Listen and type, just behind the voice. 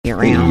Hey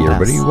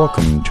everybody, us.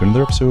 welcome to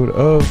another episode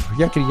of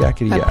Yakety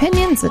Yakety Yak.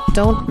 Opinions that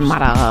don't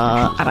matter.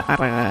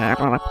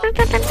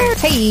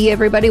 Hey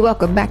everybody,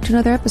 welcome back to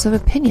another episode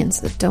of Opinions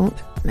That Don't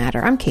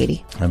Matter. I'm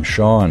Katie. I'm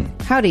Sean.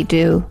 Howdy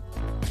do.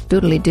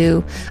 Doodly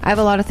do. I have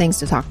a lot of things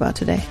to talk about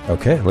today.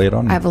 Okay, lay it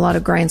on me. I have a lot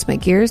of grinds my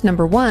gears.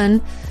 Number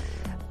one,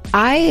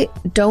 I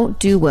don't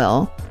do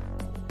well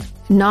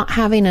not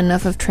having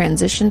enough of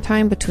transition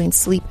time between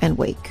sleep and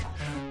wake.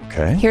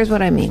 Okay. Here's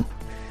what I mean.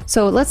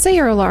 So let's say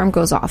your alarm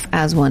goes off,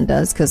 as one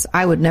does, because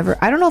I would never,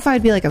 I don't know if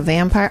I'd be like a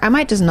vampire. I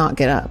might just not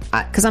get up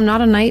because I'm not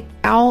a night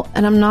owl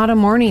and I'm not a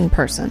morning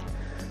person.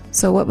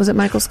 So what was it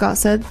Michael Scott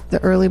said? The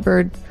early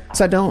bird.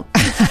 So I don't,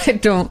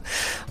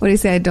 what do you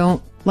say? I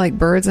don't like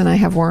birds and I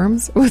have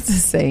worms. What's the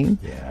saying?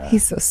 Yeah.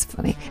 He's so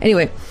funny.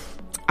 Anyway,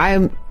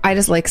 I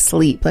just like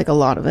sleep, like a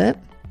lot of it.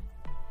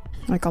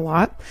 Like a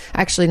lot.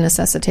 I actually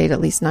necessitate at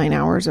least 9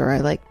 hours or I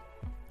like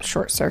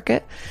short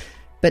circuit.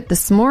 But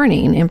this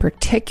morning in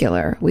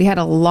particular, we had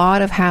a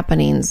lot of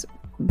happenings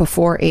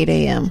before 8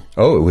 a.m.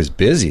 Oh, it was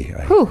busy.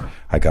 Whew.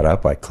 I got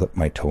up, I clipped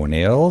my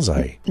toenails, The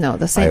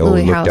I St.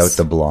 Louis looked house. out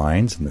the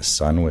blinds and the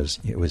sun was,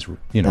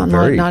 No,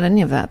 very... not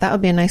any of that. That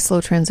would be a nice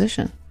slow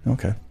transition.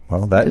 Okay.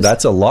 Well,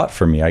 that's a lot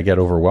for me. I get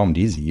overwhelmed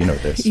easy. You know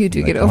this. You do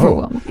I'm get like,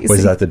 overwhelmed easy.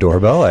 Was that the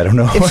doorbell? I don't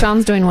know. If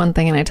Sean's doing one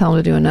thing and I tell him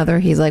to do another,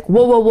 he's like,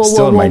 whoa, whoa, whoa,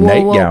 Still whoa, in my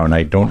whoa, whoa, whoa. nightgown.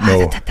 I don't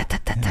know.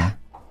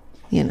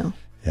 You know.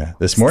 Yeah.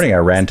 This morning I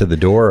ran to the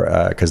door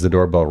because the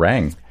doorbell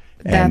rang.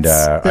 And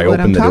That's I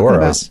what I'm opened the talking door.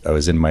 about. I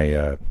was in my,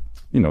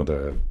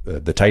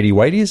 the tidy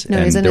whities,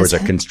 No, he's and in there his-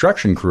 was a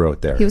construction crew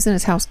out there. He was in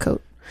his house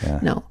coat. Yeah.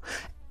 No.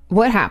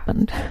 What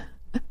happened?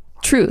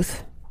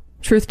 Truth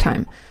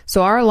time.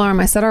 So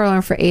I set our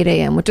alarm for 8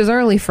 a.m., which is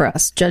early for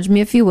us. Judge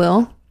me if you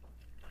will.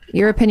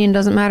 Your opinion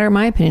doesn't matter.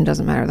 My opinion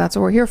doesn't matter. That's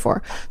what we're here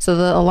for. So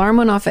the alarm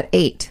went off at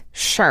 8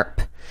 sharp.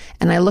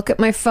 And I look at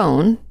my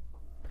phone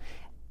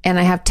and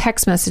I have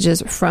text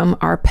messages from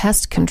our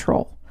pest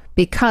control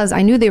because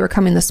I knew they were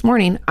coming this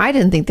morning. I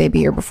didn't think they'd be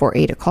here before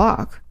 8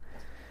 o'clock.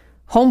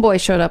 Homeboy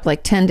showed up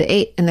like 10 to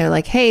 8 and they're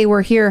like, hey,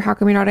 we're here. How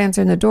come you're not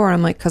answering the door?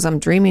 I'm like, because I'm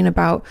dreaming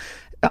about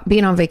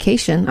being on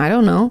vacation. I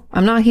don't know.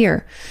 I'm not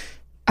here.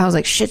 I was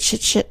like,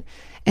 shit.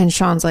 And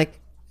Sean's like,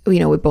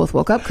 we both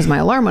woke up because my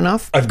alarm went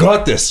off. I've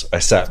got this. I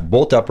sat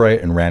bolt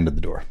upright and ran to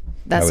the door.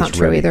 That's I was not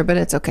true ready. either, but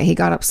it's okay. He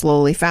got up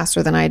slowly,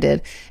 faster than I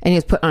did. And he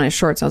was putting on his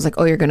shorts. I was like,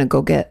 oh, you're going to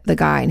go get the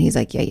guy. And he's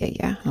like, yeah.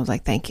 And I was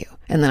like, thank you.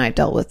 And then I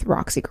dealt with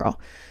Roxy Girl.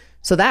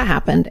 So that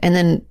happened. And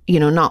then,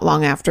 not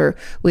long after,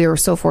 we were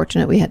so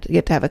fortunate we had to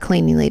get to have a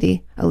cleaning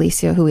lady,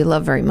 Alicia, who we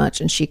love very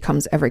much. And she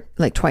comes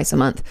twice a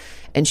month.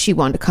 And she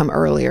wanted to come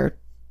earlier,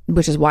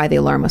 which is why the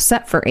alarm was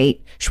set for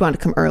 8. She wanted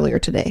to come earlier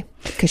today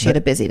because she had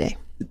a busy day.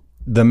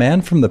 The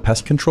man from the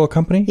pest control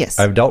company? Yes.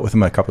 I've dealt with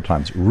him a couple of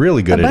times.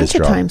 Really good A at his bunch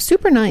of job. times.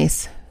 Super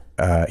nice.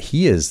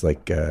 He is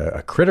like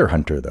a critter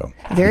hunter, though.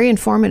 Very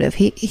informative.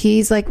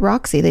 He's like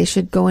Roxy. They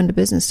should go into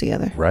business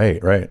together.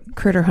 Right.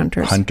 Critter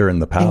Hunters. Hunter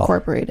and the Pal.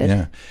 Incorporated.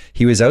 Yeah.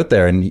 He was out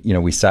there and,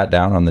 we sat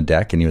down on the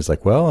deck and he was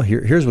like, well,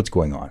 here's what's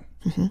going on.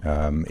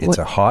 It's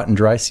a hot and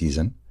dry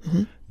season.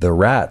 Mm-hmm. The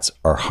rats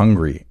are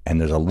hungry and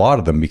there's a lot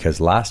of them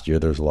because last year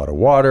there was a lot of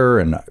water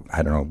and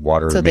I don't know,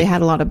 water. So they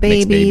had a lot of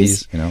makes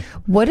babies. What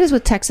What is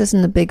with Texas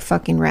and the big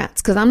fucking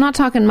rats? Because I'm not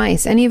talking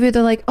mice. Any of you,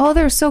 they're like, oh,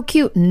 they're so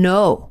cute.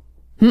 No.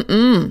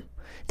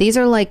 These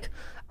are like,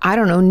 I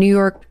don't know, New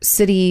York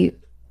City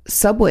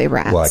subway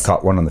rats. Well, I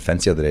caught one on the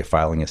fence the other day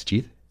filing his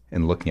teeth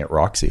and looking at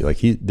Roxy. Like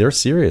they're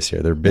serious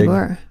here. They're big. They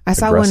were. I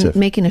saw aggressive. one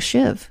making a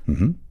shiv.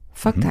 Mm-hmm.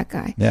 Fuck that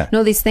guy. Yeah.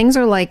 No, these things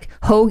are like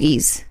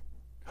hoagies.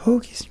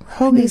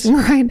 Hoagies and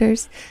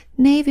grinders.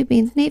 Navy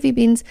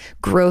beans.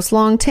 Gross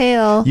long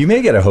tail. You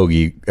may get a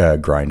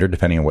hoagie grinder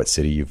depending on what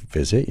city you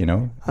visit,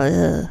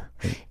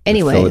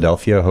 Anyway.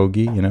 Philadelphia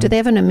hoagie, Do they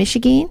have one in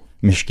Michigan?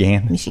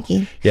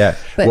 Michigan. Yeah.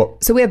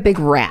 But so we have big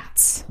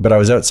rats. But I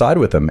was outside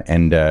with him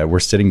and we're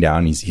sitting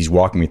down. He's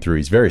walking me through.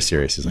 He's very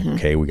serious. He's like,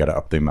 okay, we got to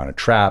up the amount of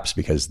traps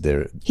because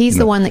He's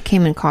the one that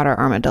came and caught our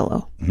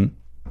armadillo.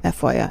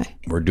 FYI.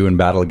 We're doing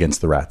battle against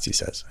the rats, he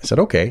says. I said,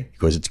 okay. He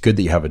goes, it's good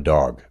that you have a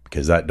dog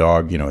because that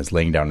dog, is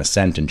laying down a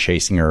scent and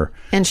chasing her.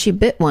 And she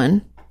bit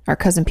one. Our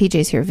cousin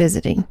PJ's here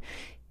visiting.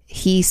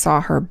 He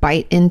saw her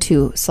bite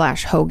into /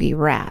 hoagie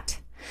rat.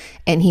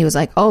 And he was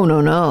like, oh,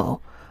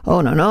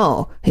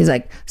 no. He's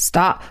like,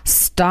 stop.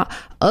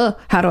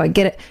 How do I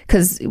get it?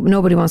 Because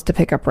nobody wants to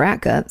pick up rat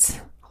guts.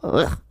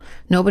 Ugh.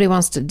 Nobody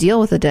wants to deal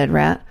with a dead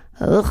rat.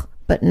 Ugh.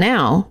 But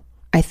now,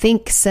 I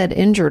think said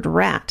injured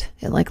rat,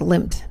 it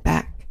limped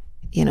back,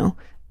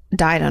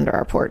 died under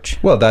our porch.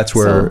 Well, that's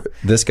where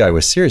this guy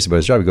was serious about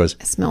his job. He goes,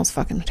 It smells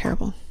fucking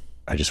terrible.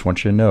 I just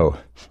want you to know.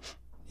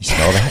 You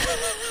smell that?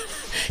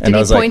 Did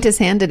he point his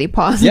hand? Did he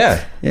pause?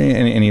 Yeah.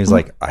 And he was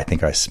like, I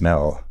think I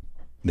smell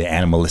the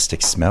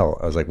animalistic smell.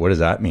 I was like, what does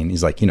that mean?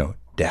 He's like,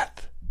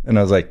 death. And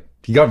I was like,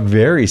 he got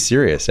very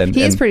serious. And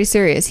he is pretty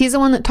serious. He's the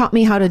one that taught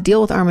me how to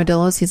deal with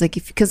armadillos. He's like,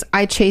 because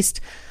I chased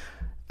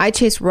I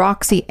chased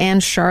Roxy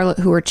and Charlotte,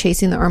 who were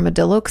chasing the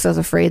armadillo because I was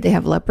afraid they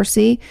have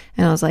leprosy.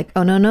 And I was like,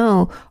 oh,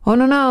 no.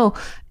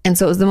 And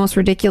so it was the most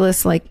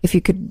ridiculous. Like, if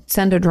you could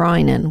send a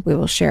drawing in, we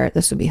will share it.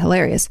 This would be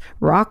hilarious.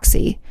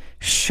 Roxy,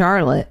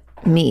 Charlotte,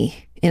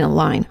 me in a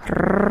line.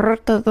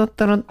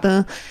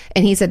 And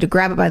he said to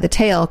grab it by the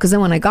tail, because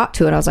then when I got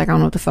to it, I was like, I don't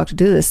know what the fuck to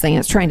do with this thing.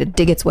 It's trying to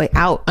dig its way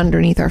out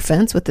underneath our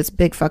fence with its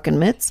big fucking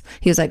mitts.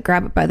 He was like,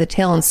 grab it by the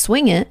tail and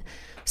swing it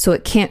so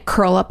it can't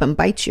curl up and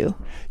bite you.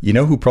 You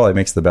know who probably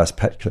makes the best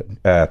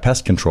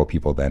pest control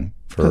people then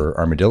for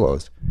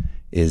armadillos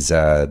is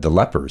the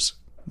lepers.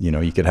 You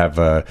know, you could have...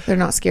 They're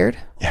not scared?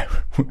 Yeah.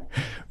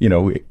 You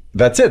know,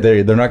 that's it.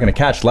 They're not going to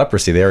catch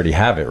leprosy. They already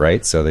have it,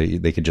 right? So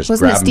they could just grab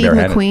them barehanded. Wasn't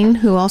it Steve McQueen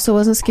who also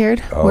wasn't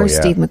scared? Oh, Where's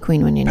yeah. Steve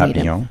McQueen when you need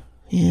Papillon. him?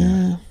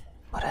 Yeah.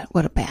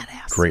 What a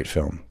badass. Great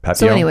film. So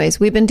Papillon. anyways,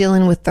 we've been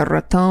dealing with the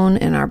raton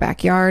in our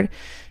backyard,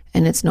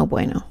 and it's no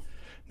bueno.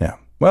 Yeah.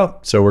 Well,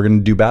 so we're going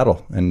to do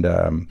battle. And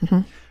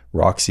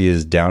Roxy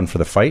is down for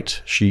the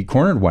fight. She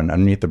cornered one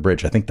underneath the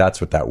bridge. I think that's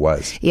what that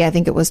was. Yeah, I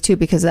think it was too,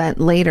 because that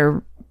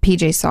later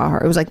PJ saw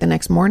her. It was like the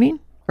next morning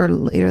or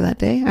later that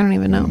day. I don't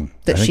even know.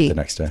 I think the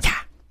next day. Yeah,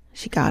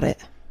 she got it.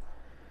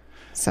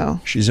 So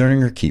She's earning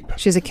her keep.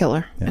 she's a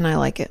killer, and I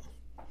like it,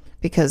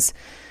 because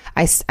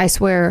I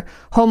swear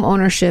home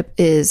ownership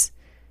is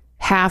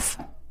half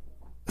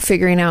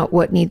figuring out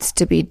what needs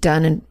to be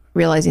done and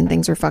realizing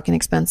things are fucking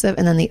expensive,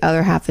 and then the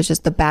other half is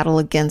just the battle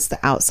against the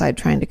outside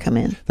trying to come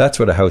in. That's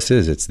what a house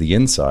is. It's the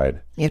inside.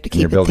 You have to And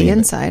you're keep it building the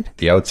inside.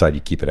 The outside,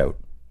 you keep it out.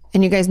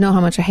 And you guys know how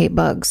much I hate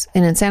bugs.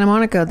 And in Santa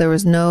Monica, there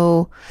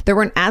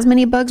weren't as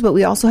many bugs, but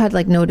we also had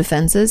like no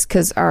defenses,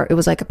 because it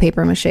was like a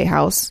paper mache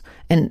house.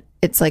 And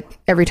it's like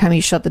every time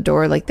you shut the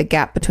door, like the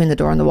gap between the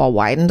door and the wall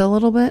widened a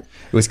little bit.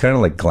 It was kind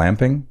of like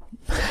glamping.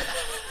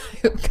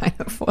 It kind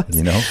of was.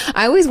 You know?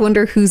 I always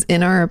wonder who's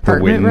in our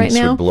apartment right winds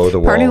now. would blow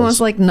the Part of me walls. wants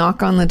to like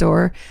knock on the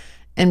door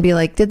and be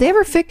like, did they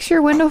ever fix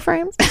your window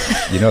frames?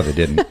 You know they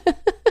didn't.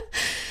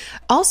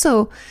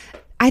 Also,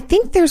 I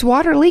think there's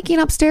water leaking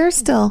upstairs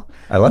still.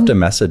 I left a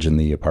message in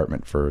the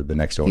apartment for the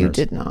next owners.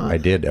 did not. I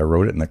did. I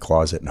wrote it in the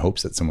closet in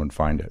hopes that someone would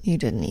find it. You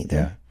didn't either.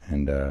 Yeah.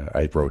 And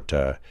I wrote,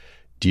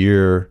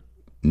 Dear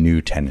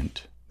new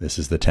tenant, this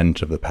is the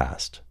tenant of the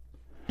past.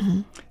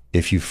 Mm-hmm.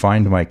 If you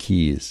find my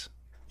keys,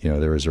 you know,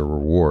 there is a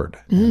reward.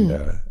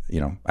 And, you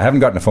know, I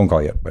haven't gotten a phone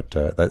call yet, but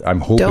I'm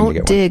hoping to Don't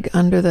get dig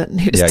under the...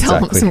 You just Yeah, tell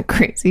exactly. them some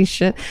crazy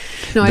shit.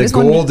 No, I one. The just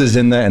wanted gold is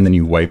in there, and then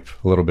you wipe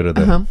a little bit of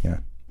the... Yeah.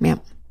 Yeah.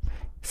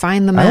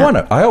 Find the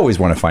map. I always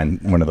want to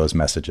find one of those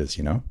messages,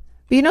 you know?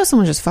 But you know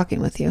someone's just fucking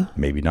with you.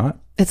 Maybe not.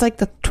 It's like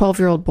the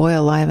 12-year-old boy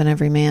alive in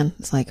every man.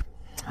 It's like,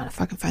 I'm going to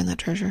fucking find that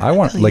treasure. I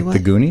want, Tell you like, what. the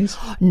Goonies.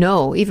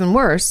 No, even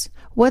worse.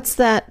 What's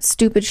that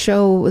stupid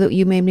show that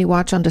you made me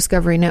watch on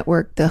Discovery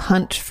Network? The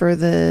Hunt for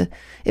the...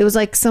 It was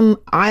like some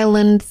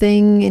island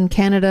thing in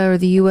Canada or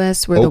the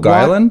U.S. where Oak the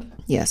Island?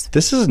 Yes.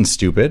 This isn't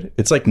stupid.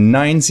 It's like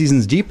 9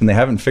 seasons deep, and they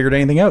haven't figured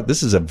anything out.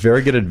 This is a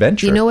very good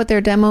adventure. You know what their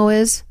demo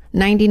is?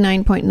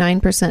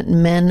 99.9%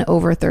 men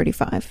over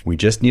 35. We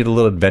just need a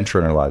little adventure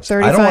in our lives. I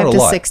don't 35 want to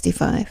a lot.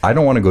 65. I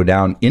don't want to go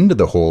down into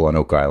the hole on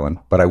Oak Island,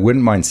 but I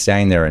wouldn't mind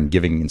standing there and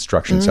giving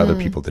instructions to other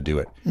people to do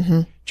it. Mm-hmm.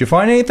 Did you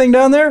find anything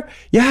down there?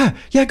 Yeah,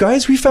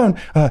 guys, we found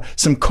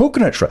some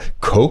coconut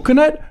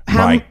Coconut?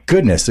 My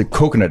goodness, the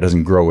coconut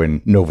doesn't grow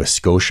in Nova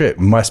Scotia. It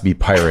must be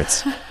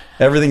pirates.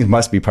 Everything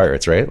must be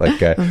pirates, right?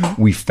 Like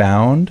we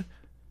found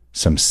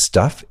some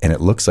stuff, and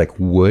it looks like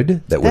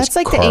wood that was That's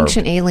like carved. the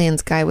ancient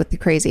aliens guy with the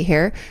crazy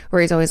hair,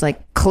 where he's always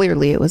like,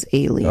 clearly it was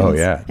aliens. Oh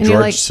yeah, And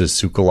you're George like,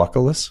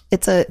 Sisukalocalis.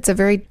 it's a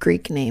very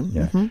Greek name.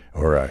 Yeah.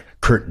 Or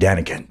Kurt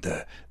Daniken.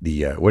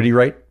 The what did he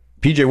write?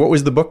 PJ, what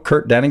was the book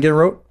Kurt Daniken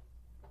wrote?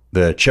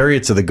 The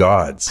Chariots of the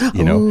Gods,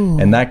 you know?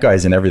 And that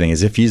guy's in everything,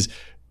 as if he's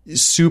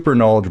super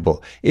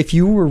knowledgeable. If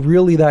you were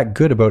really that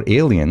good about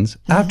aliens,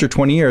 after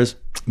 20 years,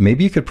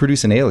 maybe you could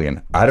produce an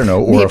alien. I don't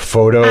know, or a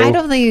photo. I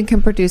don't think you can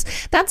produce.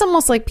 That's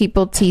almost like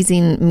people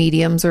teasing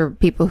mediums or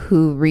people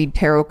who read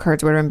tarot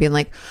cards or whatever and being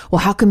like, well,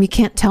 how come you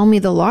can't tell me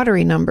the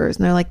lottery numbers?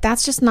 And they're like,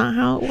 that's just not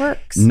how it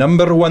works.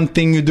 Number one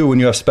thing you do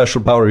when you have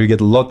special power, you get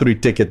a lottery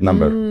ticket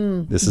number.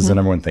 This is the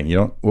number one thing. You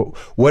don't.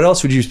 What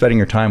else would you be spending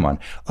your time on?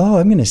 Oh,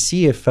 I'm going to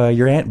see if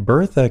your Aunt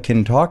Bertha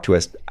can talk to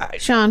us.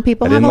 Sean,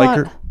 people I have didn't a like lot.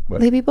 her- what?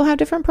 People have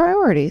different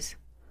priorities.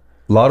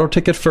 Lotto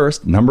ticket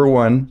first, number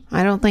one.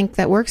 I don't think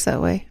that works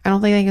that way. I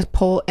don't think I can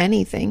pull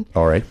anything.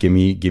 All right, give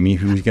me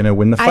who's going to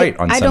win the fight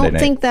on I Sunday don't night.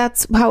 think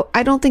that's how.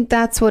 I don't think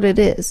that's what it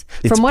is.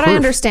 It's From what I proof.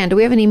 understand, do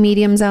we have any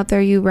mediums out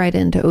there? You write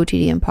into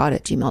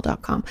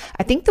otdmpod@gmail.com.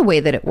 I think the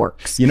way that it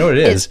works. You know what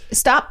it is?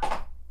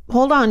 Stop.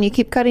 Hold on. You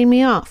keep cutting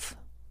me off.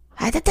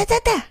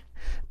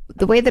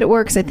 The way that it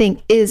works, I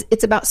think, is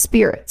it's about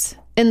spirits.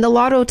 And the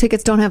lotto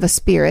tickets don't have a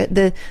spirit.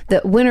 The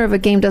winner of a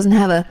game doesn't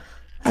have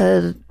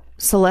a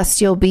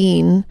celestial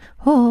being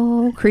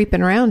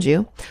creeping around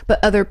you,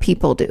 but other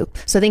people do.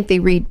 So I think they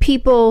read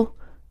people,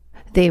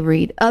 they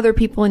read other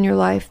people in your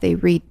life, they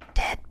read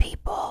dead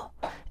people,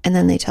 and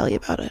then they tell you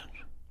about it,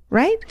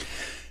 right?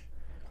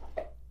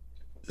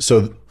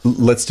 So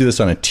let's do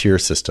this on a tier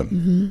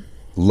system.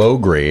 Low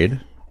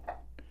grade,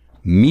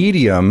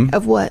 medium,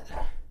 Of what?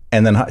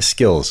 and then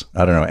skills.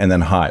 I don't know. And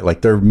then high.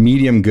 Like they're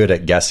medium good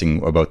at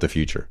guessing about the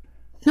future.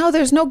 No,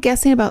 there's no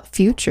guessing about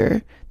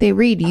future. They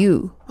read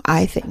you,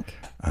 I think.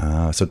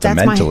 So it's a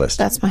mentalist.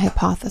 That's my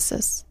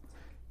hypothesis.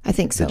 I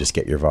think so. They just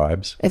get your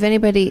vibes. If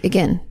anybody,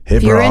 again, Hey,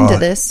 if you're bro, into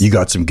this, you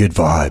got some good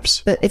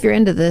vibes. but if you're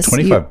into this,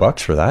 $25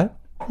 for that?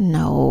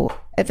 no.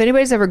 If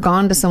anybody's ever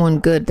gone to someone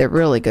good, they're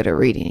really good at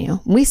reading you.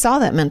 We saw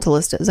that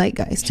mentalist at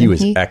Zeitgeist. He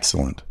was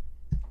excellent.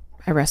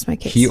 I rest my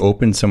case. He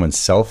opened someone's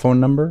cell phone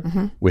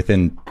number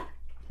within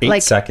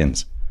 8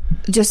 seconds.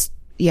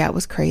 It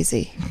was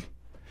crazy.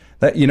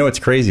 That, you know, what's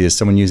crazy is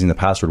someone using the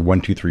password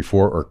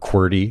 1234 or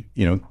QWERTY,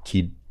 you know,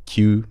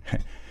 QWERTY.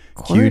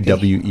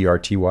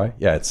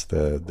 Yeah, it's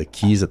the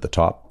keys at the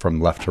top from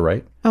left to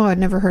right Oh, I'd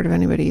never heard of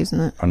anybody using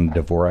that. on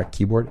Dvorak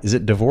keyboard. Is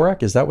it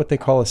Dvorak? Is that what they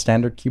call a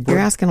standard keyboard? You're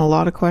asking a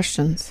lot of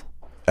questions.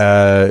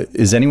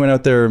 Is anyone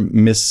out there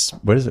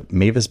what is it?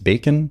 Mavis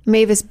Bacon?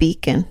 Mavis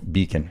Beacon.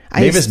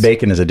 Mavis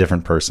Bacon is a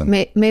different person.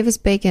 Mavis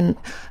Bacon.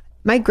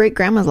 My great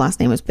grandma's last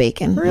name was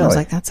Bacon. Really? I was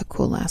like, that's a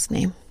cool last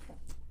name.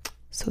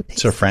 So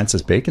tasty. So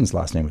Francis Bacon's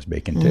last name was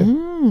Bacon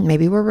too.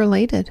 Maybe we're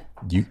related.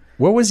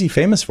 What was he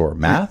famous for?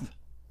 Math?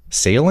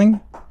 Sailing?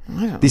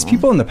 These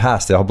people in the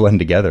past, they all blend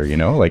together, you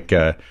know? Like,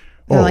 They're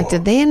like,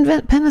 did they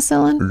invent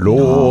penicillin?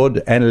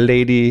 Lord and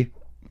Lady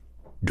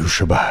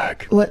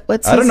Douchebag.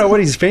 What's I don't know what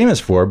he's famous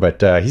for,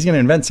 but he's going to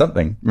invent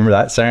something. Remember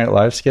that Saturday Night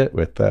Live skit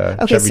with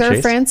Chevy Sir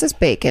Chase? Francis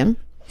Bacon,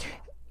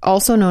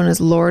 also known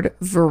as Lord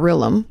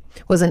Verulam,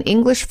 was an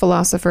English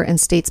philosopher and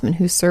statesman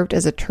who served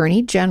as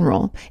Attorney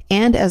General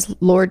and as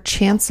Lord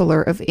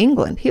Chancellor of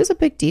England. He was a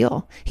big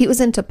deal. He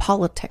was into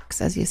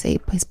politics, as you say.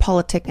 He's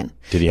politicking.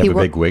 Did he have a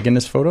big wig in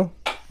his photo?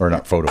 Or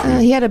not photo?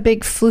 He had a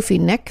big floofy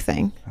neck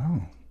thing.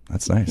 Oh,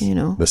 that's nice. You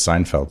know. The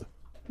Seinfeld.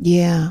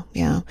 Yeah.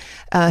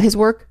 His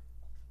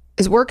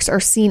works are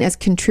seen as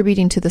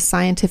contributing to the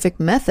scientific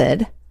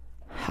method.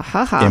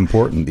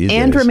 Important these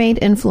and days. remained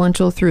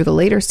influential through the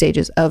later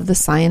stages of the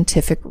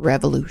scientific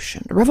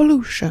revolution.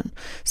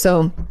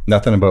 So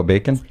Nothing about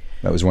bacon?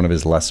 That was one of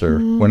his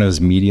one of his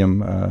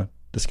medium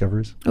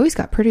discoveries. he's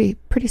got pretty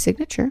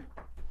signature.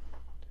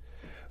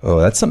 Oh,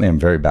 that's something I'm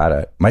very bad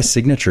at. My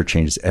signature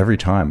changes every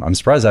time. I'm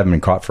surprised I haven't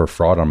been caught for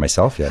fraud on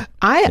myself yet.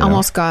 I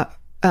almost got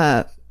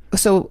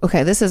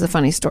okay, this is a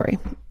funny story.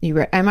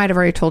 I might have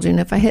already told you, and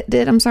if I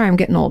did, I'm sorry, I'm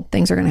getting old.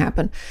 Things are going to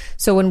happen.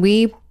 So when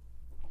we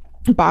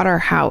bought our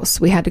house,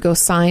 we had to go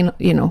sign,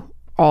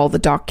 all the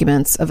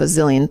documents of a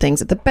zillion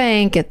things at the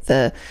bank,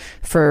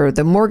 for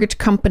the mortgage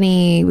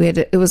company.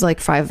 It was like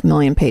 5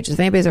 million pages. If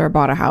anybody's ever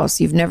bought a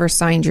house, you've never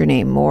signed your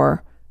name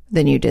more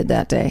than you did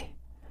that day.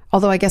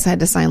 Although I guess I had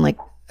to sign like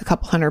a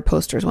couple hundred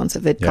posters once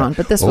at VidCon,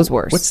 but this was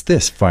worse. What's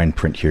this fine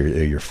print here?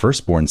 Your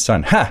firstborn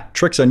son. Ha!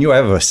 Trick's on you. I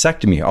have a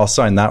vasectomy. I'll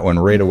sign that one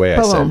right away.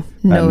 I said,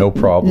 no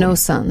problem. No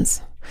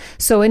sons.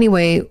 So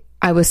anyway,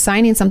 I was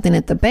signing something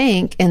at the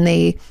bank, and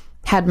they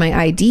had my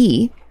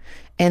ID,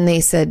 and they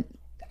said,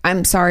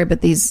 I'm sorry,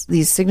 but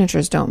these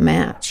signatures don't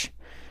match.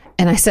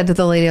 And I said to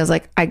the lady, I was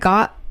like, I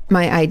got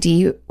my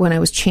ID when I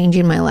was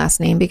changing my last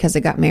name because I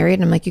got married.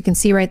 And I'm like, you can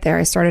see right there,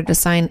 I started to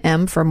sign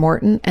M for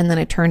Morton, and then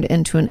I turned it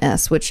into an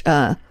S, which,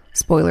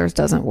 spoilers,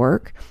 doesn't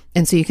work.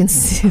 And so you can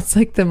see it's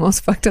like the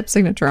most fucked up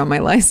signature on my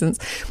license.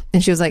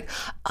 And she was like,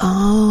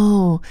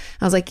 oh.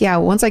 I was like, yeah,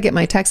 once I get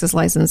my Texas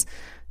license,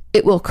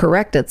 it will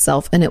correct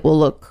itself and it will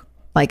look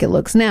like it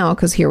looks now,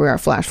 because here we are,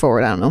 flash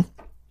forward, I don't know,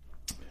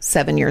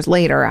 7 years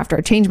later after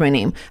I changed my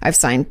name. I've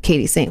signed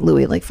Katie St.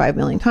 Louis like 5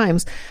 million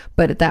times,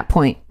 but at that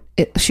point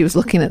she was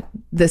looking at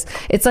this.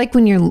 It's like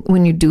when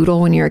you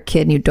doodle when you're a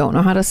kid and you don't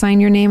know how to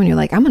sign your name, and you're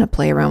like, I'm going to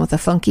play around with a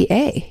funky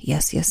A.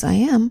 Yes I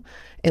am.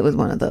 It was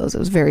one of those. It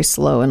was very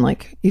slow, and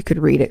like you could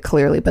read it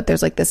clearly, but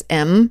there's like this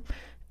M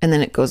and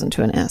then it goes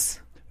into an S.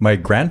 My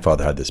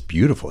grandfather had this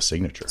beautiful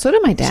signature. So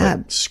did my dad.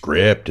 Like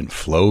script and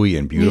flowy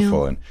and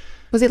beautiful. Yeah. And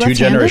was he left-handed?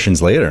 2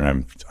 generations later,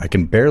 and I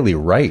can barely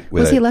write.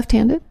 Was he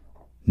left-handed?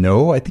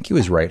 No, I think he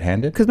was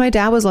right-handed. Because my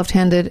dad was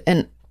left-handed,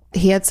 and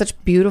he had such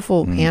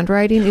beautiful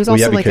handwriting. He was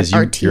also like an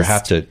artiste. You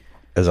have to,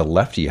 as a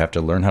lefty, you have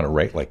to learn how to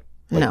write like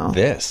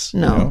this.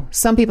 No, you know?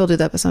 Some people do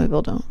that, but some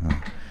people don't.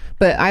 Oh.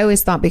 But I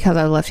always thought because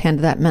I was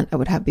left-handed, that meant I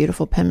would have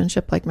beautiful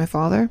penmanship like my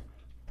father.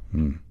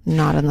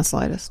 Not in the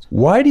slightest.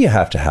 Why do you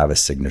have to have a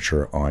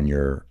signature on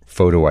your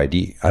photo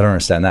ID? I don't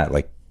understand that.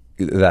 Like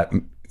that.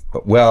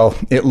 Well,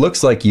 it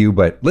looks like you,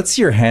 but let's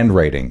see your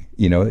handwriting.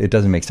 It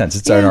doesn't make sense.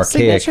 It's an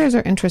archaic. Signatures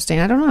are interesting.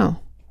 I don't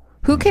know.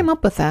 Who came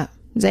up with that?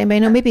 Does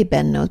anybody know? Maybe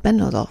Ben knows. Ben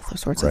knows all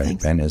sorts of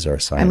things. Ben is our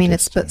scientist. I mean,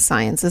 it's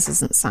science. This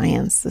isn't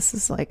science. This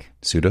is like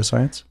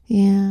pseudoscience.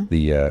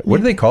 Yeah. What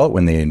do they call it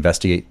when they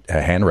investigate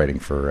handwriting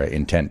for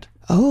intent?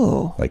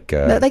 Oh, like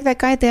that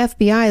guy at the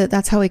FBI.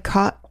 That's how he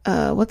caught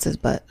what's his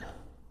butt?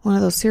 One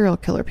of those serial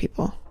killer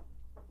people.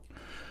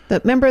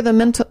 But remember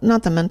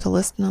not the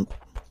Mentalist. No,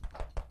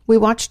 we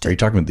watched it. Are you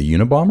talking about the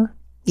Unabomber?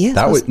 Yes.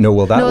 That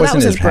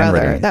wasn't his brother.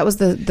 handwriting. That was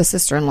the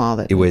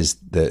sister-in-law. It was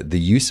the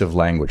use of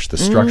language, the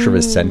structure of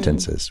his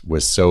sentences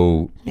was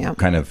so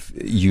kind of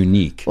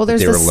unique. Well, they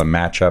were able to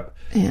match up.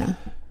 Yeah.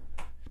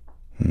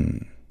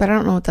 But I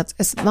don't know what that's.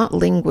 It's not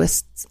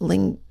linguists.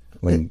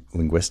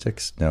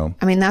 Linguistics? No.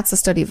 I mean, that's the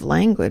study of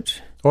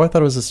language. Oh, I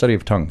thought it was the study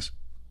of tongues.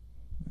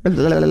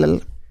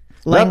 Lang-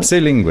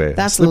 Lapsilingue.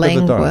 that's slip of the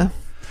lingua.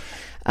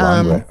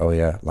 tongue. Langue. Oh,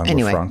 yeah. Lingua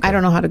Anyway, franca. I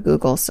don't know how to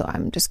Google, so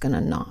I'm just going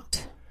to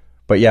not.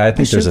 But yeah, I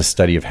think there's a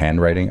study of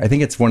handwriting. I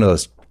think it's one of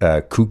those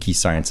kooky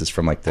sciences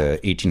from like the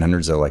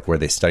 1800s, though, like where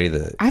they study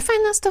the, I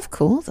find that stuff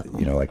cool, though.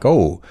 you know, like,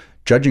 oh,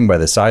 judging by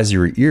the size of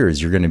your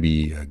ears, you're going to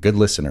be a good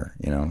listener,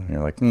 you know? And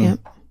you're like,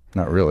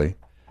 not really.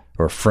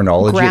 Or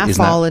phrenology.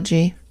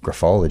 Graphology.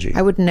 Graphology.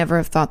 I would never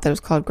have thought that it was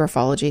called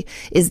graphology.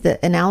 Is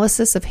the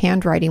analysis of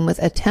handwriting with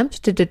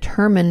attempt to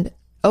determine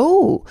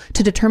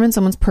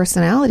someone's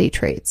personality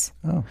traits.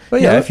 Oh.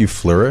 But yeah, if you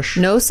flourish.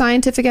 No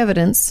scientific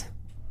evidence.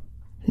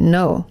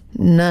 No,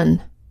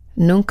 none,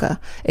 nunca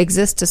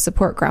exists to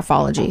support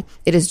graphology.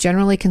 It is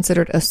generally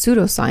considered a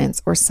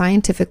pseudoscience or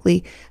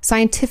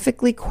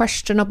scientifically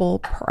questionable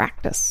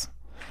practice.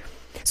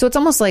 So it's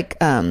almost like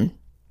the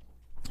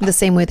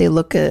same way they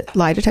look at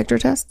lie detector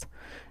tests.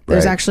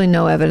 There's Right. actually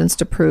no evidence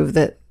to prove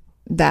that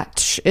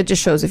it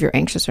just shows if you're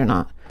anxious or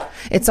not.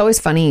 It's always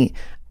funny.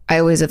 I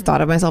always have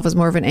thought of myself as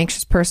more of an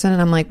anxious person,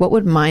 and I'm like, what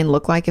would mine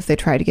look like if they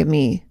tried to give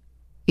me,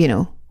 you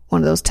know,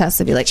 one of those tests?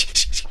 It'd be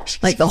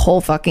like the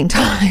whole fucking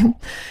time.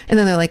 And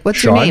then they're like,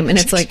 what's your Sean? name? And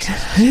it's like,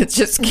 it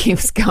just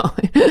keeps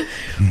going.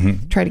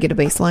 Try to get a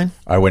baseline.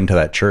 I went to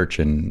that church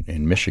in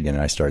Michigan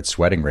and I started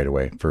sweating right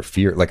away for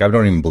fear. Like, I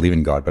don't even believe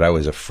in God, but I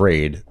was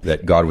afraid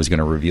that God was going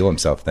to reveal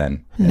himself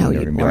then. And No, they you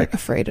were gonna be weren't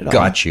afraid at all.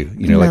 Got you.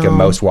 You know, like a No.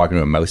 mouse walking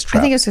to a mouse I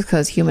trap. think it's just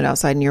because it's humid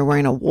outside and you're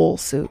wearing a wool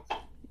suit.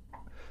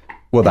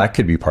 Well, that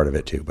could be part of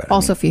it too. But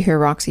Also, if you hear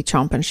Roxy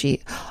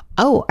chomping,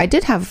 I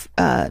did have,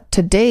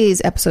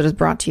 today's episode is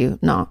brought to you,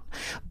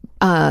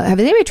 have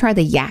anybody tried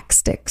the yak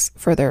sticks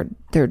for their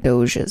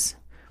Doges?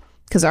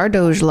 Because our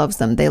Doge loves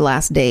them. They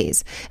last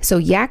days. So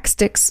yak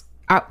sticks,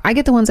 I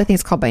get the ones I think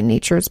it's called by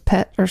Nature's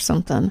Pet or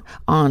something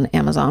on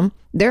Amazon.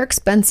 They're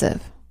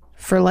expensive.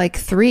 For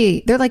like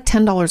they're like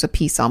 $10 a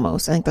piece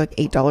almost. I think they're like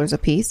 $8 a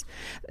piece.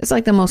 It's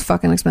like the most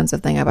fucking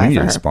expensive thing I buy we need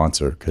for a her.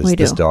 sponsor because We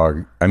this do.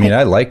 dog, I mean,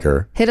 I like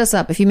her. Hit us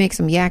up if you make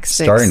some yak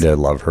sticks. Starting to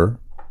love her.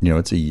 You know,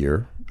 it's a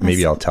year.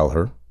 Maybe I'll tell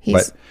her.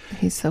 But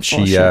He's so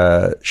full of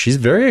shit. she's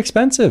very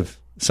expensive.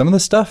 Some of the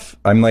stuff,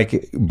 I'm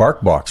like,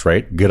 Bark Box,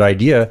 right? Good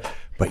idea.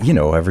 But, you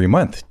know, every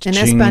month. In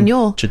Ching,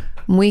 Espanol, ch-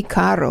 muy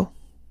caro.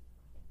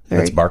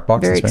 That's Bark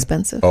Box? Very in Spanish?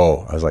 expensive.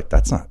 Oh, I was like,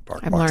 that's not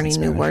Bark Box. I'm in learning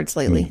new Spanish. words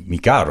lately. Mi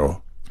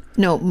caro.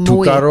 No, Tu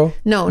muy. caro?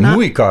 No, not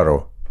Muy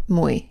caro.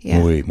 muy. Yeah.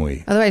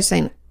 Muy. Otherwise,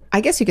 saying, I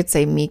guess you could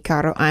say mi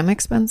caro. I'm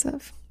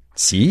expensive.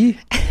 See?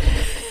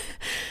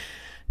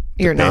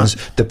 You're not.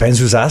 Depends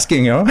who's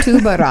asking, you know? Too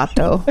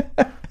barato.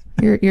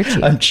 You're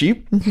cheap. I'm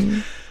cheap.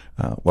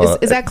 Well,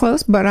 Is that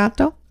close?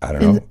 Barato? I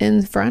don't know.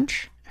 In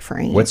French?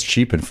 French. What's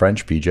cheap in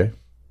French, PJ?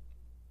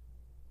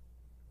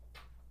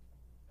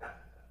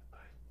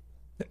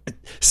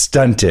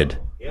 Stunted.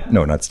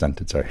 No, not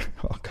stunted. Sorry.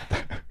 Oh,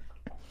 God.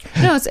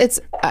 No,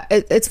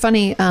 it's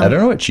funny. I don't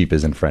know what cheap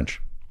is in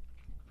French.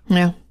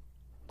 Yeah.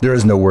 There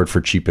is no word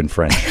for cheap in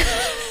French.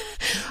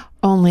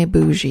 Only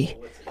bougie.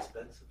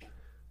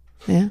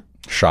 Yeah.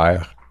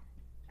 Cher.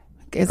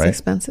 It's Right.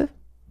 expensive.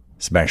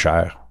 C'est bien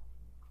cher.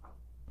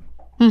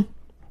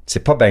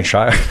 C'est pas bien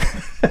cher.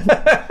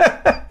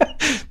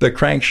 The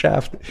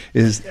crankshaft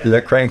is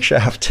the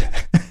crankshaft.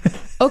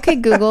 Okay,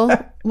 Google.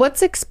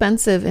 What's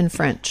expensive in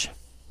French?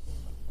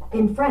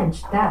 In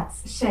French,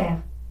 that's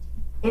cher.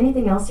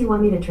 Anything else you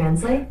want me to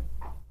translate?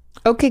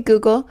 Okay,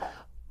 Google.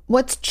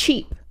 What's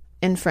cheap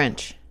in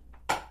French?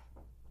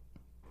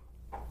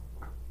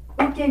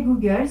 Ok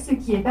Google, ce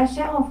qui est pas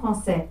cher en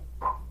français.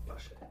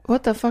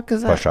 What the fuck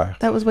is Pas that? cher.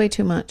 That was way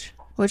too much.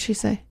 What'd she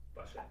say?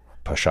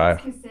 Pas cher.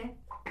 Que c'est?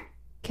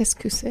 Qu'est-ce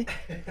que c'est?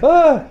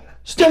 Ah,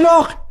 c'est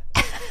alors.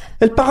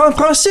 Elle parle en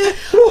français.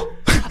 Oh.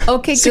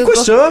 Okay, C'est Google.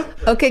 quoi ça?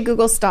 Okay,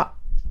 Google, stop.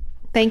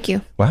 Thank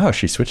you. Wow,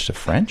 she switched to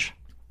French?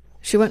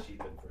 She went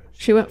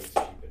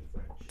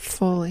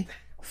fully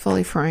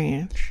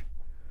French.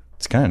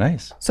 It's kind of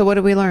nice. So what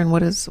did we learn?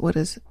 What is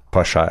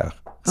Pas cher.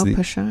 It's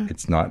pas cher.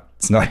 It's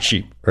not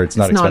cheap, or it's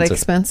not it's not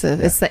expensive.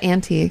 expensive. It's the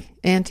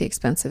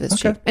anti-expensive is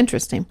Okay. cheap.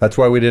 Interesting. That's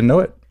why we didn't know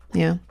it.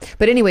 Yeah.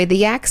 But anyway, the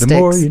yak The sticks.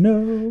 more you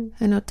know.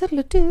 I know.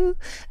 Toodle-doo.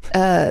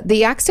 The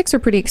yak sticks are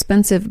pretty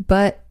expensive,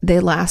 but they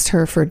last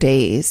her for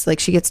days. Like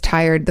she gets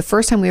tired. The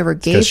first time we ever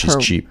gave Because she's her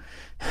cheap.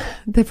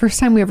 the first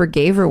time we ever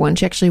gave her one,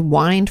 she actually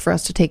whined for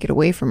us to take it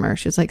away from her.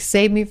 She was like,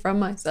 "Save me from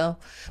myself.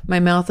 My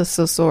mouth is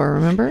so sore."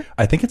 Remember?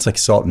 I think it's like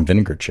salt and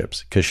vinegar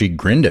chips because she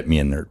grinned at me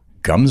and her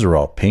gums are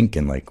all pink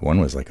and like one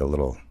was like a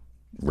little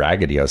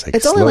raggedy. I was like,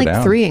 It's slow only like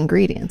down. 3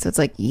 ingredients. It's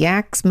like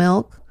yak's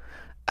milk,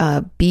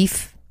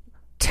 beef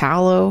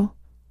tallow,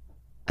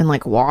 and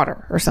like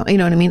water or something. You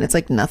know what I mean? It's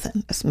like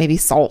nothing. It's maybe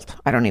salt.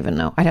 I don't even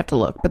know. I'd have to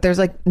look. But there's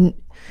like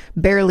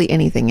barely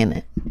anything in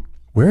it.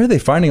 Where are they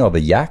finding all the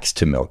yaks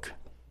to milk?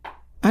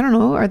 I don't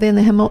know. Are they in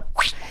the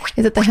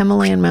Is it the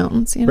Himalayan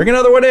mountains? You know? Bring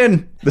another one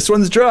in. This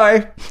one's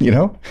dry. You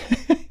know?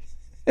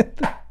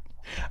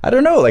 I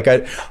don't know. Like I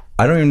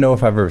don't even know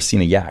if I've ever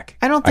seen a yak.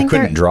 I don't think I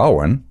couldn't they're- draw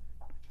one.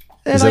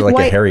 Is it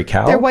like a hairy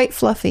cow? They're white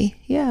fluffy.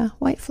 Yeah,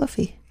 white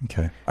fluffy.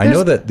 Okay. I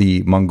know that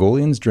the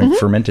Mongolians drink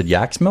fermented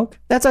yak's milk.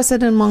 That's what I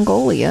said in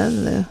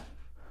Mongolia.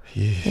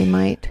 They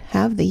might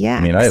have the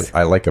yaks. I mean,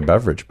 I like a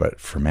beverage, but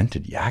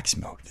fermented yak's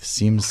milk, this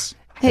seems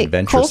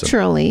adventuresome.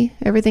 Culturally,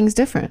 everything's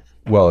different.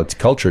 Well, it's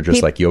culture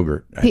just like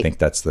yogurt. I think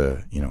that's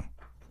the,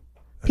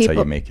 that's how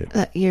you make it.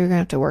 You're going to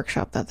have to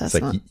workshop that. That's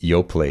it's like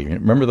Yoplait.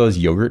 Remember those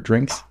yogurt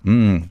drinks?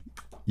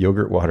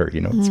 Yogurt water,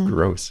 it's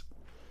gross.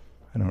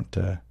 I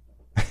don't...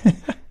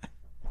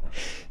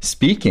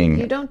 Speaking...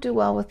 You don't do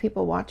well with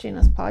people watching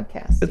us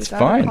podcast. It's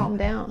fine. Calm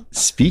down.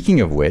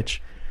 Speaking of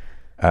which,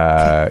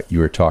 you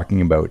were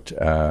talking about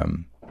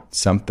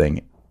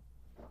something,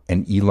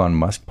 and Elon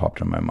Musk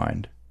popped in my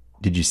mind.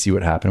 Did you see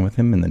what happened with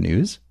him in the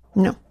news?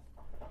 No.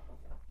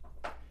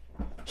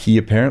 He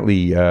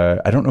apparently,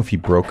 I don't know if he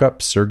broke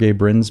up Sergey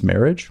Brin's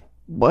marriage.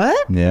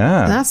 What?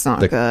 Yeah. That's not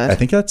good. I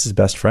think that's his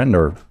best friend,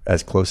 or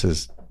as close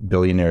as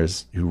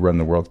billionaires who run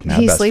the world can have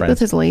best friends. He sleep with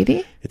his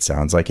lady? It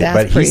sounds like it,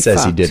 but he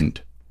says he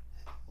didn't.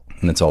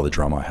 And that's all the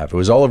drama I have. It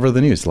was all over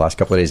the news the last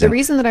couple of days. The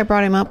reason that I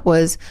brought him up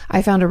was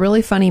I found a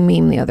really funny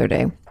meme the other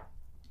day,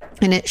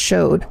 and it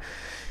showed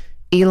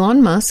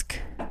Elon Musk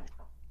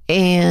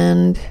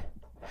and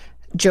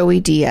Joey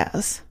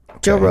Diaz. Okay.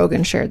 Joe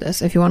Rogan shared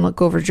this. If you want to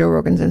look over Joe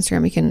Rogan's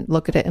Instagram, you can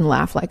look at it and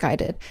laugh like I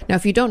did. Now,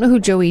 if you don't know who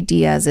Joey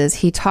Diaz is,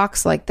 he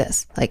talks like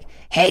this, like,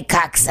 "Hey,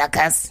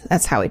 cocksuckers."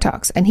 That's how he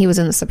talks. And he was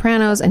in The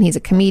Sopranos, and he's a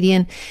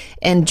comedian.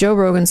 And Joe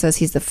Rogan says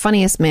he's the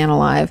funniest man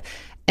alive.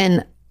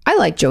 And I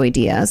like Joey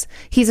Diaz.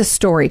 He's a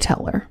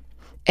storyteller.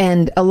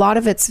 And a lot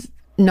of it's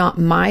not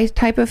my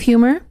type of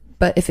humor,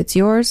 but if it's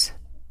yours,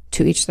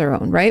 to each their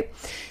own, right?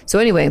 So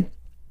anyway,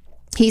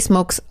 he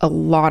smokes a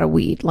lot of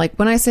weed. Like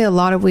when I say a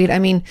lot of weed, I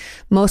mean,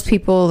 most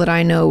people that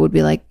I know would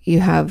be like, you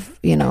have,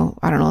 I don't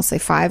know, let's say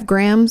 5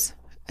 grams,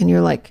 and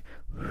you're like,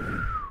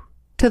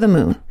 to the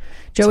moon.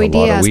 Joey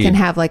Diaz can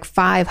have like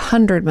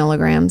 500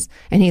 milligrams,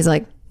 and he's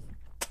like,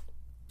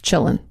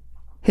 chilling.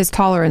 His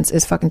tolerance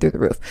is fucking through the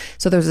roof.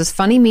 So there's this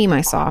funny meme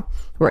I saw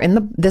where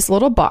in this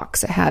little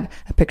box, it had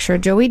a picture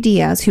of Joey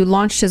Diaz, who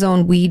launched his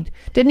own weed.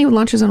 Didn't he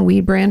launch his own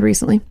weed brand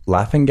recently?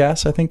 Laughing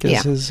Gas, I think,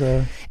 is his...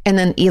 And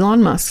then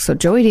Elon Musk. So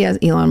Joey Diaz,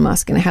 Elon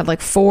Musk. And it had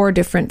like 4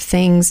 different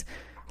things,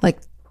 like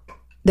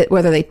that,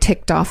 whether they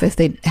ticked off if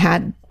they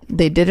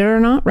did it or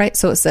not, right?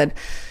 So it said,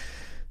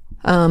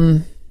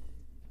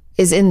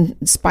 is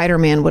in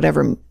Spider-Man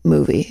whatever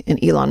movie. And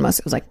Elon Musk,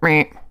 it was like,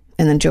 meh.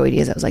 And then Joey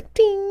Diaz, I was like,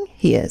 ding.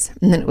 He is.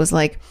 And then it was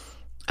like,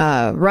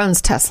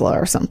 runs Tesla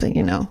or something,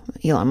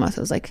 Elon Musk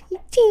was like,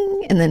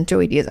 ding. And then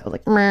Joey Diaz, I was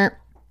like, meh.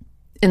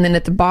 And then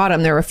at the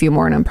bottom, there were a few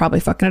more, and I'm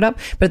probably fucking it up.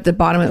 But at the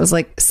bottom, it was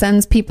like,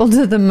 sends people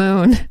to the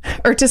moon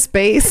or to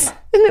space.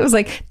 And it was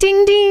like,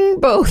 ding,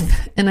 ding,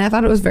 both. And I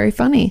thought it was very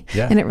funny.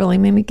 Yeah. And it really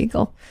made me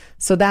giggle.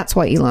 So that's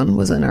why Elon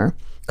was in our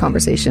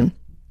conversation.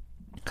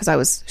 Because I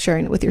was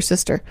sharing it with your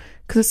sister.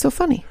 Because it's so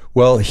funny.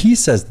 Well, he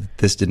says that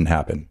this didn't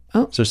happen.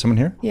 Oh. Is there someone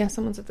here? Yeah,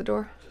 someone's at the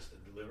door.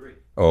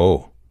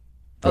 Oh.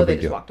 Oh, they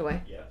just walked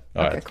away. Yeah.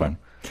 Oh, okay, that's fine.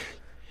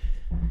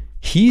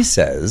 He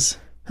says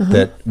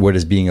that what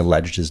is being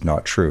alleged is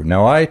not true.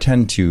 Now, I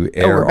tend to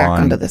err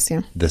on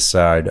the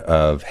side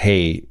of,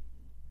 hey,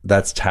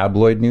 that's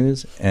tabloid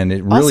news. And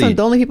it really... Also,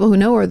 the only people who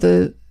know are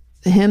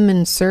him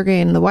and Sergey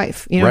and the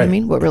wife. You know what I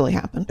mean? What really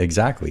happened.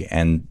 Exactly.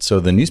 And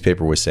so the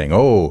newspaper was saying,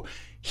 oh,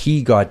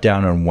 he got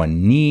down on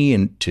one knee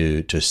and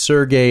to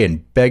Sergey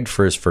and begged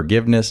for his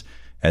forgiveness.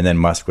 And then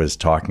Musk was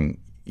talking,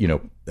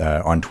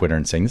 on Twitter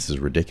and saying, this is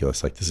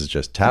ridiculous. Like, this is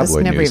just tabloid news.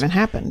 This never even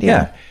happened.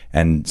 Yeah.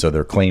 And so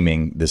they're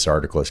claiming, this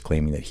article is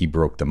claiming that he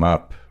broke them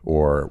up,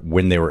 or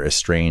when they were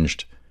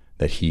estranged,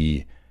 that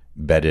he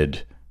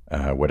bedded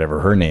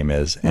whatever her name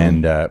is.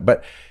 And,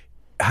 but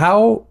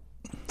how,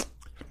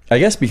 I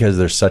guess because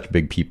they're such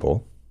big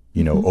people,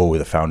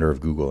 the founder of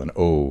Google, and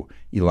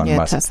Elon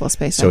Musk. Tesla,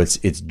 SpaceX. So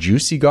it's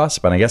juicy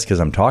gossip. And I guess because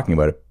I'm talking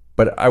about it,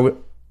 but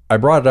I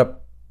brought it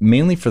up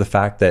mainly for the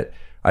fact that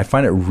I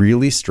find it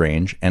really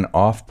strange and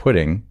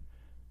off-putting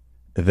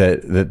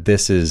that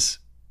this is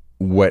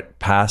what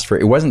passed for.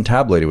 It wasn't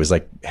tabloid. It was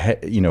like,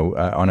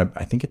 on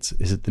I think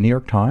is it the New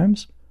York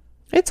Times?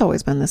 It's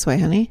always been this way,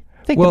 honey.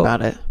 Think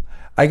about it.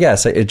 I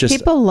guess it just...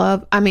 People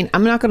love... I mean,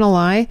 I'm not going to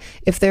lie.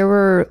 If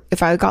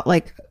I got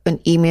like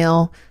an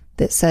email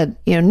that said,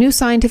 new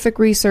scientific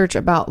research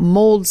about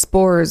mold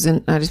spores,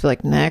 and I'd just be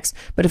like, next.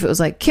 But if it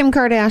was like Kim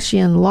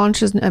Kardashian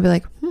launches, I'd be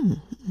like,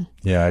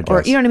 Yeah, I guess.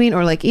 Or, you know what I mean?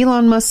 Or like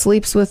Elon Musk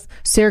sleeps with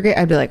Sergey.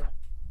 I'd be like,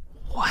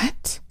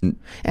 what?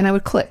 And I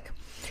would click.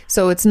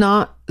 So it's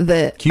not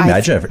that... Can you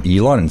imagine if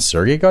Elon and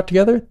Sergey got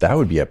together? That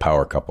would be a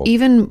power couple.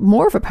 Even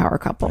more of a power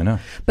couple. I know.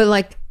 But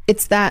like,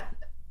 it's that...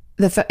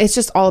 it's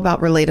just all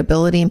about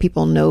relatability, and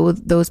people know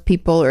those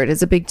people, or it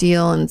is a big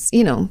deal, and it's,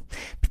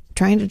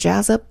 trying to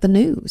jazz up the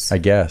news. I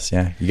guess,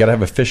 yeah. You got to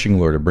have a fishing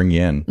lure to bring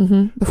you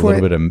in. A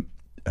little bit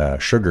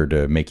of sugar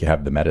to make you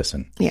have the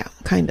medicine. Yeah,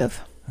 kind of.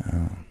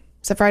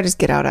 Except for I just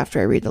get out after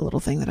I read the little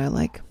thing that I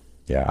like.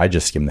 Yeah, I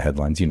just skim the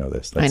headlines. You know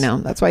this. I know.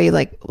 That's why you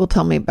will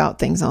tell me about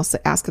things. I'll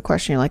ask a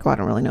question. You're like, well, I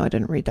don't really know. I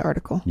didn't read the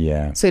article.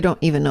 Yeah. So you don't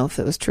even know if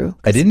it was true.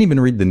 I didn't even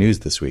read the news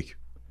this week.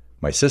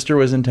 My sister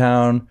was in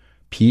town.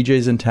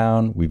 PJ's in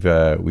town. We've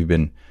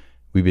been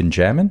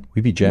jamming.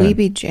 We be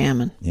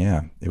jamming.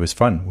 Yeah, it was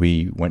fun.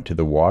 We went to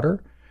the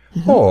water.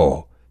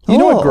 Oh, you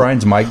know what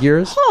grinds my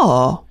gears?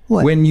 Oh,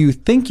 what? When you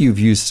think you've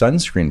used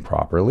sunscreen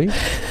properly.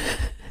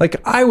 Like,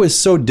 I was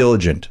so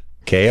diligent.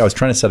 Okay, I was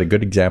trying to set a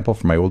good example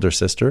for my older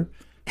sister.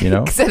 You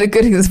know, set a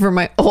good example for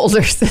my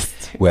older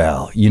sister.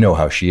 Well, you know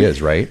how she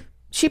is, right?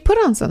 She put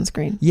on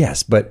sunscreen.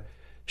 Yes, but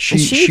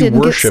she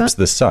worships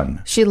the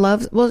sun. She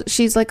loves. Well,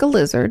 she's like a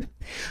lizard.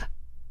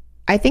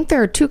 I think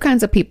there are two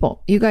kinds of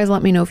people. You guys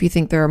let me know if you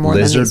think there are more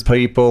lizard than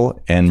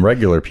people and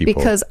regular people.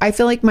 Because I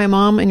feel like my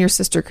mom and your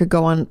sister could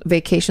go on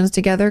vacations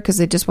together because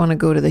they just want to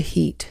go to the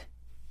heat.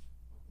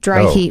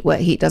 Dry heat,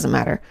 wet heat, doesn't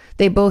matter.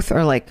 They both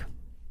are like,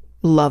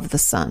 love the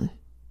sun,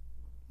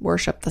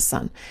 worship the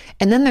sun.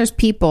 And then there's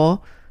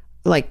people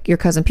like your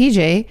cousin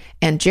PJ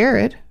and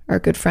Jared, our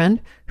good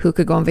friend, who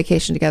could go on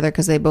vacation together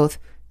because they both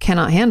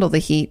cannot handle the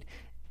heat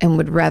and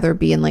would rather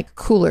be in like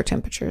cooler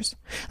temperatures.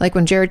 Like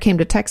when Jared came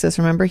to Texas,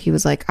 remember, he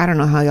was like, I don't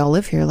know how y'all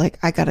live here. Like,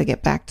 I got to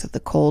get back to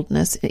the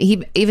coldness.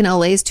 Even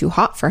LA is too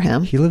hot for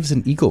him. He lives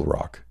in Eagle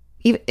Rock.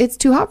 It's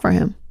too hot for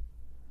him.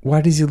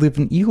 Why does he live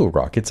in Eagle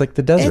Rock? It's like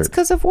the desert. It's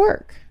because of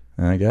work.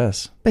 I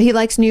guess. But he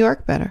likes New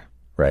York better.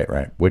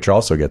 Right. Which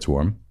also gets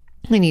warm.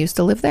 And he used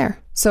to live there.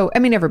 So, I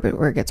mean,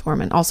 everywhere gets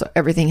warm. And also,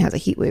 everything has a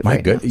heat wave My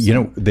right good. now. You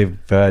know, they've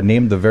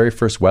named the very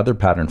first weather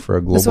pattern for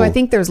a global... So I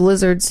think there's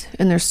lizards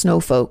and there's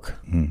snow folk.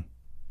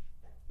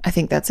 I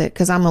think that's it,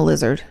 because I'm a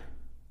lizard.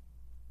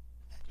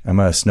 I'm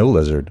a snow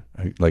lizard,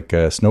 like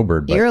a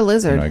snowbird. You're a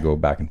lizard. You know, I go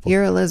back and forth.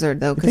 You're a lizard,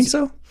 though. You think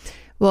so?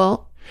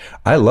 Well...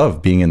 I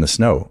love being in the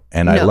snow,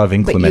 and I love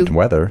inclement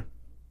weather.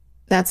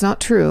 That's not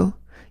true.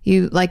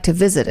 You like to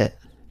visit it.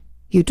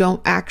 You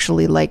don't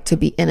actually like to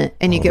be in it,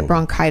 and you get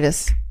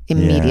bronchitis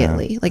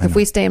immediately. Like if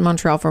we stay in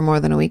Montreal for more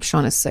than a week,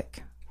 Sean is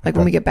sick. Like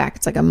when we get back,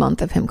 it's like a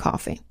month of him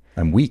coughing.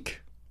 I'm weak.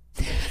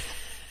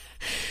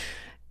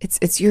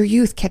 It's your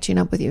youth catching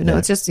up with you. No,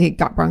 it's just he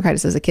got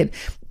bronchitis as a kid.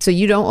 So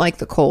you don't like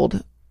the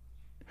cold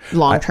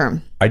long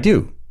term. I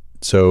do.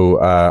 So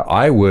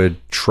I would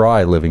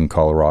try living in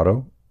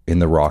Colorado in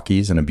the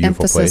Rockies in a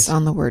beautiful place. Emphasis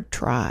on the word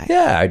try.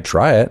 Yeah, I'd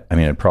try it. I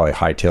mean, I'd probably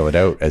hightail it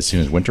out as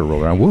soon as winter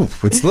rolled around.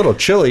 Woof, it's a little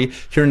chilly.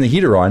 Turn the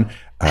heater on.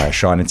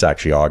 Sean, it's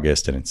actually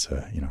August and it's,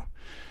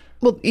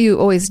 Well, you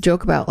always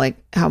joke about like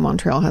how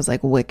Montreal has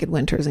like wicked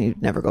winters and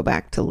you'd never go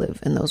back to live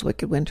in those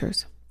wicked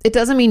winters. It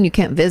doesn't mean you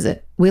can't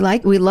visit. We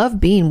love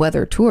being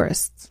weather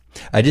tourists.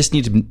 I just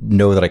need to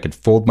know that I could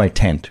fold my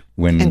tent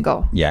when... And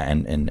go. Yeah,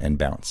 and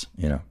bounce,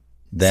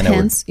 Then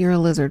hence, you're a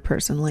lizard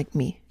person like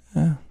me.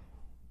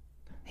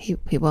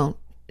 He won't.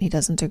 He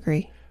doesn't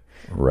agree.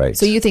 Right.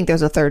 So you think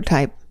there's a third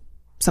type,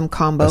 some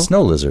combo? A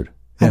snow lizard.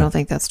 I don't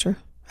think that's true.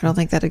 I don't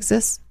think that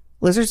exists.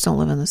 Lizards don't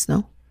live in the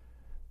snow.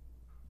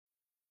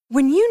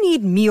 When you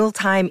need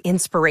mealtime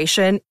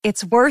inspiration,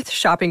 it's worth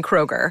shopping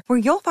Kroger, where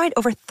you'll find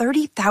over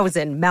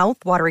 30,000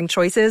 mouth-watering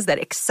choices that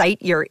excite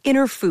your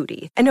inner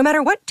foodie. And no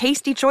matter what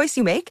tasty choice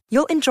you make,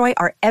 you'll enjoy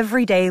our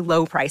everyday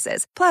low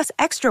prices, plus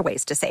extra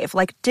ways to save,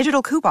 like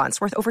digital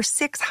coupons worth over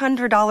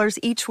 $600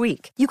 each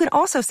week. You can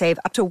also save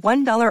up to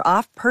 $1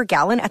 off per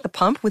gallon at the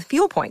pump with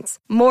fuel points.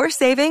 More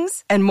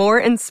savings and more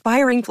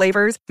inspiring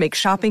flavors make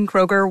shopping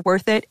Kroger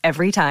worth it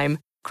every time.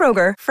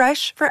 Kroger,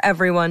 fresh for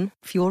everyone.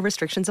 Fuel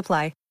restrictions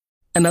apply.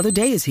 Another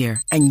day is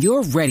here, and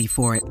you're ready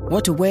for it.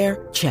 What to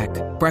wear? Check.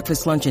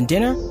 Breakfast, lunch, and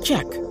dinner?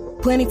 Check.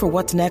 Planning for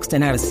what's next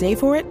and how to save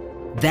for it?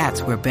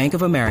 That's where Bank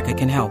of America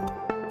can help.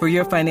 For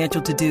your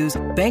financial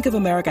to-dos, Bank of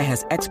America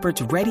has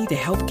experts ready to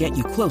help get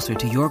you closer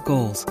to your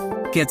goals.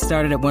 Get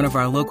started at one of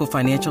our local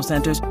financial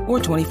centers or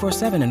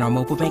 24/7 in our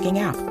mobile banking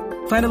app.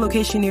 Find a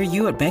location near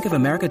you at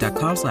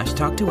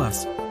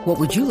bankofamerica.com/talktous. What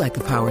would you like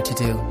the power to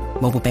do?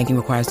 Mobile banking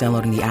requires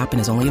downloading the app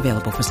and is only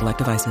available for select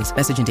devices.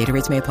 Message and data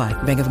rates may apply.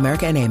 Bank of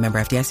America NA, member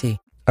FDIC.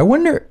 I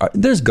wonder,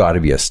 there's got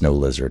to be a snow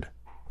lizard.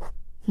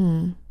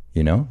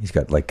 He's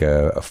got like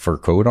a fur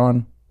coat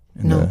on.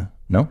 No?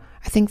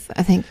 I think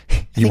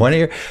You want to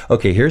hear?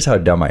 Okay, here's how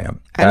dumb I am.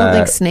 I don't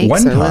think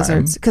snakes are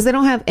lizards because they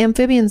don't have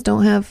amphibians.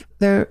 Don't have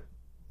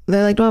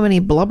they like don't have any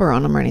blubber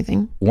on them or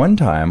anything. One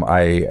time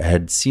I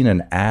had seen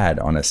an ad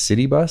on a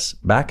city bus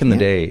back in the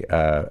day,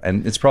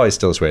 and it's probably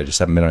still this way. I just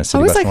haven't been on a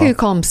city bus. I always like you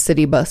call them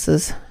city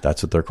buses.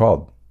 That's what they're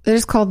called. They're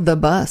just called the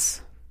bus.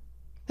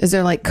 Is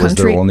there like country? Was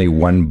there only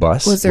one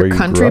bus? Was there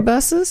country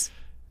buses?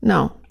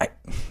 No,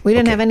 we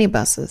didn't have any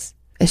buses.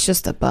 It's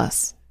just a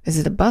bus. Is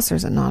it a bus or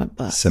is it not a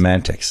bus?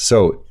 Semantics.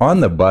 So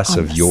on the bus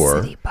of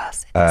yore, city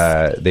bus,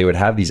 they would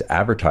have these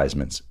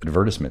advertisements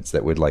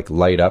that would like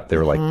light up. They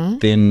were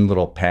like thin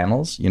little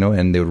panels,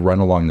 and they would run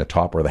along the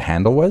top where the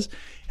handle was.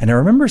 And I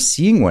remember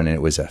seeing one, and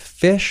it was a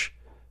fish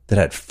that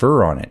had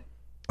fur on it,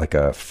 like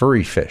a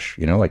furry fish,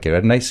 like it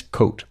had a nice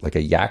coat, like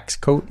a yak's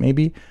coat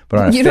maybe, but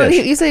on a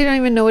fish. You say you don't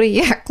even know what a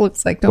yak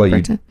looks like. Don't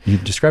pretend. You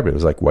described it. It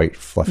was like white,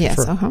 fluffy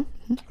fur.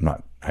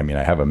 Yes,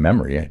 I have a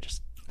memory.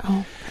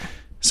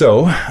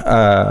 So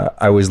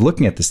I was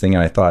looking at this thing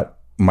and I thought,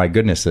 my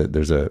goodness,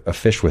 there's a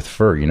fish with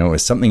fur. It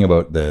was something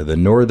about the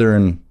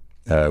northern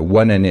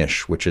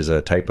Wananish, which is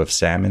a type of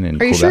salmon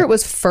in Are you Quebec. sure it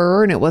was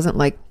fur and it wasn't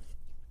like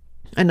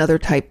another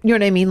type? You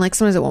know what I mean? Like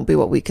sometimes it won't be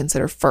what we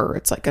consider fur.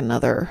 It's like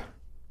another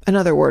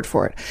word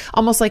for it.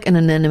 Almost like an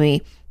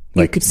anemone.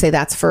 You Like could say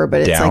that's fur,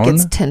 but it's down?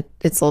 like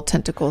it's little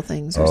tentacle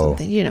things or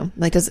something. You know,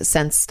 like does it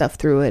sense stuff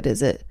through it?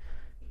 Is it?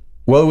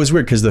 Well, it was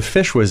weird because the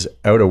fish was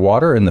out of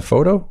water in the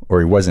photo, or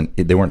he wasn't.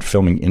 They weren't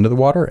filming into the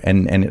water,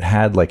 and it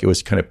had like it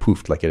was kind of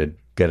poofed, like it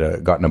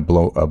had gotten a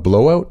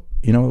blowout.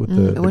 You know, with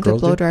the It went to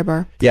girls blow do. dry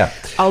bar. Yeah,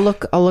 I'll look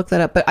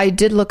that up. But I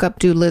did look up,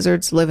 do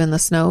lizards live in the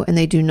snow? And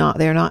they do not.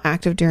 They are not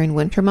active during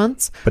winter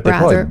months. but they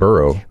probably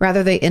burrow.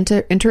 Rather, they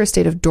enter a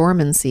state of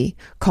dormancy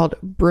called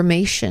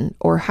brumation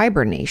or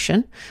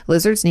hibernation.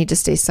 Lizards need to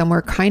stay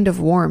somewhere kind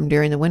of warm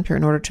during the winter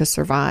in order to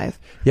survive.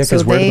 Yeah,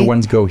 because So where do the they-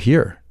 ones go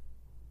here?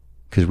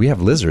 Because we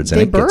have lizards and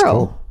they it gets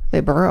cold. burrow. They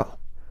burrow.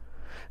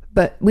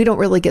 But we don't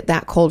really get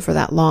that cold for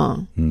that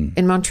long.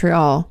 In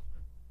Montreal,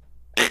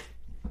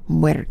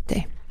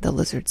 muerte. The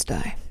lizards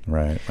die.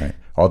 Right.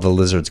 All the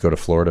lizards go to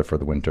Florida for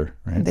the winter,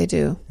 right? They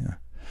do. Yeah.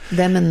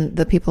 Them and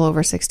the people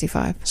over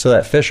 65. So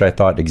that fish I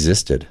thought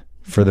existed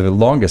for the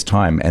longest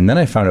time, and then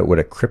I found out what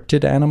a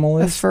cryptid animal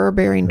A is.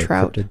 fur-bearing Or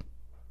trout. cryptid.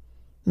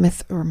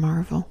 Myth or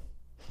marvel.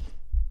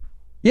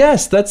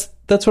 Yes, that's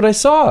what I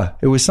saw.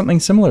 It was something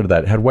similar to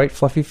that. It had white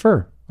fluffy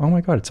fur. Oh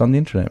my god, it's on the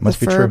internet. It must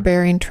The be true.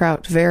 fur-bearing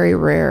trout, very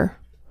rare.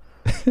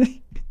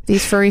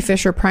 These furry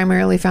fish are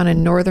primarily found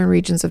in northern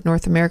regions of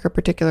North America,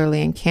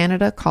 particularly in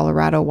Canada,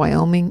 Colorado,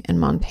 Wyoming, and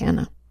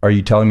Montana. Are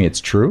you telling me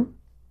it's true?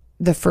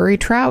 The furry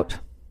trout,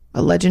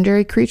 a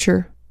legendary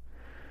creature,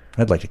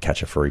 I'd like to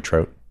catch a furry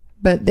trout.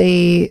 but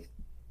they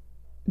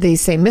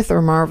say myth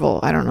or marvel.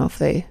 I don't know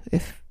if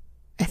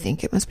I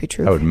think it must be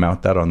true. I would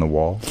mount that on the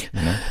wall.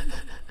 You know?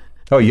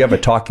 Oh, you have a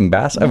talking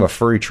bass? I have a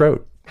furry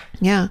trout.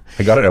 Yeah.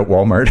 I got it at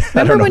Walmart. I don't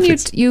Remember know when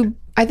if you it's-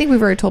 I think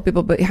we've already told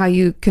people, but how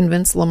you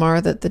convinced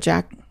Lamar that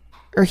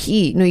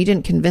you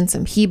didn't convince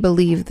him. He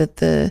believed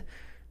that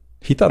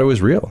He thought it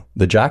was real.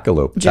 The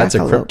jackalope. That's a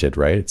Jackalope. cryptid,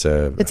 right? It's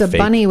a fake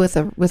bunny. bunny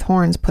with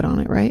horns put on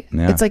it, right?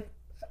 Yeah. It's like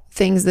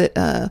things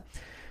that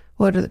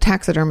what are the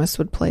taxidermists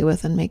would play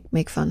with and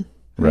make fun.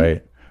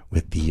 Right.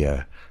 With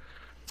the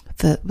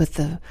With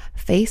the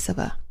face of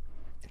a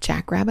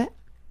jackrabbit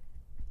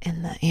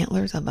and the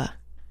antlers of a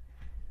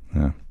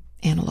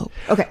antelope.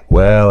 Okay,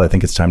 well, I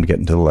think it's time to get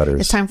into the letters.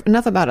 it's time for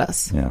enough about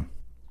us. Yeah.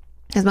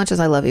 As much as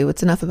I love you,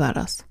 it's enough about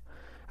us.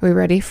 Are we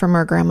ready from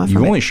our grandma? You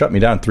from only shut me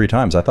down 3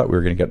 times. I thought we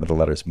were going to get into the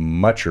letters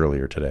much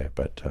earlier today,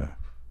 but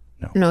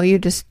No,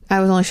 I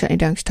was only shutting you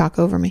down because you talk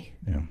over me.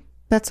 yeah,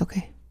 That's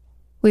okay.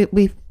 We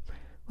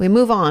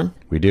move on.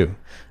 we do.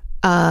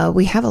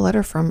 We have a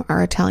letter from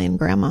our Italian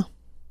grandma.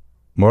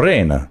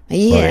 Morena.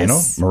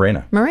 Yes.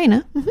 Morena.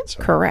 Marina. Mhm.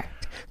 Correct.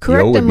 The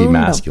O would be Correctamundo.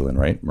 masculine,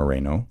 right?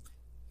 Moreno.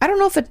 I don't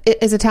know if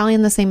is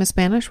Italian the same as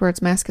Spanish, where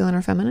it's masculine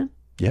or feminine.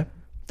 Yeah.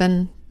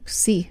 Then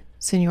C,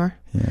 senor.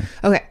 Yeah.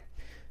 Okay.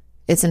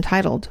 It's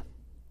entitled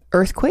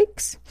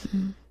Earthquakes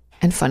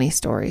and Funny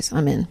Stories.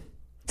 I'm in.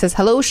 It says,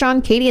 hello,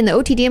 Sean, Katie, and the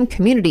OTDM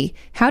community.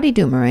 Howdy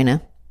do,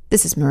 Morena.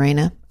 This is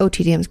Morena,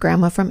 OTDM's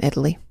grandma from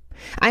Italy.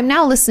 I'm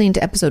now listening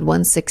to episode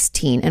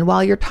 116, and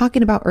while you're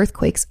talking about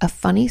earthquakes, a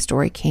funny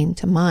story came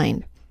to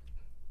mind.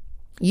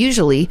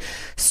 Usually,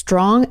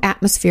 strong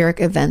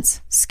atmospheric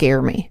events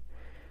scare me.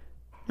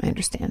 I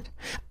understand.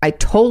 I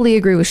totally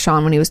agree with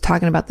Sean when he was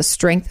talking about the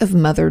strength of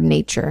Mother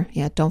Nature.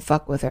 Yeah, don't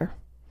fuck with her.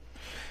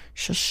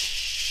 She'll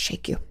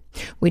shake you.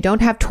 We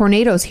don't have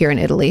tornadoes here in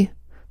Italy.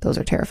 Those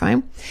are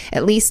terrifying.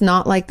 At least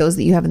not like those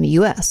that you have in the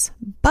US.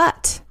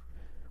 But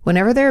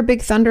whenever there are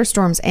big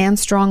thunderstorms and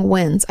strong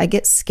winds, I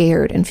get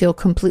scared and feel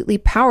completely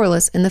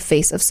powerless in the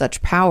face of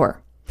such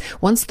power.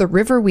 Once the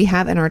river we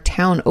have in our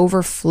town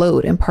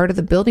overflowed and part of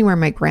the building where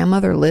my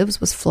grandmother lives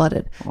was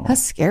flooded.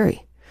 That's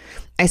scary.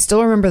 I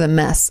still remember the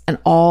mess and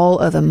all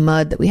of the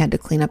mud that we had to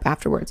clean up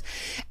afterwards.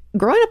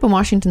 Growing up in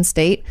Washington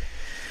State,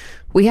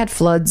 we had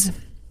floods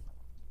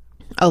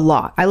a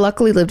lot. I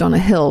luckily lived on a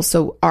hill,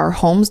 so our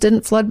homes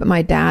didn't flood, but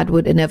my dad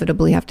would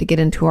inevitably have to get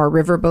into our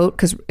river boat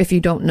because if you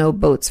don't know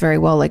boats very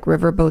well, like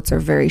river boats are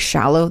very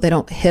shallow. They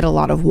don't hit a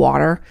lot of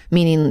water,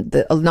 meaning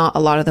that not a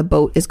lot of the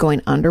boat is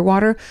going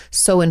underwater.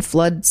 So in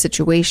flood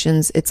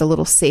situations, it's a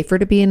little safer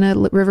to be in a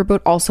river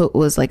boat. Also, it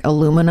was like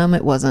aluminum.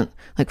 It wasn't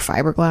like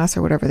fiberglass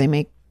or whatever they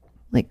make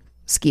like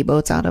ski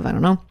boats out of. I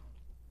don't know.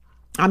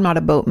 I'm not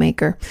a boat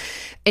maker.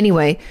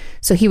 Anyway,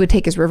 so he would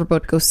take his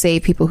riverboat to go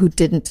save people who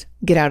didn't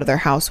get out of their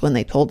house when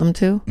they told them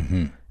to.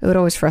 Mm-hmm. It would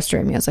always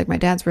frustrate me. I was like, my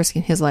dad's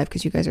risking his life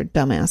because you guys are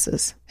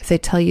dumbasses. If they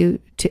tell you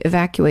to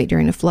evacuate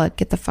during a flood,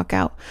 get the fuck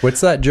out.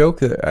 What's that joke?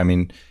 I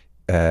mean,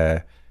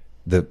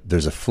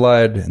 there's a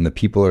flood and the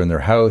people are in their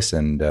house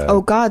and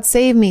Oh God,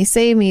 save me,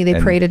 save me. They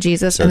pray to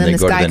Jesus. so And then they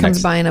this go to guy the comes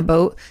next- by in a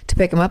boat to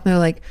pick him up. And they're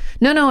like,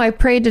 no, I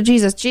prayed to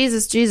Jesus.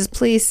 Jesus,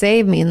 please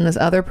save me. And this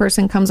other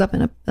person comes up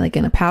in a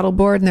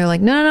paddleboard and they're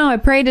like, no, I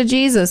prayed to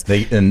Jesus.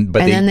 then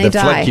they the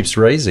die. flood keeps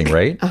rising,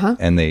 right? Uh-huh.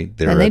 And they're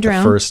And they at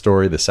drown. the first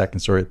story, the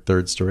second story, the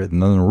third story,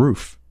 and then the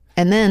roof.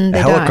 And then A they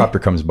helicopter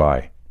die. comes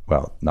by.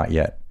 Well, not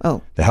yet.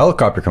 Oh. The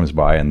helicopter comes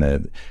by and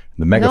the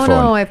megaphone.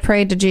 No, I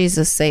prayed to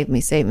Jesus, save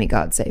me,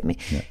 God save me.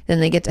 Yeah. Then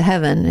they get to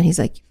heaven and he's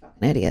like, you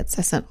fucking idiots.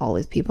 I sent all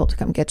these people to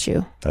come get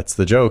you. That's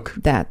the joke.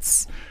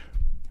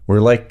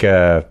 We're like,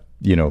 the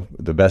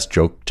best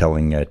joke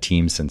telling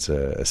team since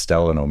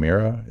Estelle and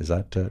O'Meara. Is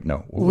that,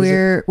 no.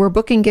 We're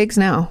booking gigs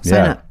now.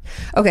 Sign up.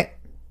 Okay.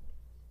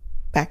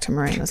 Back to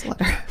Marina's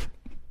letter.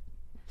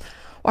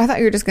 Well, I thought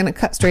you were just going to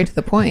cut straight to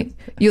the point.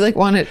 You're like,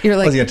 I was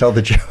going to tell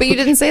the joke. But you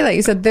didn't say that.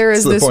 You said, there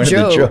is this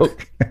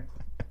joke.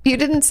 You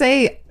didn't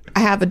say,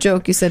 I have a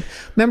joke. You said,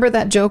 remember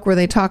that joke where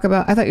they talk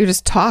about, I thought you were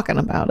just talking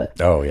about it.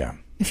 Oh, yeah.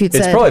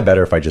 It's probably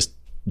better if I just,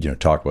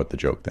 talk about the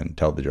joke than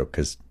tell the joke,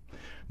 because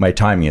my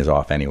timing is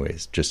off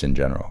anyways, just in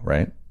general,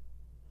 right?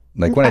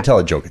 Like when I tell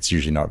a joke, it's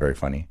usually not very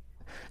funny.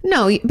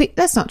 No,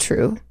 that's not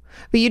true.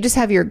 But you just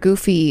have your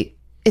goofy...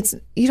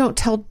 you don't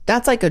tell,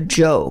 that's like a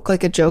joke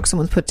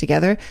someone's put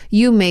together.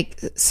 You make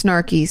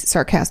snarky,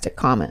 sarcastic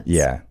comments.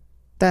 Yeah.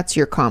 That's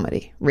your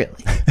comedy,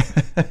 really.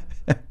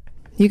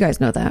 You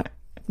guys know that.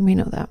 We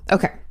know that.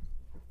 Okay.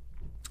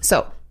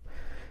 So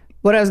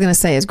what I was going to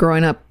say is,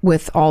 growing up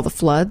with all the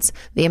floods,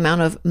 the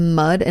amount of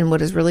mud and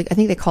what is really, I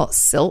think they call it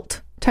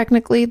silt,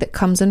 technically, that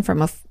comes in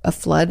from a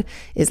flood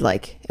is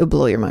like, it would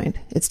blow your mind.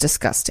 It's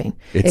disgusting.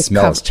 It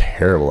smells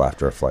terrible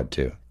after a flood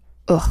too.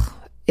 Ugh.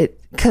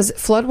 Because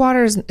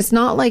floodwaters, it's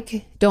not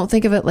like, don't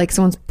think of it like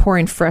someone's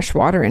pouring fresh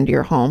water into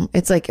your home.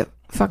 It's like a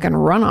fucking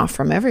runoff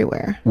from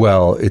everywhere.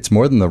 Well, it's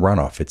more than the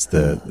runoff. It's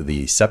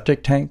the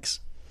septic tanks.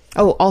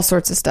 Oh, all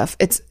sorts of stuff.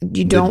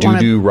 You don't want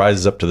to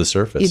rises up to the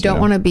surface. You don't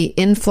want to be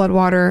in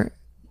floodwater.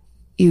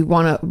 You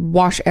want to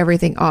wash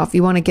everything off.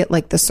 You want to get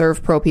like the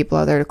Serve Pro people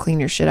out there to clean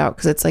your shit out,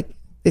 because it's like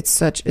it's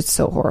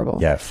so horrible.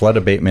 Yeah, flood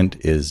abatement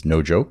is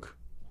no joke.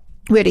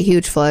 We had a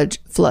huge flood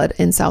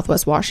in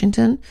Southwest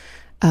Washington.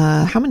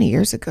 How many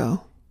years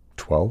ago?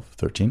 12,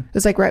 13. It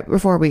was like right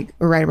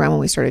around when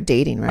we started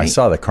dating, right? I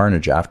saw the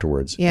carnage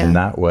afterwards, and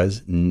that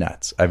was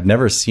nuts. I've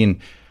never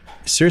seen,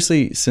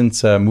 seriously,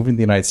 since moving to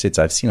the United States,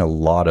 I've seen a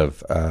lot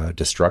of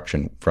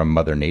destruction from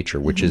Mother Nature,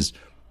 which is,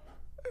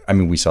 I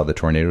mean, we saw the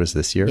tornadoes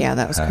this year. Yeah,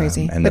 that was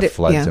crazy. And the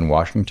floods in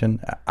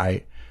Washington.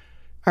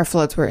 Our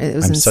floods were, it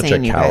was I'm insane. Such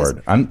a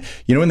coward.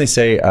 When they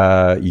say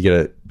you get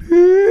a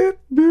beep,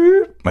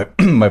 beep,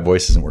 my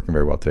voice isn't working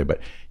very well today, but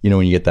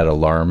when you get that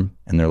alarm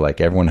and they're like,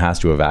 everyone has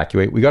to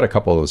evacuate. We got a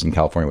couple of those in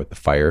California with the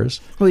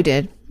fires. We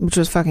did, which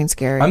was fucking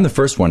scary. I'm the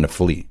first one to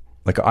flee.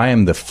 Like, I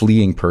am the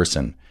fleeing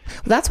person.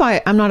 Well, that's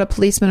why I'm not a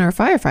policeman or a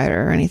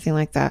firefighter or anything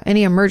like that.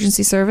 Any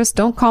emergency service,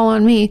 don't call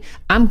on me.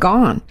 I'm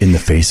gone. In the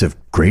face of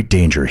great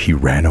danger, he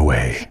ran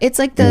away. It's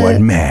like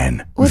one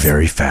man,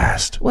 very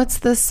fast. What's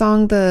the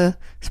song? The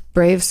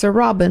Brave Sir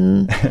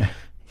Robin.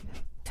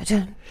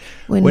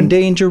 When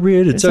danger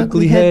reared its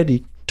ugly head,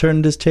 he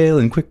turned his tail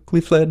and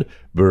quickly fled.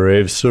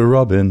 Brave Sir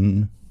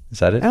Robin. Is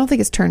that it? I don't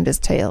think it's turned his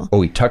tail.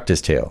 Oh, he tucked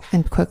his tail.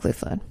 And quickly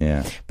fled.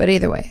 Yeah. But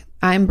either way,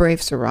 I'm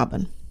Brave Sir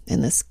Robin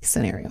in this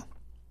scenario.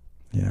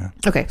 Yeah.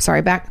 Okay,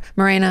 sorry, back.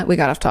 Marina, we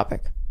got off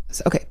topic.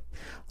 Okay,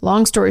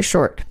 long story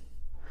short,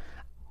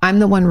 I'm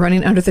the one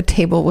running under the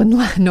table when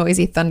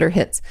noisy thunder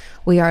hits.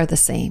 We are the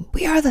same.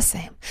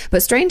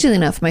 But strangely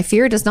enough, my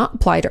fear does not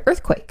apply to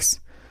earthquakes.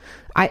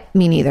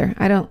 Me neither.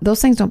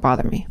 Those things don't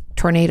bother me.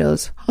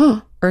 Tornadoes,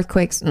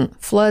 earthquakes,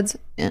 floods.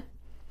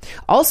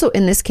 Also,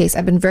 in this case,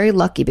 I've been very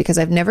lucky because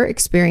I've never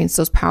experienced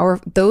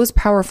those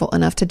powerful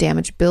enough to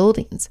damage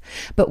buildings.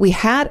 But we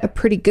had a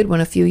pretty good one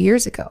a few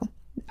years ago.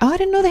 Oh, I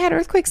didn't know they had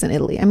earthquakes in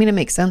Italy. I mean, it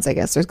makes sense, I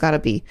guess. There's got to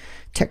be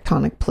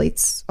tectonic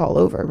plates all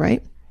over,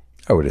 right?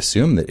 I would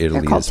assume that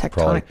Italy called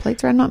tectonic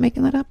plates, right? I'm not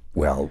making that up.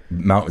 Well,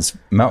 Mount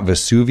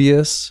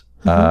Vesuvius.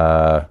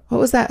 What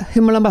was that?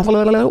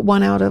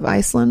 One out of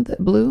Iceland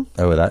that blew?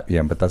 Oh,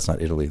 but that's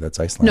not Italy. That's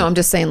Iceland. No, I'm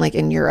just saying, like,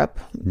 in Europe.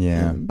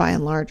 Yeah. By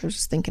and large, I was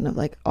just thinking of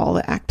like all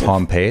the active.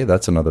 Pompeii,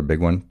 that's another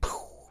big one.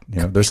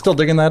 They're still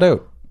digging that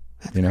out.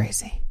 That's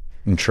crazy.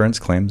 Insurance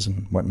claims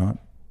and whatnot.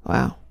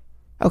 Wow.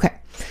 Okay.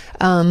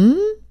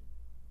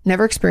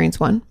 Never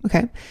experienced one.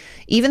 Okay.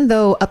 Even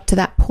though up to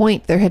that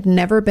point, there had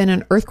never been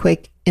an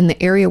earthquake in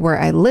the area where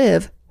I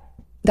live,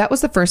 that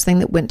was the first thing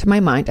that went to my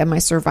mind, and my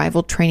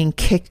survival training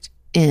kicked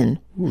in.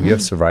 Ooh, you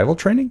have survival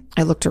training?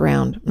 I looked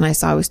around and I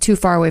saw I was too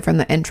far away from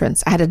the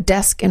entrance. I had a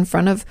desk in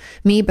front of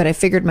me, but I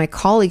figured my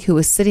colleague who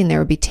was sitting there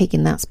would be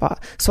taking that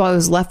spot. So I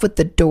was left with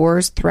the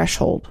door's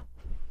threshold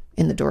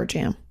in the door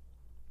jamb.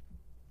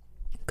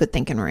 Good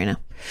thinking, Marina.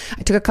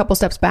 I took a couple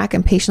steps back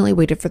and patiently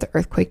waited for the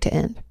earthquake to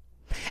end.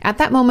 At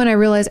that moment, I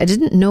realized I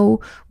didn't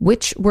know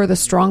which were the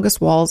strongest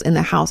walls in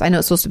the house. I know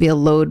it's supposed to be a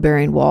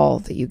load-bearing wall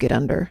that you get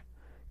under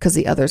because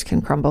the others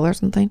can crumble or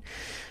something.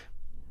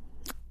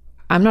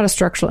 I'm not a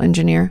structural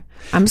engineer.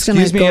 I'm just going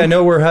to Excuse me, I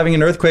know we're having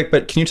an earthquake,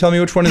 but can you tell me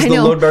which one is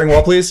the load-bearing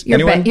wall, please?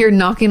 Anyone? You're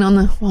knocking on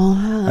the wall.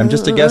 I'm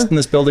just a guest in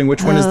this building.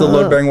 Which one is the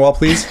load-bearing wall,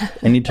 please?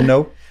 I need to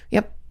know.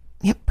 Yep,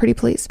 pretty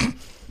please.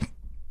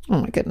 Oh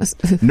my goodness.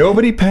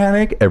 Nobody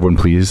panic. Everyone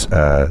please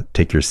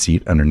take your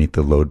seat underneath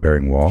the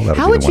load-bearing wall.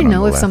 How would you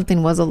know if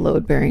something was a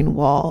load-bearing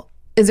wall?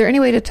 Is there any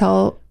way to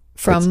tell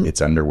from...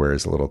 Its underwear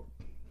is a little...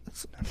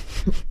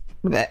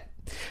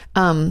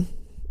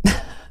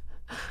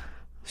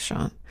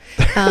 Sean.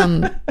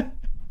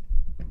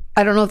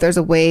 I don't know if there's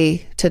a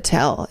way to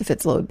tell if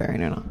it's load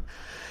bearing or not.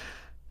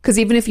 Because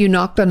even if you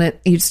knocked on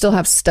it, you'd still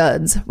have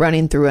studs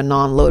running through a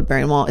non-load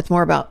bearing wall. It's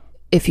more about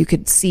if you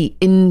could see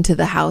into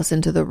the house,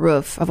 into the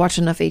roof. I've watched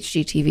enough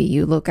HGTV.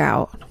 You look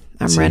out.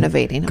 I'm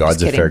renovating. I'm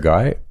God's a fair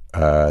guy.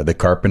 The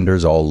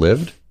carpenters all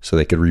lived so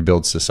they could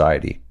rebuild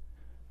society,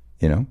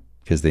 you know,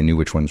 because they knew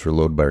which ones were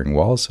load bearing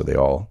walls. So they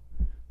all.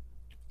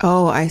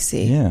 Oh, I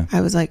see. Yeah.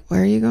 I was like,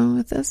 where are you going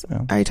with this?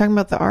 Yeah. Are you talking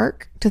about the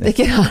ark? Did they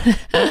get on?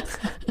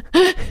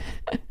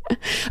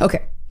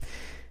 Okay.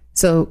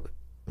 So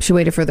she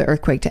waited for the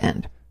earthquake to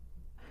end.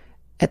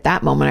 At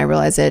that moment, I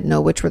realized I didn't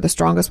know which were the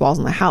strongest walls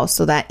in the house.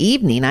 So that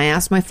evening, I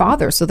asked my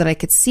father so that I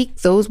could seek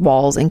those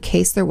walls in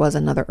case there was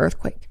another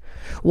earthquake.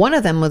 One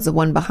of them was the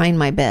one behind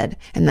my bed.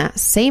 And that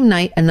same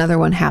night, another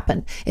one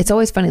happened. It's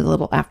always funny, the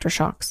little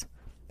aftershocks.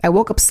 I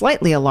woke up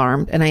slightly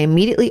alarmed and I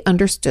immediately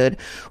understood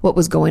what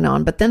was going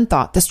on, but then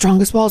thought the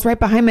strongest wall is right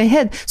behind my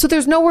head. So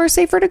there's nowhere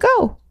safer to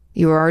go.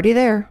 You were already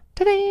there.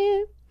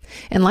 Ta-da!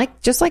 And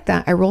just like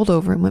that, I rolled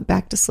over and went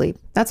back to sleep.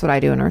 That's what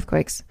I do in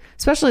earthquakes,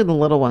 especially the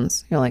little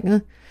ones. You're like,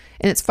 And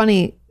it's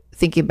funny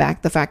thinking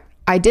back the fact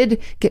I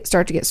did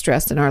start to get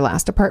stressed in our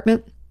last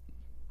apartment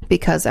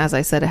because, as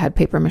I said, it had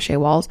paper mache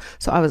walls.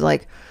 So I was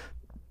like,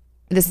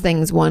 this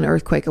thing's one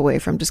earthquake away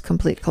from just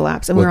complete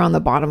collapse. And we were on the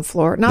bottom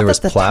floor. There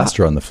was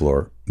plaster on the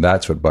floor.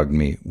 That's what bugged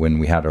me when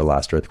we had our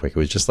last earthquake. It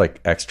was just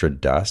like extra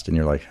dust. And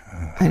you're like,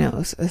 I know.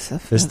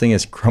 This thing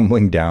is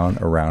crumbling down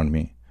around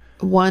me.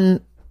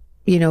 One,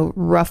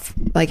 rough,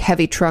 like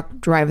heavy truck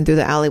driving through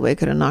the alleyway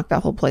could have knocked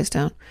that whole place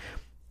down.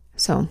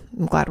 So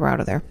I'm glad we're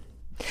out of there.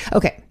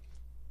 Okay.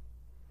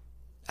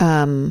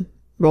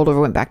 Rolled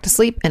over, went back to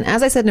sleep. And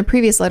as I said in a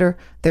previous letter,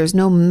 there's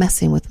no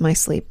messing with my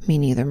sleep. Me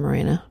neither,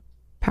 Morena.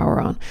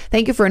 Power on.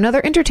 Thank you for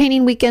another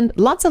entertaining weekend.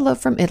 Lots of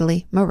love from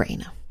Italy,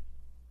 Morena.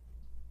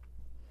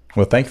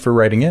 Well, thank you for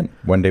writing in.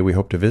 One day we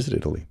hope to visit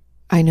Italy.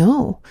 I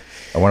know.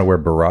 I want to wear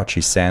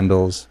Baracci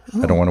sandals.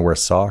 I don't want to wear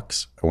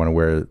socks. I want to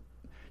wear,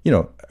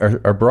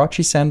 are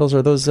Baracci sandals,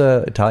 are those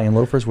Italian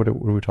loafers? What are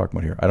we talking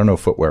about here? I don't know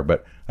footwear,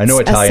 but I know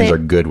Italians are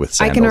good with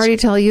sandals. I can already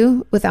tell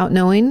you without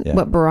knowing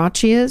what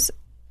Baracci is.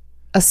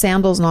 A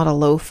sandal's not a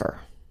loafer.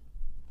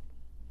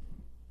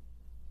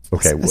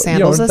 Okay. A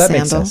sandal's a sandal.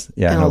 Makes sense.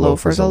 Yeah, and a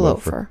loafer's a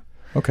loafer.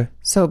 Okay.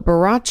 So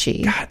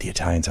Baracci. God, the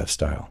Italians have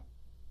style.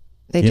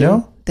 They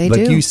do. They do.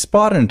 Like you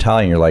spot an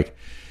Italian, you're like,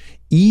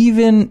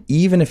 even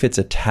if it's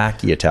a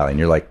tacky Italian,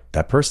 you're like,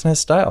 that person has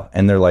style.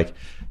 And they're like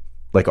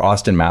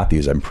Austin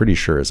Matthews, I'm pretty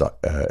sure is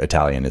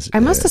Italian. I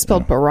must have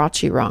spelled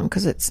Baracci wrong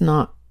because it's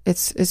not.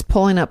 It's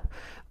pulling up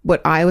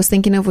what I was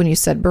thinking of when you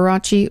said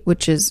Baracci,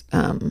 which is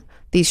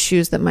these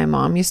shoes that my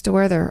mom used to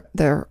wear.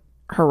 They're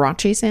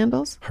Huarache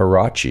sandals.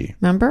 Huarache.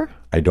 Remember?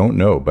 I don't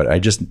know, but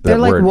they're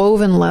like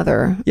woven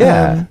leather.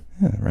 Yeah.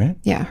 Right?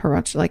 Yeah,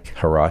 Huarache.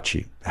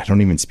 Huarache. I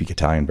don't even speak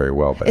Italian very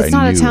well, but it's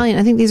not Italian.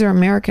 I think these are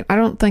American. I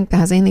don't think that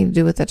has anything to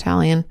do with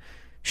Italian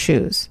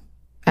shoes.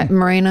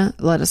 Morena,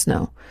 let us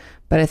know.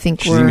 But I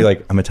think she's going to be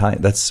like, I'm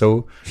Italian. That's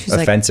so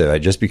offensive.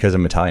 Like, just because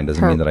I'm Italian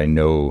doesn't mean that I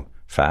know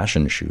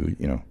fashion shoe,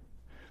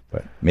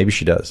 But maybe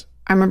she does.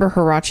 I remember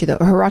Huarache, though.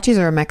 Huaraches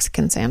are a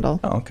Mexican sandal.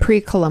 Oh, okay.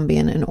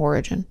 Pre-Columbian in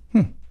origin.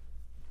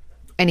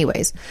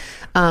 Anyways,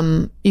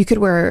 you could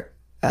wear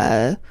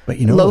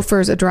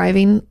loafers, a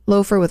driving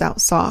loafer without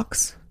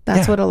socks.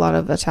 That's what a lot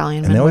of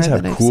Italian men wear. And they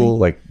always have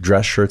cool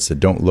dress shirts that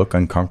don't look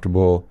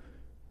uncomfortable.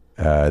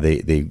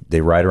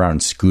 They ride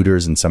around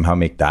scooters and somehow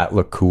make that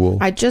look cool.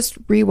 I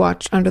just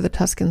rewatched Under the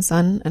Tuscan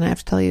Sun, and I have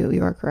to tell you,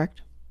 you are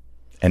correct.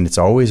 And it's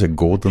always a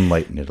golden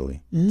light in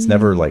Italy. It's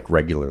never like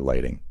regular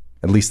lighting.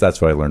 At least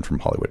that's what I learned from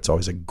Hollywood. It's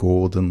always a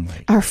golden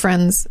light. Our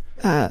friends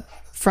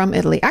from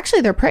Italy,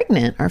 actually, they're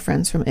pregnant. Our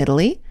friends from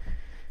Italy.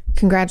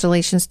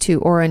 Congratulations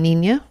to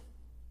Oranina.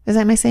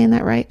 Am I saying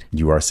that right?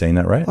 You are saying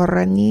that right.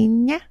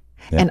 Oranina.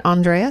 Yeah. And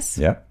Andreas.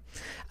 Yeah.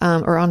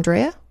 Or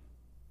Andrea.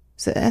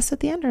 Is it S at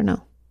the end or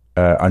no?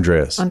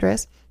 Andreas.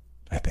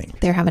 I think.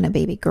 They're having a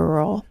baby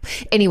girl.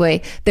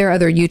 Anyway, they're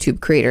other YouTube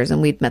creators,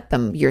 and we'd met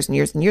them years and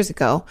years and years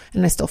ago,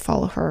 and I still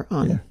follow her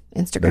on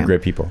Instagram. They're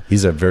great people.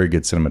 He's a very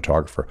good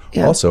cinematographer.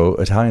 Yeah. Also,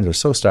 Italians are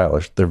so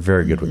stylish. They're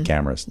very good with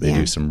cameras. They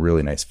do some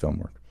really nice film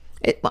work.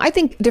 I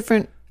think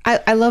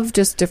I love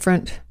just a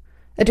different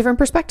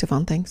perspective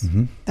on things.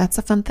 That's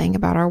a fun thing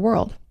about our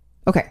world.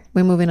 Okay,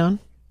 we're moving on.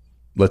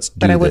 Let's do this.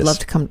 But I would love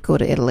to go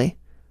to Italy.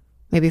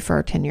 Maybe for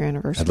our 10-year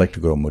anniversary. I'd like to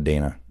go to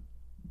Modena.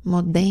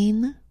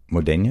 Modena?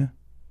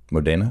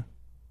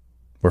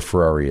 Where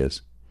Ferrari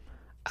is.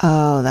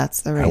 Oh,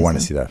 that's the reason. I want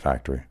to see that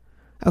factory.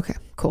 Okay,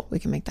 cool. We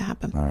can make that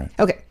happen. All right.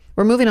 Okay,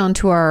 we're moving on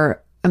to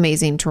our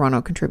amazing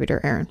Toronto contributor,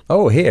 Aaron.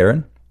 Oh, hey,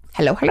 Aaron.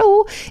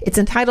 Hello. It's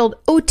entitled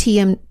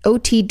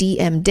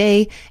OTDM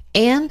Day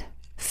and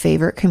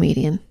Favorite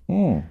Comedian.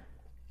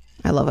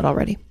 I love it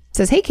already. It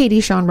says, hey,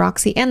 Katie, Sean,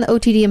 Roxy, and the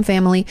OTDM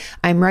family.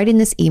 I'm writing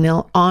this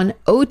email on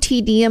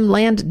OTDM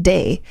Land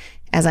Day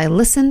as I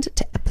listened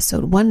to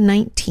episode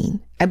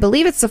 119. I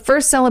believe it's the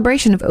first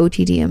celebration of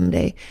OTDM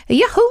Day.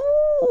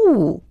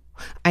 Yahoo!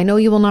 I know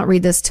you will not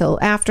read this till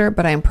after,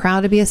 but I am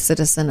proud to be a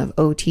citizen of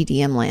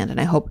OTDM land, and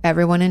I hope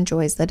everyone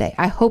enjoys the day.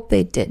 I hope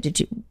they did. Did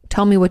you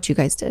tell me what you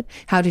guys did?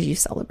 How did you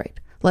celebrate?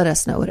 Let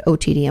us know at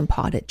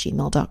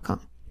otdmpod@gmail.com.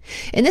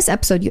 In this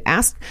episode, you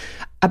asked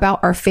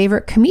about our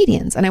favorite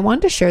comedians, and I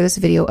wanted to share this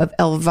video of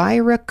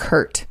Elvira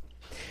Kurt.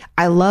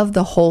 I love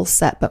the whole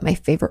set, but my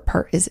favorite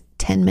part is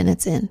 10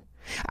 minutes in.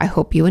 I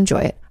hope you enjoy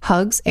it.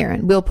 Hugs,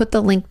 Aaron. We'll put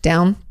the link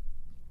down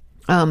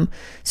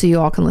so you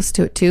all can listen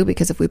to it too,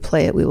 because if we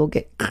play it, we will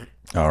get...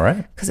 All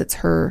right. Because it's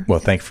her... Well,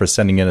 thanks for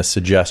sending in a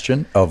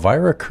suggestion.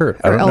 Elvira Kurt.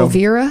 I Or don't know.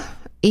 Elvira,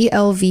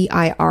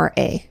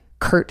 Elvira,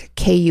 Kurt,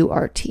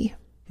 Kurt.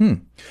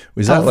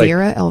 Was that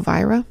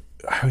Elvira?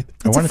 I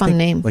That's wanna a fun think,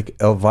 name. Like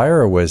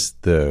Elvira was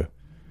the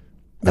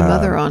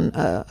mother on...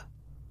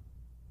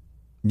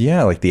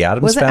 like the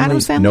Addams Was it Family.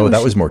 Addams Family? No, Was that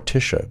she- was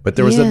Morticia. But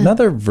there was Yeah.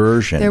 another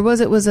version. It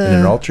was in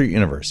an alternate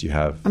universe. You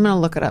have, I'm going to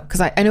look it up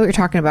because I know what you're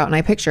talking about, and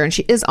I picture, and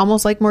she is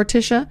almost like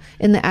Morticia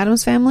in the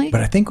Addams Family.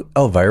 but I think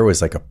Elvira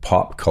was like a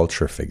pop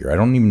culture figure. I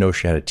don't even know if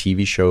she had a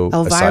TV show.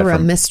 aside Elvira,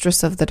 from,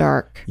 Mistress of the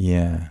Dark.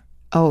 yeah,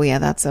 Oh, yeah,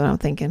 that's what I'm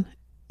thinking.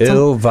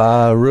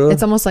 Elvira.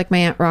 It's almost like my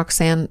Aunt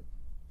Roxanne,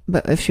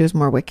 but if she was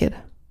more wicked.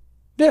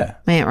 Yeah,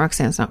 My Aunt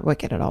Roxanne's not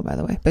wicked at all, by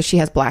the way, but she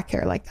has black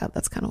hair like that.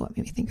 That's kind of what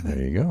made me think of it.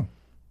 there you go.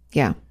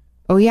 Yeah.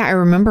 Oh, yeah, I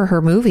remember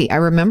her movie. I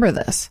remember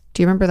this.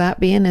 Do you remember that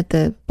being at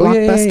the Oh,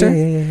 yeah,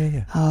 Blockbuster?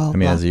 yeah. Oh, I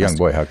mean, as a young Blockbuster.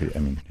 boy, how could I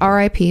mean?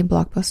 R.I.P.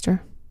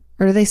 Blockbuster.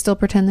 Or do they still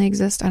pretend they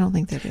exist? I don't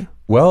think they do.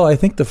 Well, I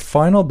think the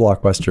final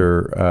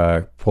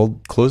Blockbuster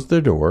closed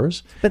their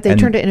doors. But they and-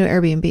 turned it into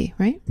Airbnb,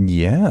 right?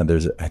 Yeah,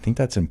 I think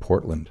that's in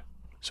Portland.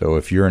 So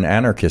if you're an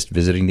anarchist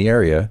visiting the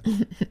area,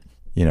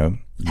 you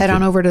Head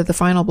on over to the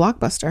final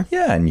Blockbuster.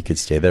 yeah, and you could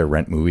stay there,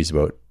 rent movies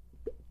about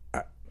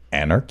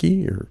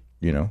anarchy or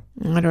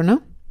I don't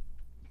know.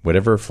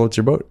 whatever floats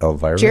your boat.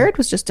 Elvira. Jared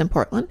was just in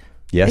Portland.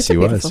 Yes, It's a he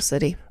beautiful was.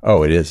 city.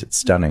 Oh, it is. It's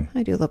stunning.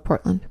 I do love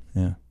Portland.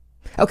 Yeah,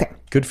 Okay.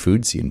 good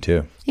food scene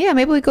too. Yeah,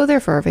 maybe we go there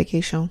for our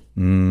vacation.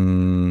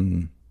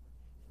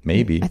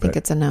 Maybe. I think but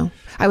it's a no.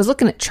 I was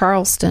looking at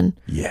Charleston.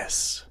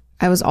 yes.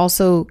 I was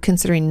also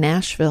considering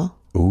Nashville.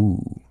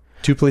 Ooh,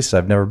 two places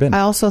I've never been. I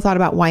also thought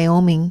about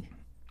Wyoming.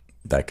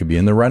 That could be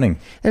in the running.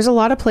 There's a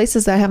lot of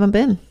places that I haven't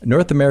been.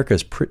 North America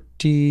is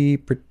pretty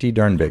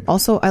darn big.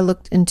 Also, I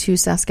looked into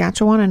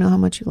Saskatchewan. I know how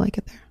much you like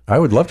it there. I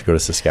would love to go to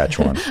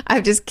Saskatchewan.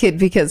 I just kid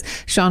because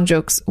Sean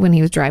jokes when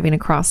he was driving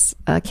across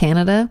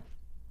Canada,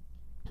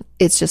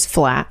 it's just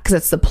flat because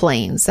it's the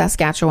plains.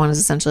 Saskatchewan is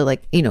essentially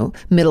like,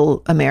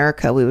 middle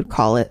America, we would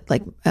call it,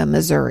 like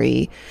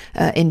Missouri,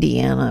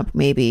 Indiana,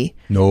 maybe.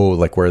 No,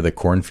 like where the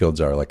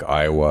cornfields are, like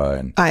Iowa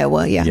and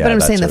Iowa, yeah. Yeah, But I'm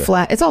that saying the sort of-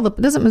 flat, it's all the,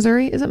 isn't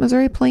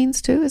Missouri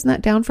plains too? Isn't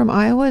that down from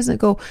Iowa? Doesn't it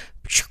go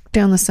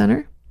down the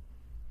center?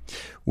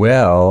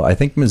 well, I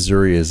think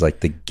Missouri is like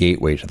the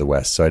gateway to the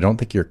West, so I don't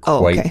think you're Oh,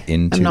 quite okay.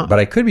 into. I'm not- But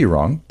I could be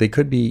wrong. They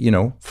could be,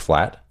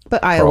 flat.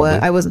 But Iowa,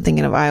 Probably. I wasn't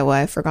thinking of Iowa.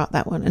 I forgot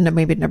that one. And then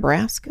maybe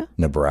Nebraska?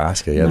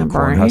 Nebraska, yeah, the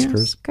Cornhuskers.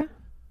 Nebraska?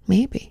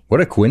 Maybe. What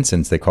a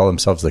coincidence! They call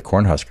themselves the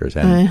Cornhuskers,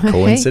 and Hey.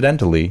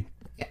 coincidentally,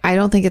 I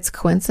don't think it's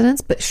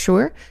coincidence, but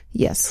sure.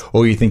 Yes.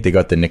 oh, you think they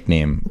got the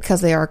nickname?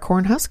 Because they are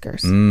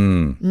Cornhuskers.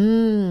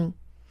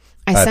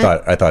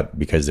 I thought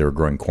because they were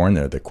growing corn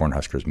there, the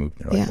Cornhuskers moved.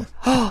 They're like, Yeah.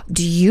 Oh,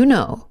 do you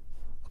know?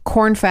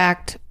 Corn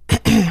fact.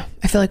 I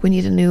feel like we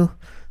need a new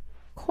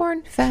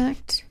corn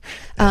fact.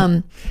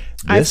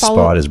 This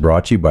spot is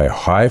brought to you by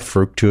high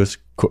fructose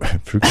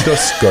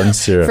corn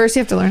syrup. First, you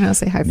have to learn how to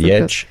say high The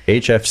fructose.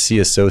 HFC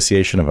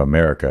Association of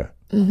America.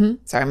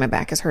 Sorry, my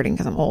back is hurting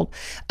because I'm old.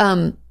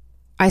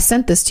 I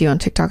sent this to you on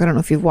TikTok. I don't know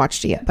if you've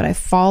watched it yet, but I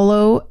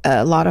follow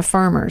a lot of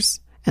farmers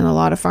and a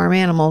lot of farm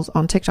animals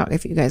on TikTok,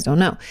 if you guys don't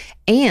know.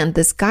 And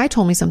this guy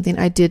told me something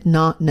I did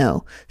not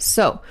know.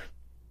 So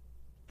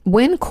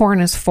when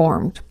corn is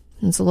formed,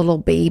 it's a little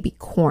baby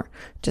corn,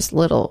 just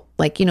little,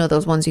 like,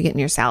 those ones you get in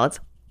your salads,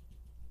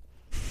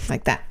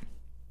 like that.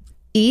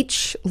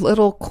 Each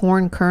little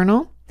corn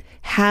kernel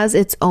has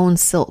its own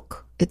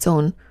silk, its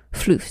own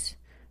fluff.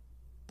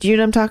 Do you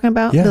know what I'm talking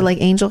about? Yeah. The like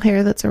angel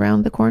hair that's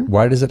around the corn.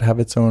 Why does it have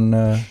its own?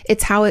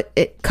 It's how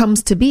it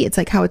comes to be. It's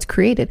like how it's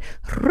created.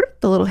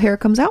 The little hair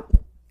comes out,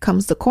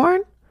 comes the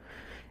corn.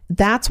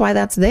 That's why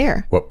that's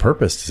there. What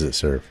purpose does it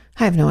serve?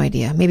 I have no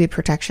idea. Maybe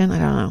protection. I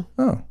don't know.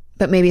 Oh,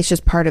 But maybe it's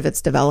just part of its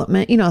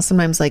development.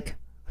 Sometimes like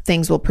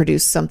things will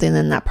produce something,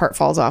 then that part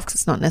falls off because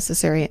it's not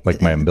necessary.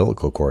 like my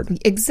umbilical cord,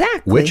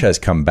 Exactly. which has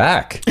come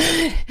back.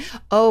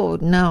 Oh,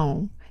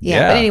 no.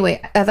 Yeah. But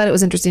anyway, I thought it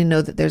was interesting to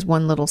know that there's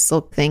one little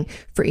silk thing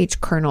for each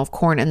kernel of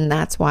corn. And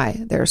that's why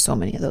there are so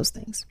many of those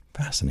things.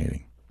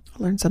 Fascinating.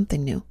 I learned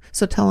something new.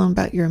 So tell them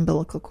about your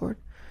umbilical cord.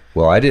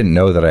 Well, I didn't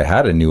know that I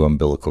had a new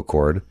umbilical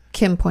cord,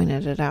 Kim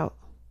pointed it out.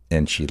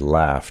 and she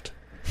laughed.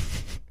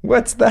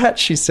 What's that?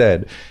 She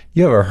said,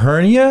 you have a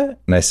hernia?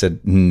 And I said,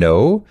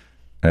 no.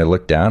 And I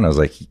looked down. I was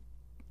like,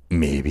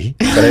 maybe.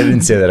 But I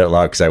didn't say that out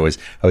loud because I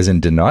was in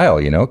denial,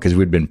 because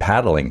we'd been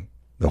paddling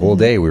the whole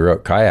day. We were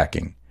out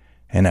kayaking.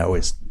 And I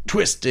was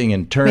twisting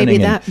and turning. Maybe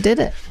and that did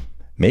it.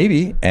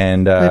 Maybe.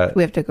 And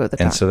we have to go to the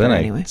doctor and so then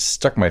anyway. I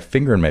stuck my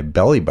finger in my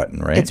belly button,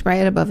 right? It's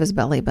right above his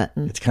belly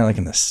button. It's kind of like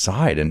in the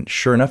side, and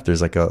sure enough,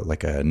 there's like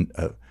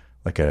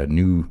a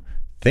new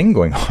thing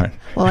going on.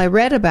 Well, I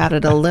read about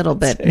it a little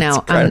bit.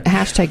 Now, I'm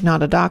hashtag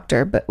not a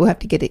doctor, but we'll have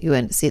to get you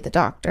in to see the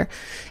doctor.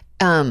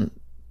 It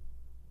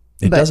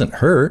doesn't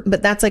hurt.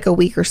 But that's like a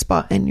weaker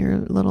spot in your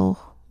little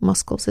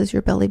muscles is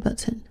your belly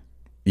button.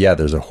 Yeah,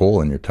 there's a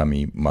hole in your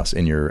tummy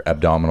in your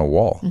abdominal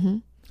wall. Mm-hmm.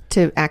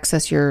 To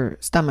access your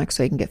stomach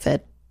so you can get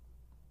fed.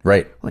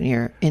 Right. When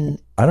you're in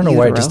I don't know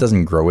why it just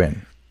doesn't grow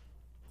in.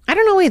 I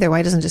don't know either.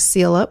 Why it doesn't just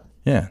seal up?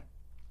 Yeah.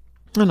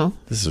 I don't know.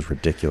 This is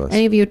ridiculous.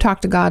 Any of you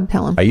talk to God,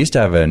 tell him. I used to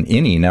have an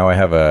innie, now I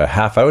have a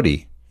half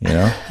outie, you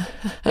know?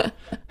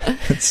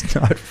 It's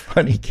not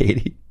funny,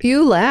 Katie.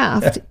 You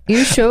laughed.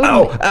 You showed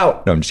Ow, me.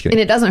 ow. No, I'm just kidding.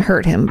 And it doesn't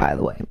hurt him, by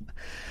the way.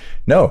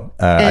 No,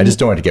 I just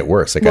don't want it to get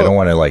worse. Like, I don't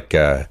want to, like,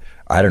 I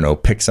don't know,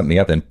 pick something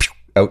up and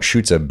out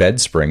shoots a bed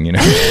spring, you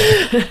know?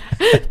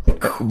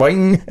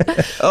 Boing.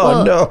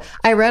 Oh, no.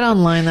 I read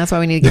online, that's why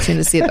we need to get you in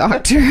to see a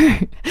doctor,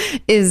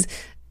 is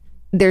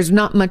there's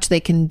not much they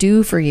can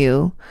do for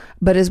you,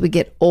 but as we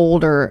get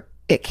older,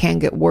 it can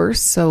get worse.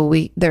 So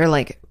they're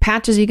like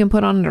patches you can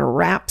put on or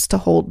wraps to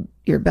hold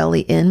your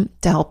belly in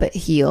to help it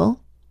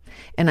heal.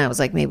 And I was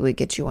like, maybe we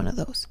get you one of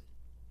those.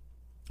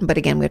 But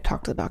again, we have to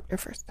talk to the doctor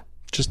first.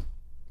 Just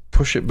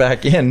push it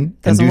back in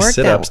and Doesn't do work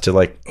sit-ups to,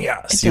 like,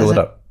 seal it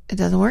up. It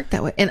doesn't work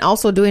that way. And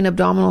also doing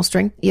abdominal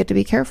strength, you have to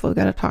be careful. We've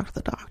got to talk to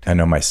the doctor. I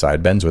know my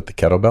side bends with the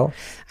kettlebell.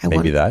 I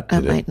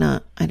might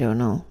not. I don't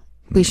know.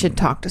 We should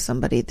talk to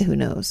somebody who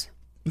knows.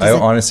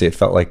 Honestly, it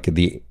felt like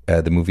the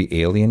movie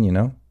Alien, you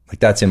know? Like,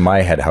 that's in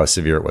my head how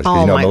severe it was.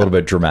 Oh, you know, I'm a little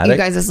bit dramatic. You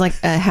guys, it's like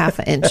a half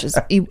an inch.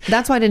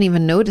 That's why I didn't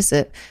even notice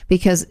it,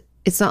 because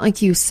it's not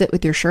like you sit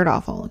with your shirt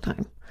off all the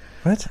time.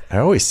 What? I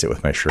always sit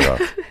with my shirt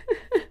off.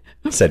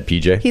 Said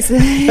PJ.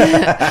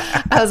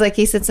 I was like,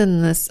 he sits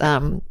in this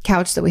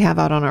couch that we have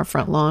out on our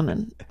front lawn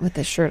and with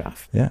his shirt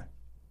off. Yeah.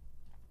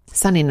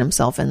 Sunning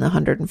himself in the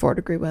 104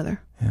 degree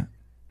weather. Yeah.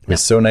 It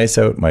was so nice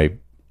out. My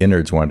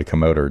innards wanted to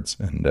come outwards.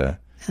 And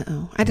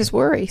I just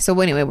worry. So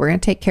anyway, we're going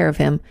to take care of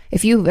him.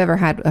 If you've ever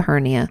had a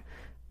hernia,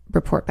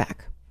 report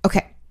back.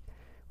 Okay.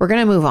 We're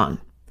going to move on.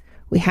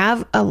 We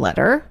have a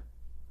letter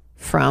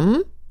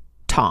from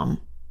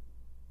Tom.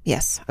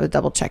 Yes, I was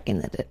double checking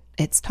that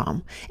it's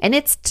Tom. And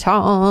it's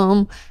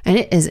Tom. And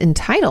it is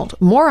entitled,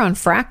 More on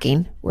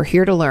Fracking. We're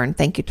here to learn.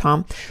 Thank you,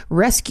 Tom.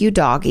 Rescue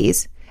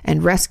doggies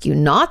and rescue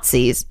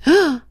Nazis.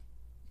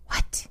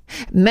 What?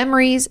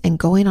 Memories and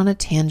going on a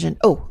tangent.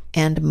 Oh,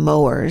 and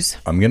mowers.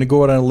 I'm going to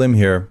go out on a limb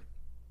here.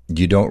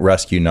 You don't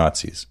rescue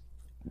Nazis.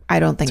 I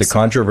don't think so. It's a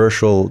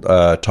controversial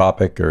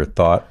topic or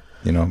thought,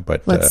 you know,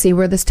 but... Let's see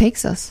where this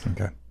takes us.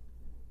 Okay. It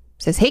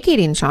says, hey,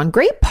 Katie and Sean,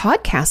 great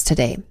podcast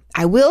today.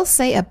 I will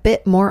say a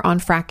bit more on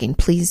fracking.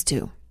 Please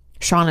do.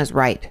 Sean is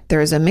right. There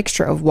is a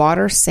mixture of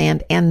water,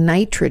 sand, and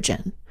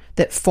nitrogen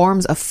that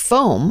forms a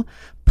foam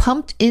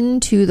pumped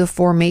into the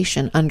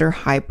formation under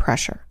high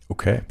pressure.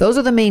 Okay. Those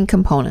are the main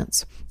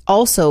components.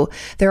 Also,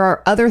 there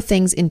are other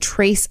things in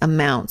trace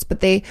amounts,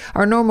 but they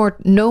are no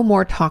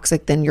more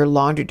toxic than your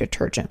laundry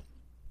detergent.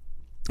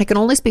 I can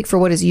only speak for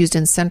what is used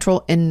in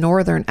central and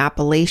northern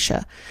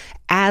Appalachia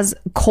as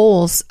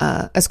coal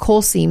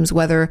seams,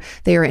 whether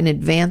they are in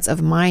advance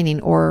of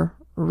mining or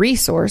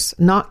resource,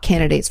 not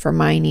candidates for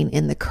mining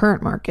in the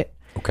current market.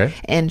 Okay.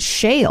 And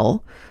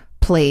shale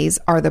plays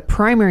are the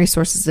primary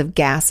sources of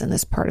gas in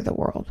this part of the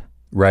world.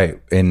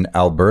 Right. In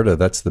Alberta,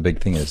 that's the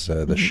big thing is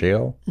the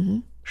shale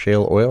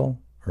oil.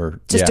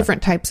 Or just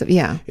different types of,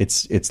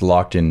 It's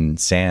locked in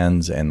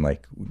sands and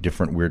like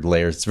different weird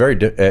layers. It's very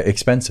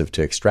expensive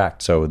to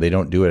extract, so they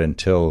don't do it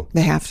until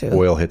they have to.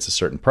 Oil hits a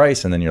certain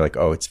price, and then you're like,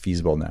 oh, it's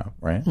feasible now,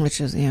 right? Which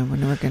is, we're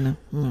never gonna.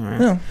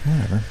 No,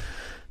 whatever.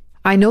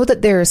 I know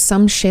that there is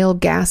some shale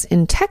gas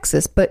in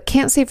Texas, but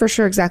can't say for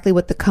sure exactly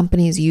what the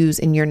companies use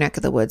in your neck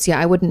of the woods. Yeah,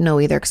 I wouldn't know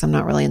either because I'm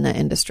not really in that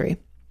industry.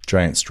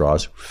 Giant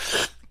straws.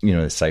 You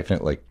know, they siphon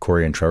it like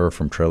Corey and Trevor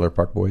from Trailer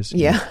Park Boys.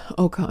 Yeah.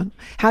 Oh God.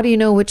 How do you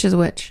know which is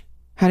which?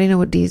 How do you know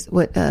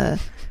what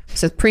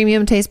says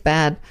premium tastes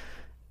bad?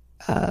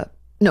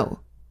 No,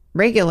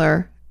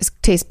 regular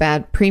tastes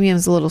bad.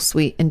 Premium's a little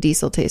sweet, and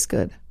diesel tastes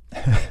good.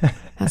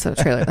 That's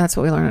what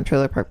we learned on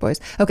Trailer Park Boys.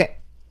 Okay.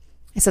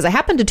 It says, I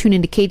happened to tune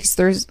into Katie's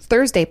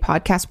Thursday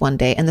podcast one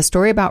day, and the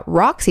story about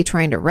Roxy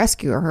trying to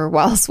rescue her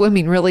while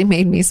swimming really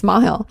made me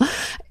smile.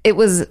 It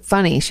was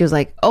funny. She was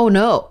like, oh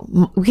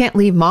no, we can't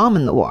leave mom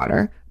in the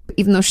water.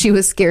 Even though she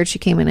was scared, she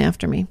came in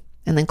after me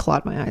and then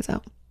clawed my eyes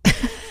out.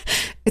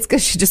 It's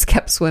because she just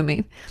kept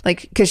swimming,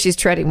 like, because she's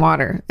treading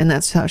water and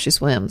that's how she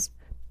swims.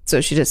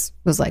 So she just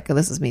was like, oh,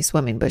 this is me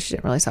swimming, but she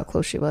didn't realize how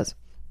close she was.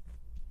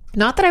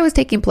 Not that I was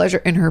taking pleasure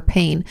in her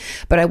pain,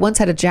 but I once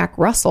had a Jack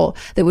Russell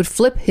that would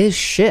flip his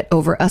shit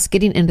over us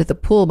getting into the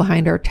pool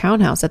behind our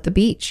townhouse at the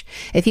beach.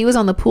 If he was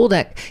on the pool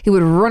deck, he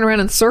would run around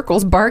in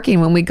circles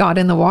barking when we got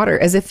in the water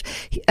as if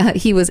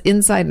he was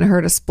inside and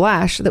heard a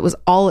splash. That was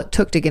all it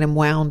took to get him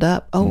wound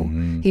up. Oh,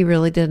 He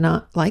really did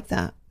not like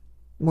that.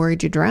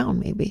 Worried you drown,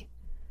 maybe.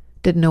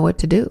 Didn't know what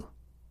to do.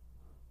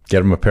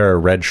 Get him a pair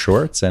of red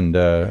shorts and,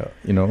 a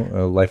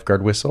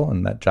lifeguard whistle,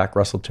 and that Jack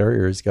Russell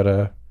Terrier has got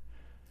a...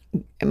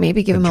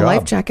 Maybe give him job. a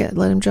life jacket,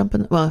 let him jump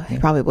in. Well, he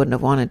probably wouldn't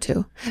have wanted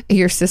to.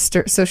 Your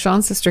sister, so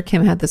Sean's sister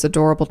Kim had this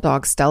adorable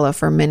dog, Stella,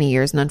 for many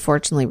years. And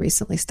unfortunately,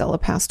 recently, Stella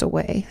passed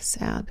away.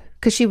 Sad.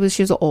 Because she was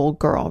an old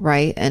girl,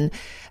 right? And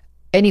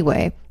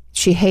anyway,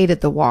 she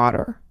hated the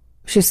water.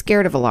 She was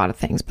scared of a lot of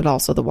things, but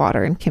also the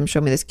water. And Kim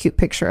showed me this cute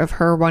picture of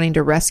her wanting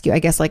to rescue, I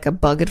guess like a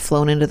bug had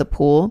flown into the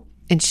pool.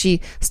 And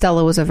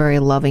Stella was a very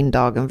loving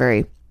dog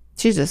and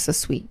she's just a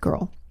sweet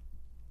girl.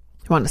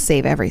 She wanted to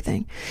save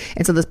everything.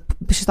 And so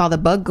she saw the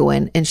bug go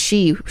in, and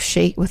she,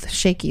 with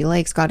shaky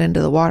legs, got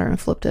into the water and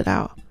flipped it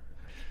out.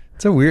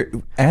 It's a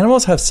weird...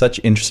 Animals have such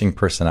interesting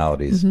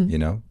personalities, you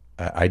know?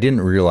 I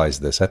didn't realize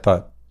this. I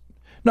thought...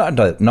 Not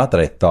that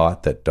I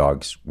thought that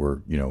dogs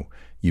were,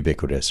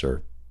 ubiquitous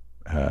or...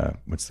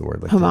 what's the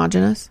word? Like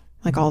homogenous?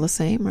 Like all the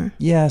same? Or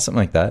yeah, something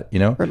like that,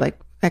 Or like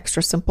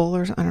extra simple,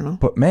 or I don't know.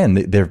 But man,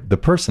 the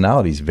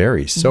personalities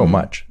vary so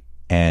much.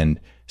 And...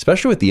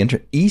 especially with the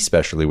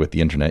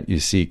internet, you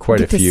see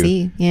quite a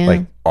few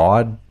like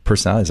odd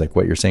personalities, like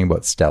what you're saying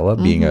about Stella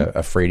being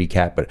a fraidy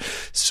cat, but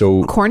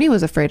so Corny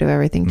was afraid of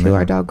everything too.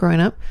 Our dog growing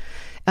up.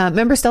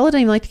 Remember, Stella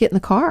didn't even like to get in the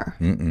car.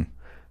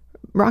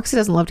 Roxy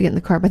doesn't love to get in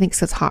the car, but I think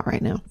it's hot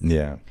right now.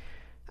 Yeah.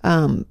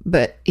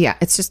 But yeah,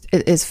 it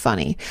is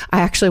funny. I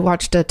actually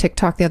watched a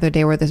TikTok the other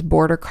day where this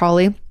border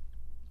collie. Do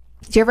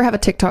you ever have a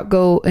TikTok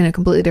go in a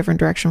completely different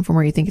direction from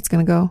where you think it's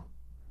going to go?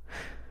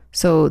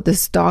 So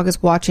this dog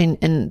is watching,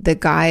 and the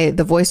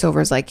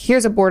voiceover is like,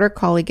 here's a border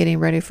collie getting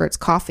ready for its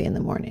coffee in the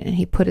morning. And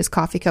he put his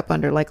coffee cup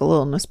under like a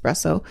little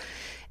Nespresso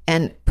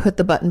and put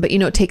the button, but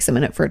it takes a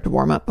minute for it to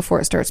warm up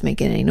before it starts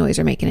making any noise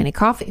or making any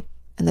coffee.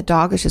 And the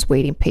dog is just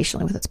waiting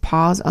patiently with its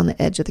paws on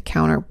the edge of the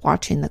counter,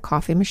 watching the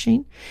coffee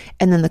machine.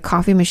 And then the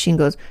coffee machine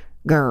goes,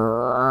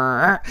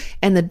 grrr,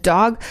 and the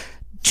dog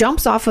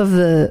jumps off of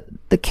the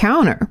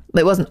counter.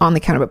 It wasn't on the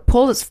counter, but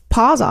pulls its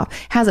paws off,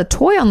 has a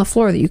toy on the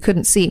floor that you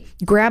couldn't see,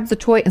 grabs the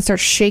toy and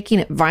starts shaking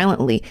it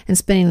violently and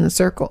spinning in the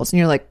circles. And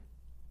you're like,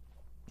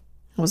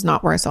 that was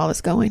not where I saw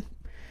this going.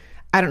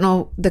 I don't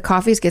know. The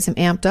coffee gets him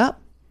amped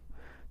up,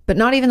 but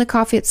not even the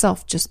coffee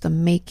itself, just the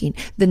making.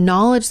 The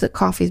knowledge that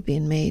coffee is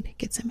being made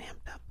gets him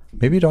amped up.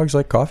 Maybe dogs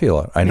like coffee a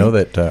lot. I know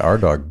that our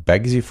dog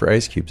begs you for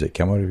ice cubes that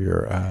come out of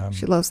your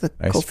she loves the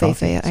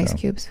Covfefe ice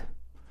cubes.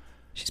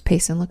 She's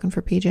pacing looking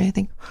for PJ, I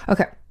think.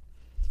 Okay.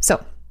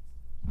 So,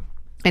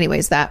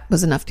 anyways, that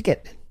was enough to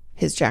get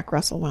his Jack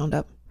Russell wound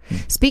up.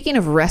 Speaking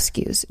of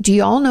rescues, do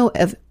you all know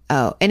of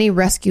any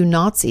rescue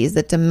Nazis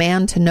that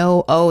demand to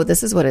know,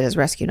 this is what it is,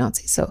 rescue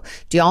Nazis. So,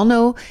 do you all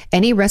know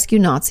any rescue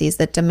Nazis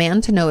that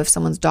demand to know if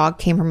someone's dog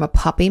came from a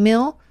puppy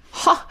mill?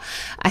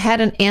 I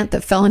had an aunt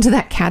that fell into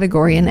that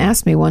category and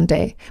asked me one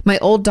day. My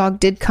old dog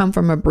did come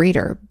from a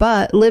breeder,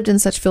 but lived in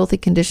such filthy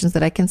conditions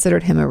that I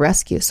considered him a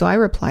rescue. So I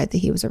replied that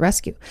he was a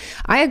rescue.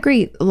 I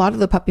agree. A lot of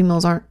the puppy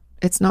mills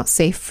it's not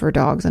safe for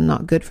dogs and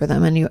not good for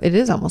them. And it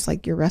is almost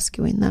like you're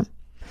rescuing them.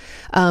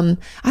 I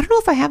don't know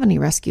if I have any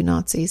rescue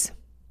Nazis.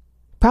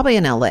 Probably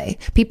in LA.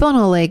 People in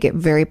LA get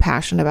very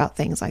passionate about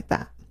things like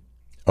that.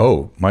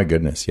 Oh, my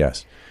goodness.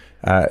 Yes.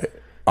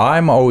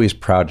 I'm always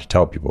proud to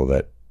tell people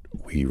that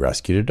we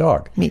rescued a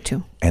dog. Me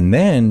too. And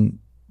then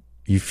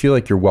you feel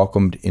like you're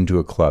welcomed into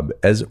a club,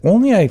 as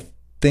only I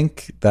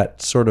think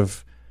that sort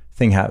of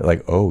thing happens.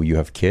 Like, you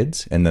have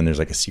kids, and then there's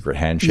like a secret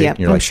handshake. Yeah, and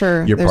you're I'm like,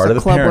 sure you're there's part a of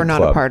the club parent we're not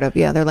club. a part of.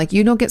 Yeah, they're like,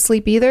 you don't get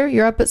sleep either.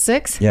 You're up at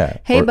 6. Yeah.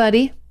 Hey,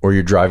 buddy. Or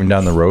you're driving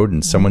down the road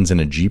and someone's in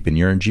a Jeep and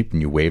you're in a Jeep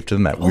and you wave to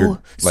them. That weird.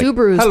 Like,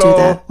 Subarus hello. do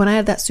that. When I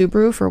had that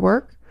Subaru for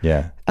work,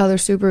 other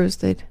Subarus,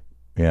 they'd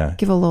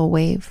give a little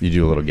wave. You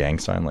do a little gang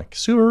sign like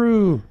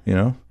Subaru,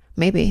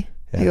 Maybe.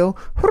 Yeah. They go,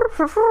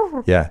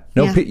 yeah.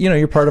 No, Yeah.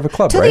 you're part of a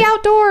club, to right? the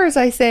outdoors,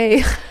 I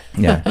say.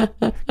 Yeah.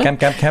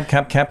 Camp.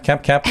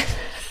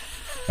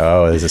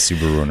 Oh, there's a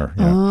Subaru owner.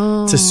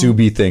 Yeah. It's a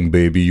Subi thing,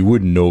 baby. You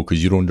wouldn't know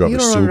because you don't drive a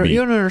Subi. You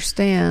don't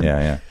understand.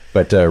 Yeah.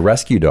 But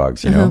rescue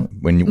dogs, when you're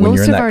in that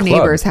Most of our club,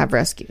 neighbors have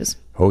rescues.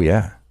 Oh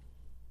yeah.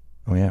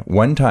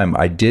 One time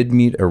I did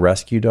meet a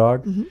rescue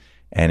dog,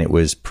 and it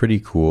was pretty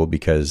cool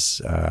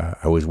because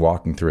I was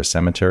walking through a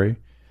cemetery,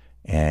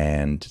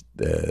 and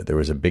there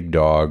was a big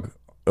dog,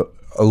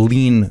 a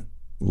lean,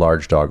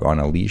 large dog on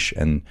a leash,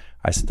 and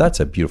I said, "That's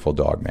a beautiful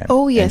dog, man."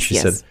 Oh yes, and she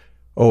said,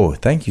 "Oh,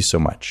 thank you so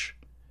much."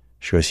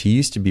 She goes, "He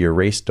used to be a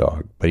race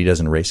dog, but he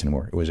doesn't race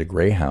anymore. It was a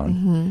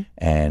greyhound."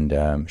 And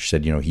she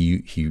said,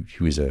 he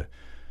was a.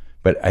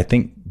 But I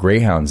think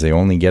greyhounds, they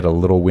only get a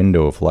little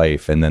window of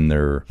life, and then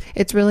they're...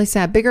 It's really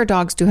sad. Bigger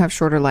dogs do have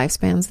shorter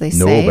lifespans, they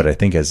say. No, but I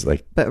think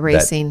But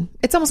racing...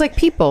 It's almost like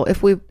people.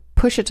 If we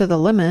push it to the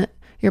limit,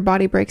 your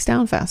body breaks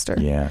down faster.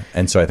 Yeah.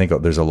 And so I think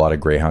there's a lot of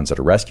greyhounds that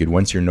are rescued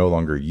once you're no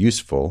longer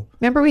useful.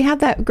 Remember we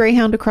had that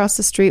greyhound across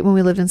the street when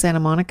we lived in Santa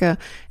Monica,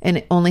 and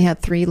it only had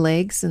 3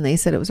 legs, and they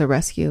said it was a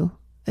rescue.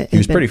 He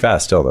was pretty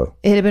fast still, though.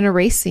 It had been a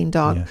racing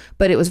dog,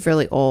 but it was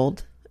really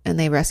old. And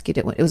they rescued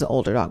it. It was an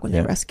older dog when they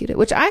rescued it,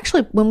 which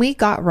actually, when we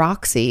got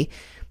Roxy,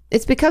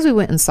 it's because we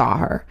went and saw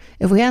her.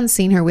 If we hadn't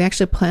seen her, we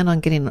actually planned on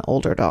getting an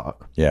older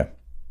dog. Yeah.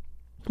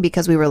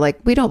 because we were like,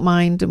 we don't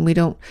mind, and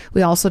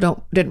we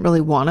also didn't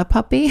really want a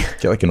puppy.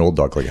 Get like an old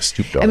dog, like a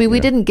stoop dog. I mean, we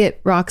didn't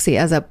get Roxy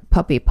as a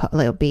puppy,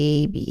 little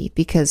baby,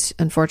 because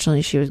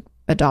unfortunately she was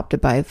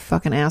adopted by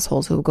fucking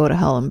assholes who would go to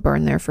hell and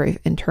burn there for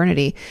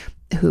eternity,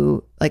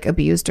 who like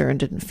abused her and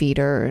didn't feed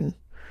her, and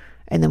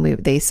then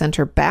they sent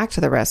her back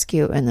to the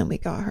rescue, and then we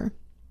got her.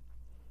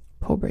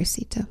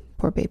 Pobrecita,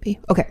 poor baby.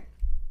 Okay.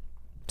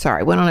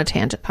 Sorry, went on a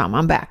tangent, Tom.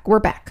 I'm back. We're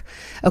back.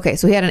 Okay,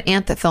 so he had an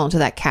aunt that fell into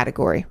that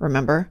category.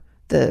 Remember?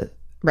 The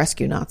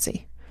rescue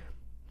Nazi.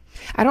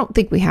 I don't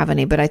think we have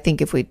any, but I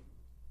think if we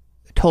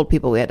told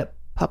people we had a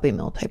puppy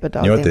mill type of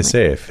dog. You know what they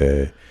say? If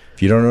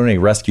you don't know any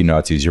rescue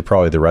Nazis, you're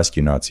probably the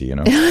rescue Nazi, you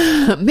know?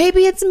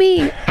 Maybe it's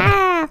me.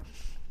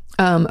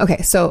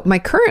 Okay, so my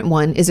current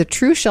one is a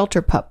true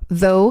shelter pup,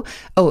 though.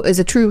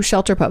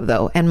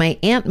 And my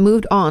aunt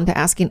moved on to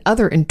asking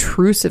other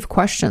intrusive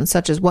questions,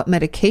 such as what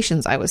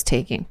medications I was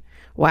taking.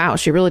 Wow,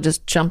 she really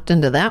just jumped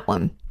into that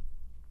one.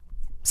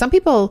 Some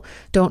people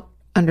don't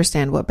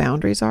understand what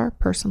boundaries are,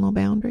 personal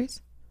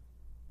boundaries.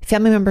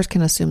 Family members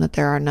can assume that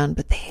there are none,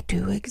 but they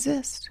do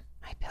exist.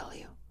 I tell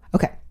you.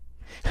 Okay.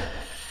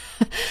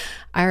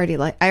 I already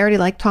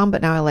like Tom,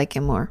 but now I like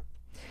him more.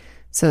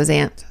 So his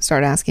aunt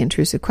started asking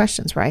intrusive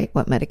questions, right?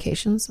 What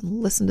medications?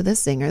 Listen to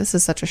this zinger. This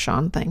is such a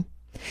Sean thing.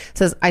 It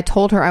says, I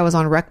told her I was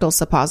on rectal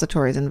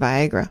suppositories and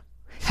Viagra.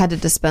 Had to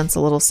dispense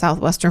a little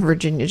Southwestern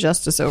Virginia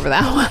justice over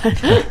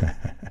that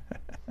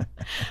one.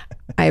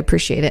 I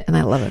appreciate it and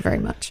I love it very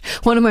much.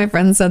 One of my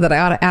friends said that I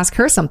ought to ask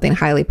her something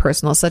highly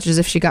personal, such as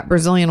if she got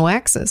Brazilian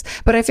waxes.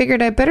 But I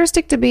figured I'd better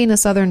stick to being a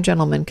Southern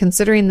gentleman,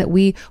 considering that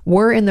we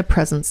were in the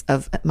presence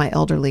of my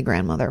elderly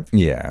grandmother.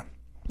 Yeah.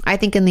 I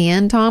think in the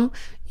end, Tom,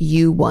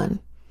 you won.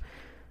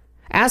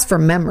 As for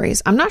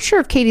memories, I'm not sure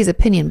of Katie's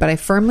opinion, but I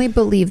firmly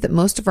believe that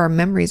most of our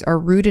memories are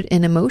rooted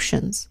in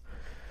emotions.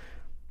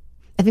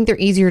 I think they're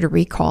easier to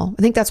recall.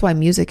 I think that's why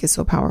music is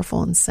so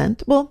powerful and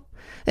scent. Well,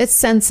 it's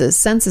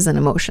senses and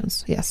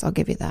emotions. Yes, I'll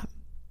give you that.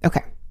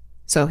 Okay.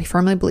 So he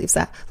firmly believes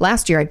that.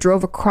 Last year, I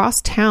drove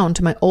across town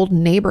to my old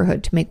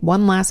neighborhood to make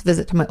one last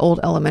visit to my old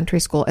elementary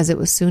school as it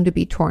was soon to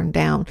be torn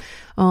down.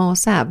 Oh,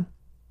 sad.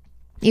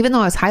 Even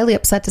though I was highly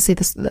upset to see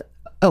this.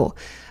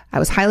 I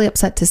was highly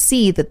upset to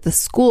see that the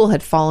school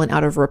had fallen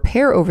out of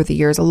repair over the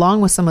years, along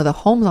with some of the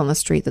homes on the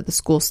street that the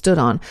school stood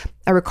on.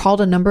 I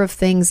recalled a number of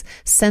things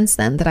since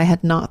then that I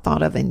had not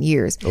thought of in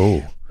years.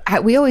 Oh.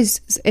 We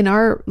always, in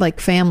our like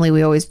family,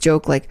 we always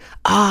joke like,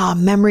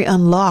 memory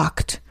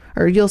unlocked.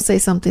 Or you'll say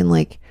something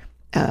like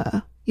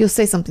that,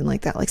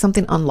 like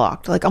something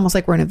unlocked, like almost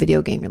like we're in a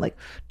video game. You're like,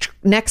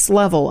 next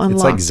level unlocked.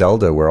 It's like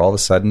Zelda, where all of a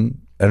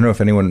sudden, I don't know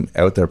if anyone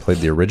out there played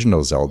the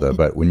original Zelda,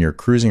 but when you're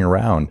cruising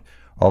around,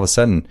 all of a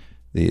sudden,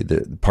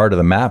 the part of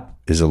the map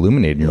is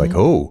illuminated and you're like,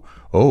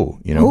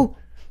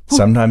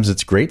 sometimes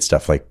it's great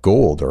stuff like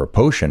gold or a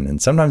potion,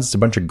 and sometimes it's a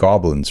bunch of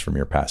goblins from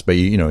your past, but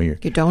you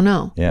don't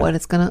know what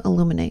it's going to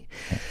illuminate.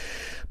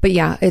 But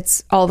yeah,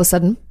 it's all of a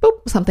sudden,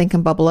 boop, something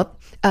can bubble up.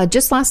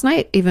 Just last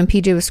night, even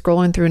PJ was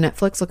scrolling through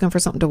Netflix looking for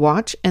something to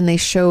watch, and they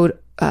showed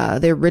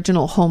the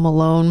original Home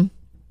Alone,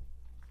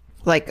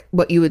 like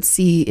what you would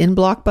see in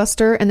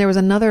Blockbuster. And there was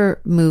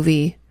another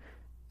movie,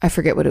 I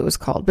forget what it was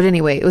called, but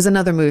anyway, it was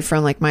another movie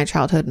from like my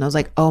childhood, and I was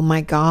like, oh my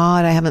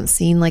God, I haven't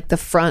seen like the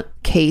front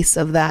case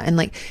of that. And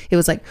like, it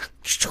was like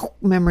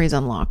memories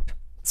unlocked.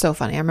 So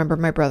funny. I remember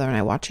my brother and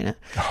I watching it.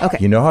 Okay.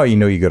 You know how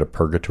you go to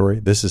purgatory?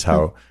 This is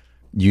how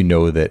you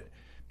know that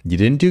you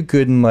didn't do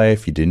good in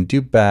life. You didn't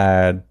do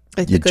bad.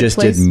 It's you just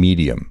did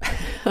medium.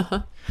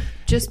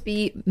 Just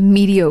be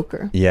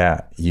mediocre.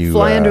 Yeah. You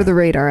fly under the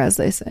radar, as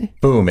they say.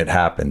 Boom, it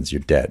happens.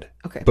 You're dead.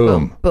 Okay.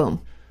 Boom.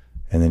 Boom.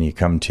 And then you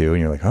come to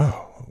and you're like,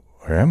 oh,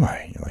 where am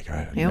I? You're like,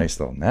 I had a nice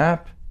little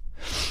nap.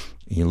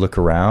 You look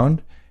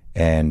around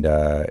and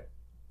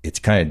it's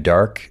kind of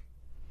dark.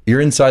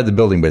 You're inside the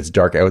building, but it's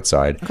dark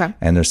outside. Okay.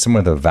 And there's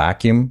someone with a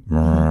vacuum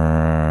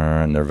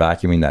and they're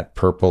vacuuming that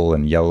purple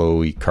and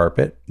yellowy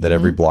carpet that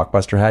every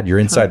Blockbuster had. You're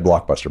inside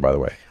Blockbuster, by the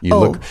way. You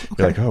look,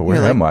 you're like, oh,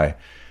 where am I?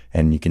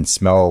 And you can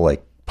smell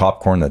like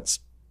popcorn it's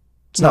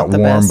not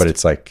warm, best. but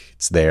it's like,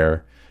 it's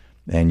there.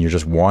 And you're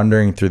just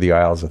wandering through the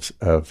aisles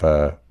of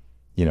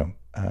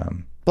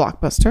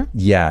Blockbuster.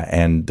 Yeah,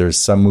 and there's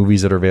some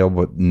movies that are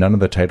available, but none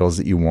of the titles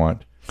that you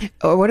want.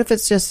 Or what if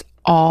it's just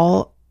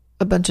all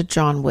a bunch of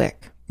John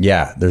Wick?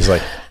 Yeah, there's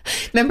like...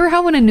 Remember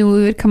how when a new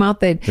movie would come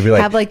out, they'd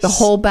like, have like the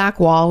whole back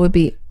wall would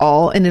be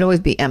all, and it'd always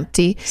be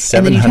empty.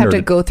 And then you'd have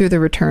to go through the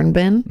return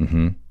bin.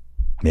 Mm-hmm.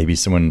 Maybe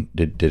someone,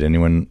 did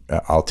anyone,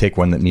 I'll take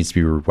one that needs to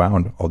be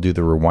rewound. I'll do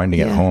the rewinding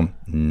at home.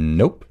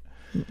 Nope.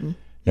 Mm-mm.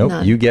 Nope.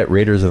 None. You get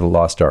Raiders of the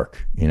Lost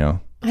Ark,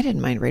 I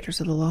didn't mind Raiders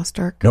of the Lost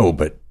Ark. No,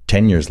 but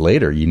 10 years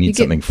later, you need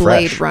something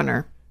fresh. Blade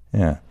Runner.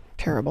 Yeah.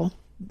 Terrible.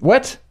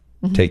 What?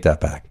 Mm-hmm. Take that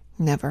back.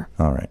 Never.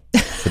 All right.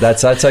 But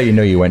that's how you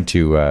know you went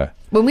to...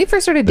 when we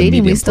first started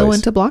dating, we still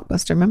went to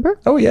Blockbuster, remember?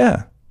 Oh,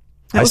 yeah.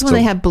 That was when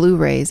they had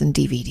Blu-rays and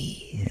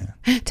DVDs.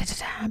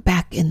 Yeah.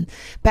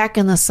 Back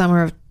in the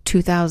summer of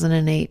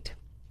 2008.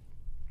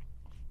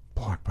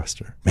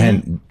 Blockbuster.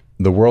 Man,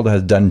 the world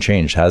has done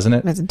changed, hasn't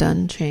it? It's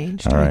done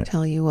changed. All right. I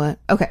tell you what.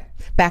 Okay.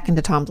 back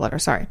into Tom's letter.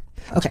 Sorry.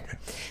 Okay.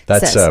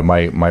 That's Says-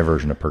 my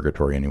version of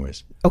purgatory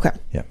anyways. Okay.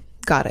 Yeah.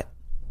 Got it.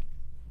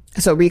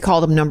 So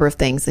recalled a number of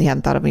things that he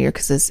hadn't thought of in a year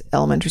because his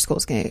elementary school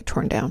was going to get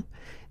torn down.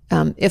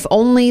 If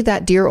only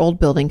that dear old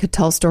building could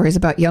tell stories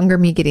about younger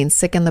me getting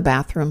sick in the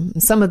bathroom,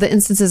 and some of the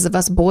instances of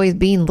us boys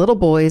being little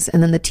boys,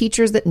 and then the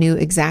teachers that knew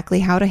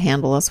exactly how to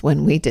handle us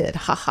when we did.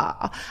 Ha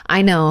ha.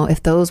 I know,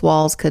 if those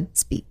walls could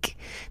speak,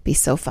 be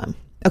so fun.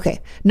 Okay,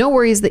 no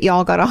worries that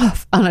y'all got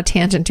off on a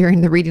tangent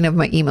during the reading of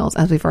my emails,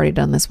 as we've already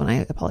done this one.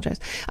 I apologize.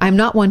 I'm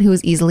not one who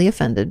is easily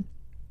offended.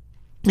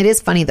 It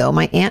is funny, though.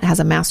 My aunt has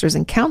a master's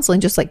in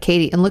counseling, just like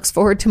Katie, and looks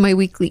forward to my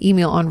weekly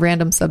email on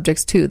random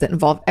subjects, too, that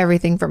involve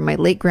everything from my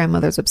late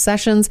grandmother's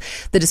obsessions,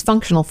 the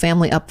dysfunctional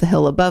family up the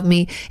hill above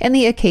me, and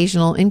the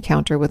occasional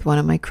encounter with one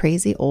of my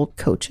crazy old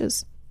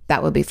coaches.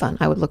 That would be fun.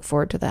 I would look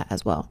forward to that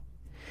as well.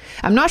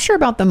 I'm not sure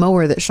about the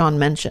mower that Sean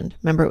mentioned.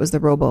 Remember, it was the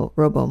robo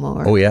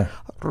mower. Oh, yeah.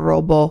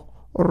 Robo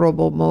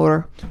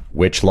mower.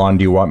 Which lawn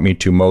do you want me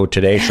to mow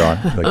today, Sean?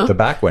 Like the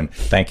back one.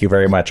 Thank you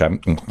very much. I'm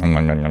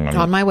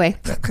On my way.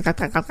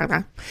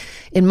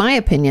 In my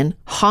opinion,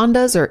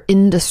 Hondas are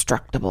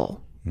indestructible.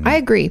 I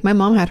agree. My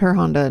mom had her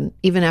Honda, and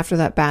even after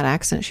that bad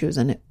accident she was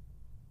in, it,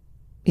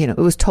 it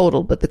was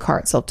totaled, but the car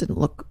itself didn't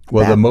look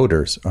Well, bad. the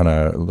motors on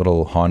a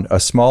little Honda, a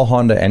small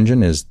Honda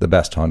engine is the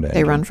best Honda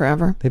engine. They run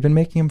forever. They've been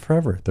making them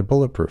forever. They're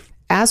bulletproof.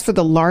 As for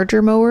the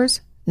larger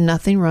mowers,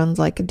 nothing runs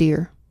like a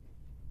deer.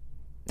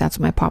 That's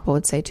what my papa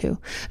would say too.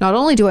 Not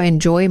only do I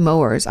enjoy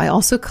mowers, I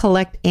also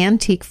collect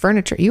antique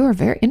furniture. You are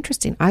very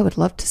interesting. I would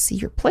love to see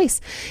your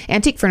place.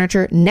 Antique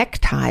furniture,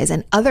 neckties,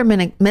 and other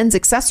men's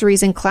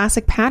accessories in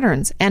classic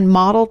patterns, and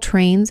model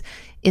trains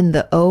in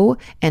the O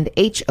and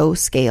HO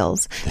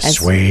scales. The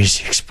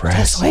Swayze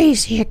Express. The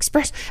Swayze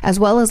Express, as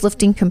well as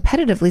lifting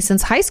competitively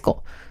since high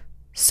school.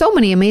 So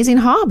many amazing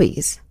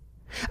hobbies.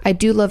 I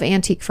do love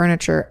antique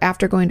furniture.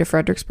 After going to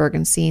Fredericksburg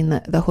and seeing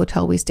the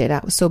hotel we stayed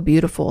at was so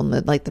beautiful, and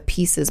the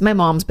pieces. My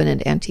mom's been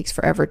into antiques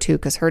forever too,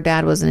 because her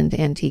dad wasn't into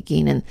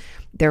antiquing, and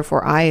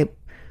therefore I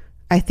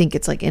think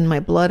it's like in my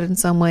blood in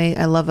some way.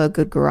 I love a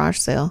good garage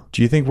sale.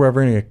 Do you think we're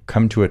ever going to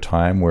come to a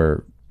time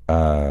where,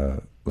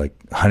 like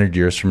 100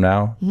 years from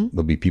now,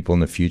 there'll be people in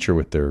the future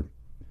with their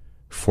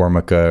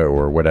Formica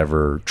or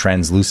whatever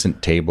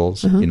translucent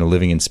tables,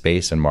 living in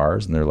space and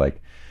Mars, and they're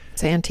like,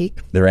 It's antique.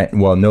 they're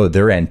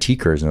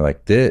antiquers, and they're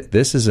like,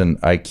 this is an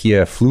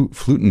IKEA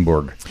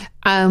Flutenborg.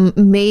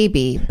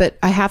 Maybe, but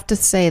I have to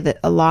say that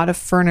a lot of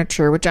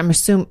furniture, which I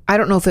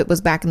don't know if it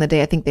was back in the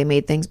day. I think they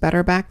made things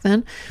better back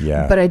then.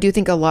 Yeah. But I do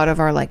think a lot of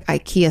our like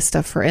IKEA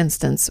stuff, for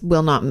instance,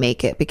 will not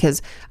make it,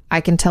 because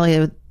I can tell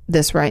you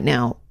this right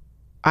now.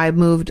 I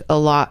moved a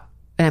lot,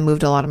 and I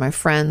moved a lot of my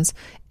friends,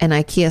 and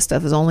IKEA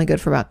stuff is only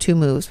good for about 2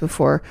 moves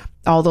before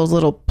all those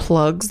little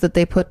plugs that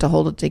they put to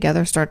hold it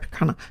together start to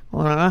kind of,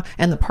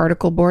 and the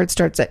particle board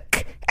starts to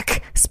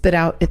spit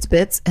out its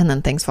bits, and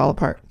then things fall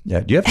apart.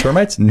 Yeah. Do you have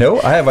termites? No,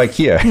 I have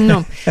IKEA.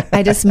 No,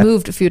 I just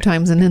moved a few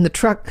times, and in the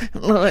truck,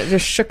 it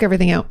just shook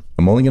everything out.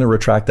 I'm only going to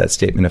retract that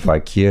statement if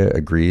IKEA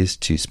agrees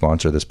to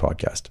sponsor this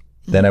podcast.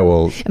 Then I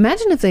will.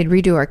 Imagine if they'd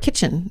redo our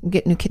kitchen,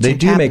 get new kitchen They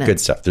do cabinets. make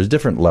good stuff. There's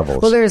different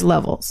levels. Well, there's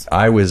levels.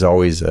 I was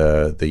always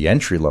the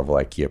entry level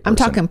IKEA person. I'm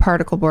talking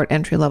particle board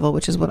entry level,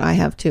 which is what I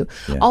have too.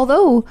 Yeah.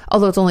 Although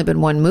it's only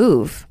been one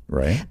move.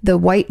 Right. The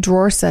white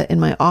drawer set in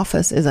my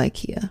office is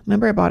IKEA.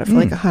 Remember, I bought it for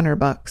like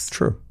 $100.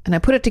 True. And I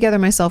put it together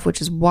myself,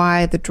 which is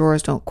why the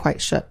drawers don't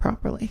quite shut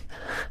properly.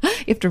 You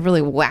have to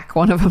really whack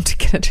one of them to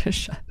get it to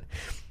shut.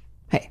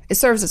 Hey, it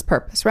serves its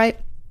purpose, right?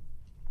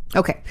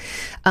 Okay.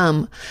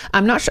 I'm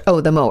not sure. Oh,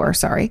 the mower.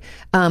 Sorry.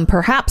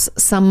 Perhaps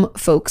some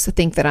folks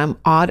think that I'm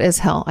odd as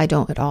hell. I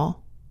don't at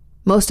all.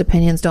 Most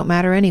opinions don't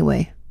matter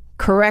anyway.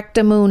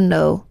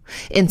 Correctamundo.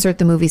 Insert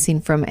the movie scene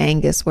from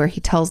Angus where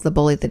he tells the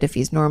bully that if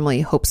he's normal,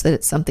 he hopes that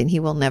it's something he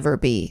will never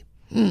be.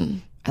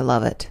 I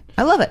love it.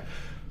 I love it.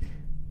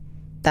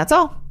 That's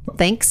all.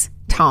 Thanks,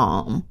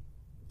 Tom.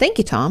 Thank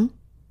you, Tom.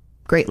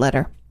 Great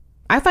letter.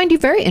 I find you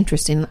very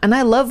interesting, and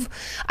I love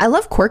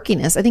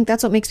quirkiness. I think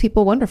that's what makes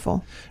people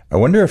wonderful. I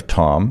wonder if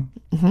Tom,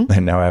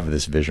 and now I have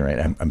this vision, right?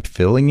 I'm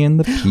filling in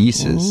the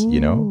pieces,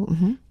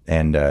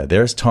 and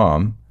there's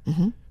Tom,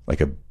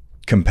 like a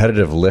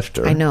competitive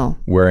lifter. I know.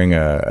 Wearing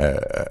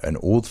an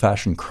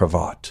old-fashioned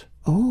cravat.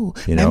 Oh,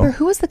 You know? remember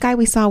who was the guy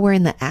we saw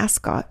wearing the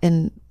ascot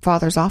in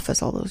Father's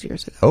office all those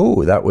years ago?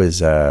 Oh, that was,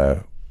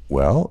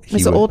 he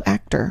He's an old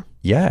actor.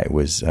 Yeah, it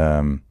was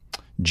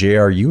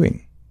J.R.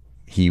 Ewing.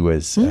 He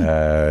was,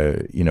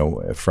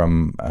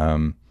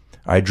 from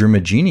I Dream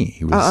a Genie.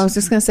 He was. I was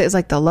just going to say it's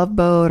like the Love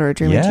Boat or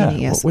Dream of Yeah.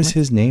 Genie. Yes. What was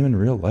his name in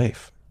real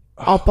life?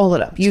 I'll pull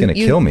it up. It's gonna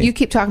kill me. You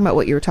keep talking about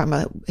what you were talking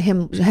about.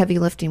 Him heavy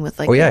lifting with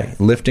like. Oh yeah,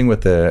 lifting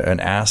with an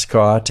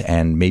ascot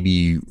and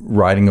maybe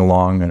riding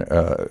along,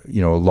 a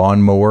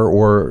lawnmower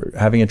or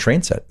having a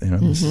train set.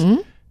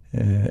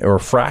 Or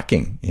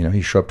fracking.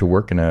 He show up to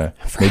work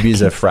maybe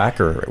he's a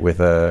fracker with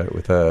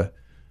a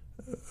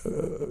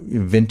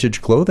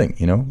vintage clothing.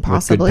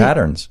 Possibly. with good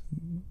patterns.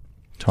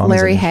 Tom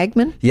Larry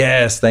Hagman.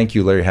 Yes, thank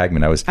you, Larry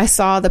Hagman. I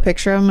saw the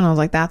picture of him and I was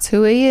like, that's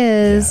who he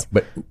is.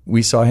 But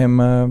we saw him,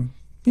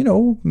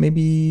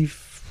 maybe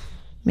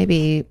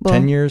Maybe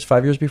 10 years,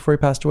 5 years before he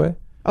passed away.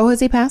 Oh, has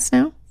he passed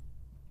now?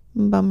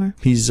 Bummer.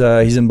 He's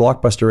in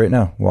Blockbuster right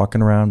now,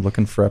 walking around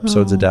looking for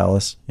episodes of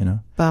Dallas.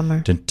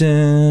 Bummer. Dun,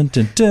 dun,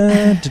 dun,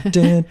 dun, dun,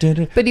 dun, dun,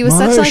 dun. But he was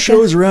My such like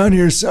show's around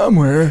here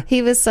somewhere.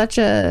 He was such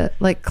a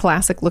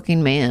classic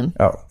looking man.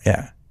 Oh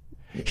yeah,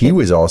 he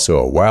was also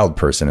a wild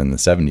person in the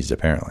 70s.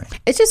 Apparently,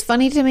 It's just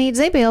funny to me. Does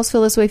anybody else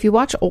feel this way? If you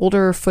watch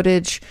older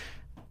footage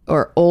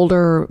or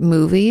older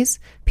movies,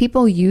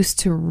 people used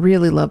to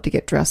really love to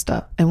get dressed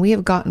up, and we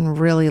have gotten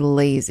really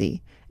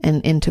lazy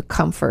and into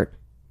comfort.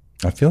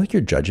 I feel like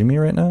you're judging me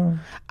right now.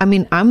 I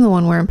mean, I'm the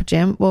one wearing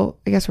pajama. Well,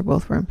 I guess we're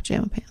both wearing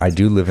pajama pants. I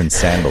do live in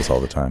sandals all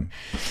the time.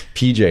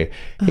 PJ,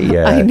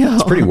 hey, I know.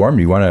 It's pretty warm.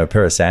 Do you want a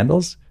pair of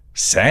sandals?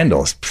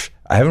 Sandals? Pff,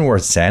 I haven't worn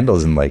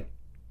sandals in like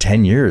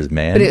 10 years,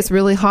 man. But it's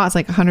really hot. It's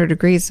like 100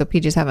 degrees, so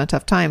PJ's having a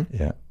tough time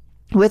Yeah.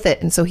 with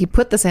it. And so he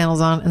put the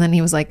sandals on, and then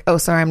he was like, oh,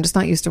 sorry, I'm just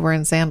not used to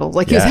wearing sandals.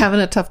 Like he was Yeah. having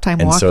a tough time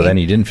And walking. so then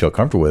he didn't feel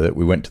comfortable with it.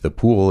 We went to the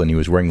pool and he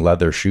was wearing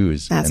leather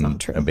shoes That's and not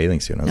true. a bathing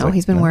suit. And I was No, like,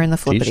 he's been wearing the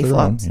to each flippity their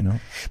own, flops. you know?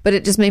 But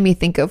it just made me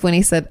think of when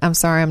he said, I'm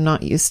sorry, I'm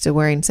not used to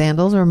wearing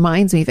sandals. It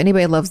reminds me, if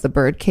anybody loves the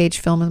Birdcage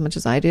film as much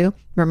as I do,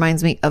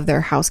 reminds me of their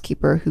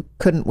housekeeper who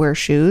couldn't wear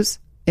shoes.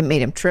 It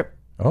made him trip.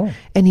 Oh,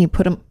 And he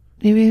put him,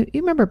 you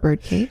remember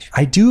Birdcage?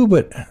 I do,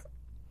 but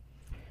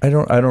I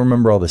don't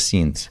remember all the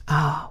scenes.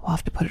 Oh, we'll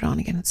have to put it on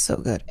again. It's so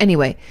good.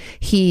 Anyway,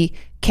 he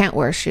can't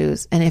wear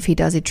shoes. And if he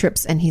does, he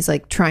trips, and he's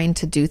like trying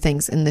to do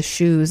things in the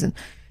shoes. And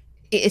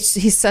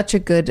he's such a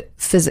good,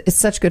 it's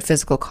such good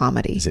physical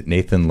comedy. Is it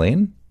Nathan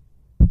Lane?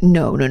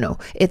 No.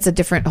 It's a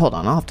different, hold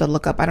on. I'll have to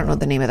look up. I don't know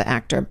the name of the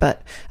actor,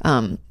 but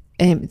does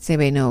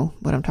anybody know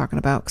what I'm talking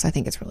about? Because I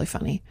think it's really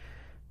funny.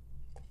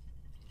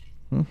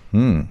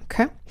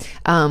 Okay.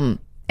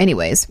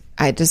 Anyways,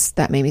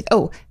 that made me,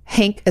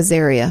 Hank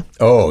Azaria.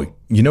 Oh,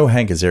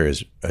 Hank Azaria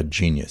is a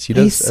genius. He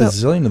does a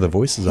zillion of the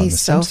voices on The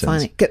He's so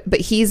Simpsons. funny. But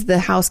he's the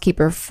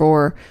housekeeper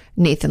for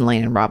Nathan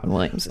Lane and Robin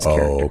Williams'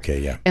 character. Oh, okay,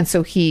 yeah. And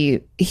so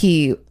he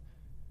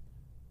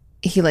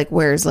like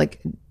wears like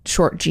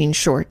short jean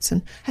shorts,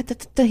 and I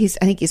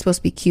think he's supposed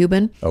to be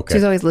Cuban. Okay. So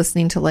he's always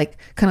listening to like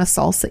kind of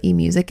salsa-y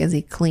music as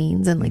he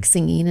cleans and like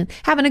singing and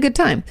having a good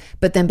time.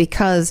 But then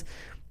because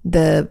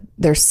their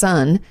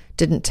son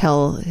didn't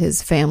tell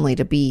his family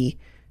to be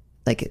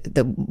like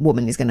the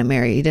woman he's going to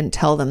marry, he didn't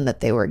tell them that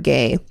they were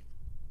gay.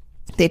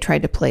 They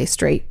tried to play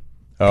straight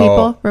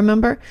people,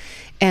 remember?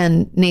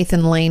 And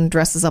Nathan Lane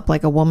dresses up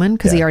like a woman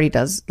because he already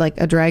does like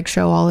a drag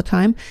show all the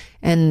time,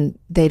 and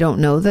they don't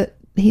know that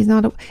he's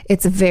not.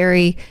 It's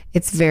very,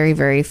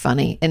 very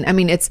funny, and I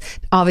mean, it's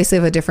obviously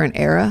of a different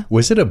era.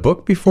 Was it a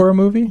book before a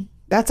movie?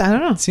 I don't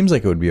know. It seems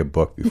like it would be a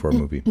book before a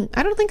movie.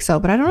 I don't think so,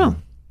 but I don't know.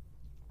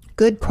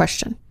 Good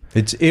question.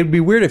 It'd be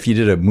weird if you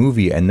did a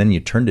movie and then you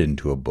turned it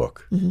into a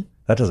book. Mm-hmm.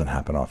 That doesn't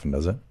happen often,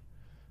 does it?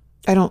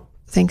 I don't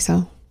think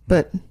so,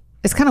 but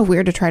it's kind of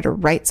weird to try to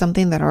write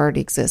something that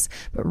already exists.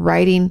 But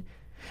writing,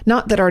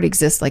 not that already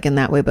exists like in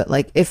that way, but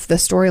like if the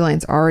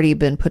storyline's already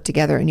been put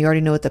together and you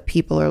already know what the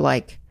people are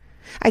like,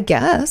 I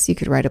guess you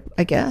could write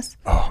I guess.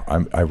 Oh,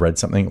 I read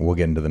something. We'll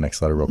get into the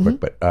next letter real quick,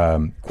 but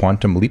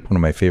Quantum Leap, one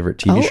of my favorite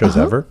TV shows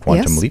ever.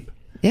 Quantum Leap.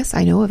 Yes,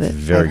 I know of it.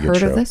 Very I've good heard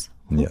show. of this.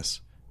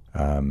 Yes.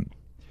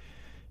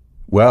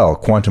 Well,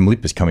 Quantum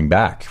Leap is coming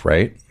back,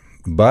 right?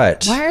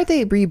 But Why are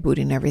they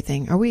rebooting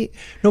everything? Are we?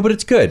 no, but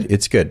it's good.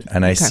 It's good.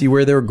 And I see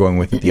where they were going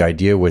with it. The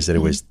idea was that it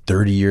was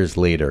 30 years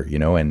later,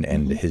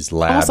 and his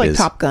lab Almost like is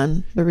Top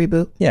Gun, the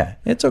reboot. Yeah,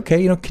 it's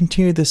okay.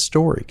 Continue this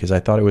story because I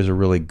thought it was a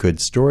really good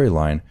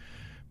storyline,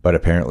 but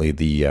apparently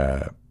the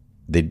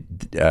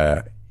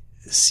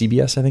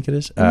CBS, I think it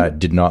is,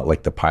 did not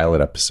like the pilot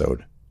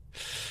episode,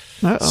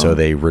 so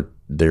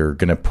they're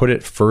going to put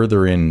it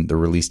further in the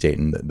release date,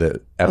 and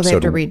the episode. They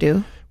have to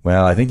redo.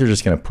 Well, I think they're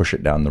just going to push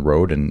it down the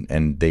road,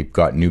 and they've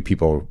got new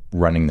people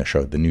running the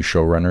show, the new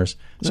showrunners,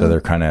 so they're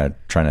kind of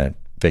trying to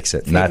fix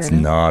it, and that's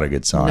not a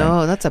good sign.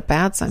 No, that's a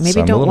bad sign. Maybe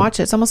So don't watch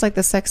it. It's almost like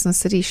the Sex and the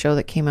City show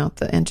that came out,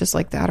 and just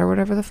like that or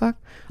whatever the fuck.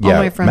 All Yeah,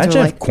 my friends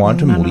imagine were if like,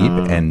 Quantum no.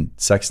 Leap and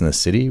Sex in the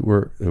City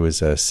it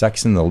was a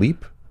Sex in the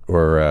Leap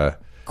or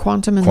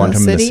Quantum in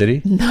Quantum the in the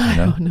City? City? No, I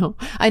don't know.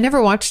 I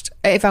never watched.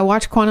 If I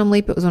watched Quantum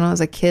Leap, it was when I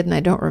was a kid, and I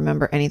don't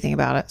remember anything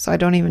about it. So I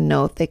don't even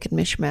know if they could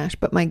mishmash.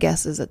 But my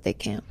guess is that they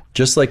can't.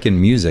 just like in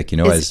music,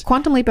 Is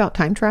Quantum Leap about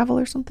time travel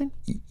or something?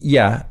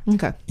 yeah,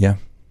 Okay. yeah,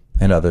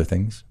 and other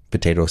things,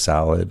 potato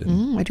salad.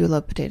 And, I do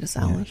love potato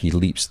salad. he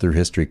leaps through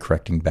history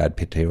correcting bad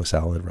potato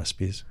salad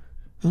recipes.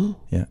 Oh,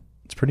 yeah,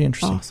 it's pretty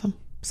interesting. Awesome.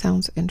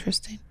 Sounds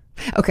interesting.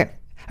 Okay.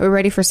 Are we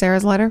ready for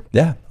Sarah's letter?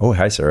 Yeah. Oh,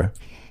 hi, Sarah.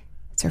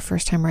 It's her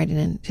first time writing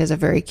in. She has a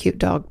very cute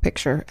dog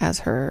picture as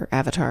her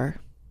avatar,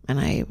 and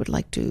I would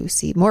like to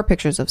see more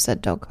pictures of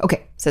said dog. Okay.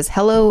 It says,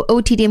 hello,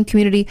 OTDM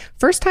community.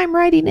 First time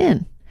writing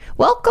in.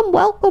 Welcome,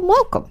 welcome,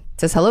 welcome.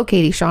 It says, hello,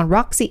 Katie, Sean,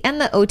 Roxy, and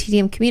the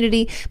OTDM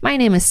community. My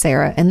name is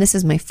Sarah, and this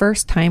is my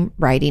first time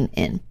writing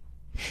in.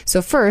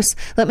 So first,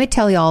 let me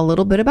tell y'all a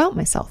little bit about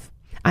myself.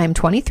 I am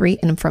 23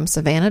 and I'm from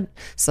Savannah,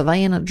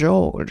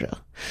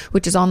 Georgia,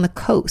 which is on the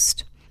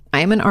coast. I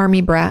am an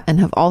Army brat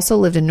and have also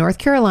lived in North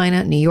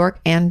Carolina, New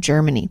York, and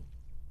Germany.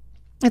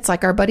 It's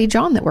like our buddy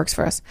John that works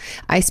for us.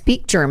 I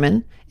speak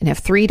German and have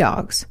 3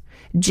 dogs.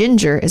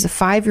 Ginger is a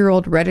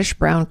 5-year-old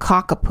reddish-brown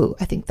cockapoo.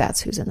 I think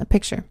that's who's in the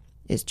picture,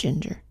 is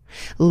Ginger.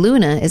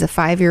 Luna is a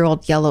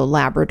 5-year-old yellow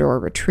Labrador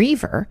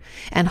retriever.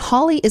 And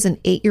Holly is an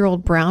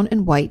 8-year-old brown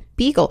and white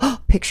beagle.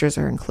 Oh, pictures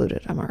are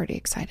included. I'm already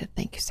excited.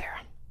 Thank you,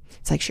 Sarah.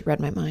 It's like she read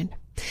my mind.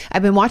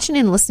 I've been watching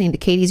and listening to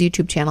Katie's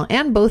YouTube channel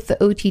and both the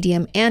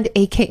OTDM and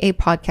AKA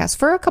podcast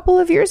for a couple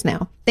of years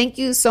now. Thank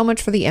you so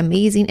much for the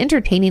amazing,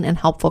 entertaining, and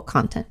helpful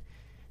content.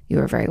 You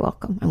are very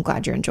welcome. I'm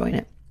glad you're enjoying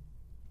it.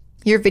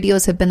 Your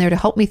videos have been there to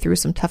help me through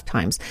some tough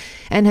times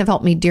and have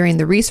helped me during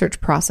the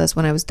research process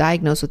when I was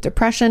diagnosed with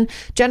depression,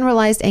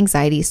 generalized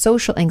anxiety,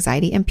 social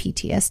anxiety, and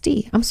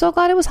PTSD. I'm so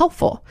glad it was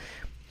helpful.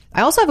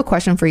 I also have a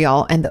question for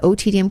y'all and the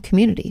OTDM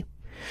community.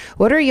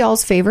 What are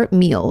y'all's favorite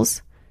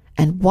meals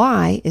and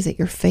why is it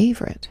your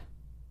favorite?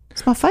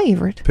 It's my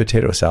favorite.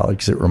 Potato salad,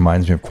 because it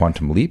reminds me of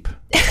Quantum Leap.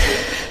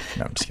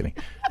 No, I'm just kidding.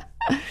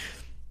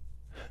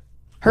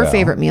 Her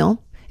favorite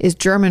meal is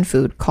German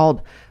food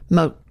called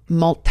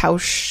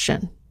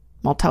Maltauschen.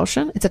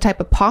 Maltauschen? It's a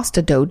type of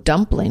pasta dough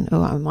dumpling.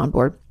 Oh, I'm on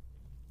board.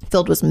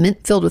 Filled with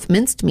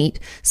minced meat,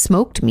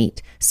 smoked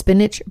meat,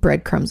 spinach,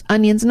 breadcrumbs,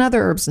 onions, and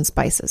other herbs and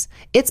spices.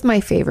 It's my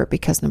favorite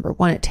because, number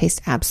one, it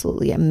tastes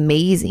absolutely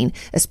amazing,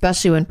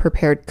 especially when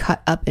prepared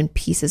cut up in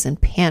pieces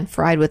and pan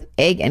fried with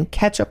egg and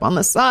ketchup on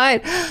the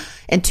side.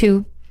 And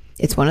 2,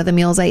 it's one of the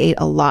meals I ate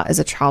a lot as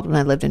a child when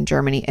I lived in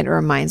Germany, and it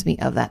reminds me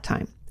of that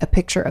time. A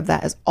picture of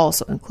that is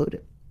also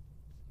included.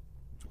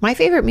 My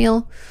favorite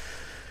meal,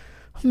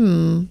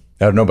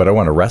 I don't know, but I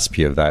want a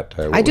recipe of that.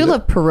 I do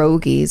love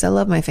pierogies. I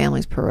love my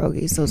family's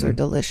pierogies. Those are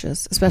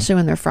delicious, especially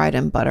when they're fried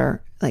in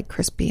butter, like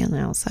crispy on the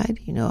outside.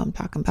 You know what I'm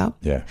talking about.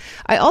 Yeah.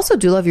 I also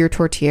do love your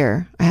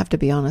tortilla. I have to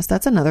be honest.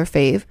 That's another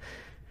fave.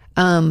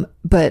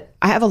 But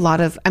I have a lot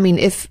of,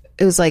 if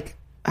it was like,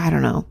 I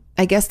don't know.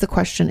 I guess the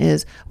question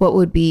is, what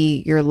would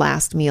be your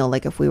last meal?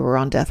 Like if we were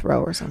on death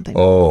row or something.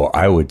 Oh,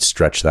 I would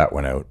stretch that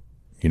one out.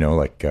 You know,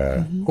 like,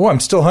 oh, I'm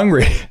still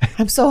hungry.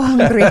 I'm so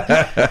hungry.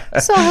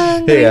 So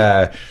hungry.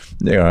 Hey,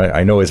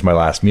 I know it's my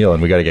last meal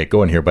and we got to get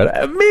going here,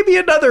 but maybe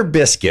another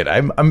biscuit.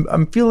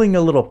 I'm feeling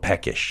a little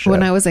peckish.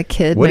 When I was a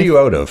kid. What are you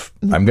out of?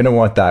 I'm going to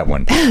want that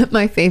one.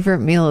 My favorite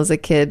meal as a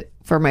kid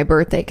for my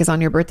birthday, because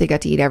on your birthday you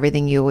got to eat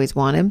everything you always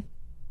wanted.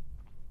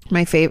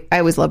 I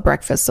always love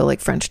breakfast, so like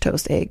French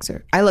toast, eggs,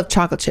 or I love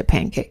chocolate chip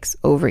pancakes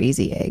over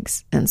easy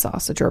eggs and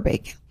sausage or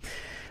bacon.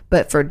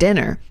 But for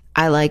dinner,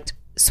 I liked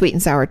sweet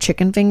and sour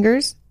chicken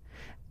fingers,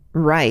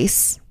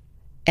 rice,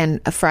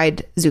 and a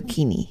fried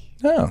zucchini.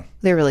 Oh.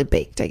 They're really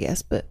baked, I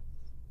guess, but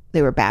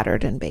they were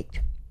battered and baked.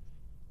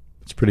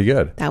 It's pretty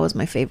good. That was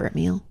my favorite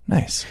meal.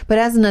 Nice. But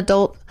as an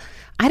adult,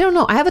 I don't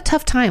know. I have a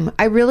tough time.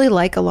 I really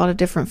like a lot of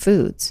different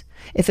foods.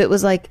 If it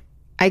was like,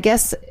 I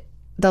guess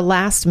the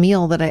last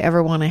meal that I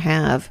ever want to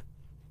have,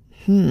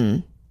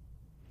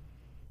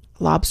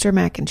 lobster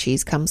mac and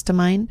cheese comes to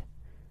mind.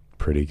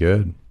 Pretty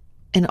good.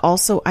 And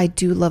also, I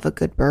do love a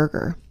good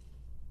burger.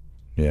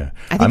 Yeah.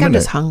 I think I'm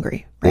just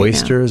hungry right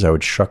oysters, now. I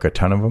would shuck a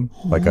ton of them,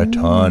 like a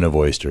ton of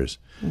oysters.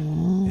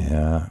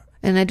 Yeah.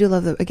 And I do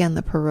love, the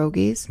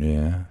pierogies.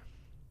 Yeah.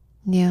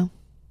 Yeah.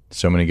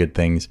 So many good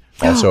things.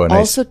 Also, a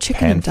nice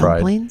chicken and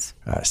dumplings.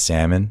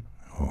 Salmon.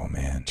 Oh,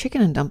 man.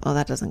 Chicken and dumplings. Oh,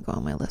 that doesn't go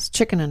on my list.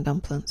 Chicken and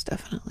dumplings,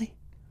 definitely.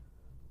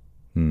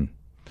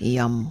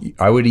 Yum.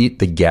 I would eat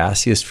the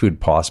gassiest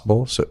food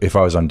possible. So if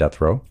I was on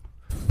death row,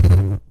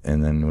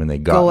 and then when they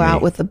got me,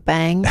 out with a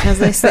bang, as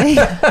they say.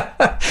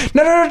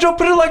 No, don't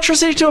put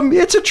electricity to them.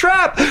 It's a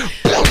trap.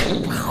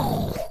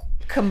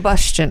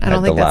 Combustion. I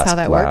don't think that's how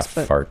that works.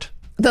 But fart.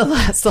 The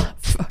last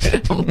laugh.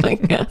 Oh my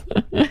God.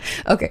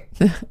 Okay,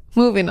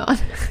 moving on.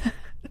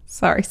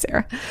 Sorry,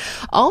 Sarah.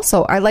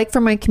 Also, I like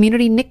for my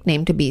community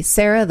nickname to be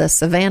Sarah the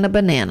Savannah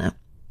Banana,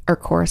 or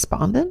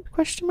correspondent, ?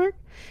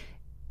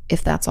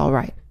 If that's all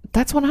right.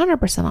 That's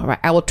 100% all right.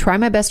 I will try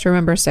my best to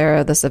remember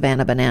Sarah the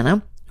Savannah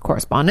Banana,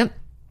 correspondent.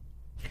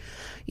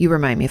 You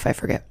remind me if I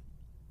forget.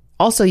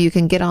 Also, you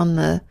can get in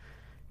the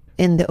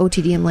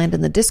OTDM land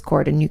in the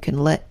Discord, and you can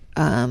let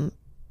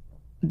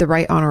the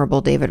Right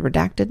Honorable David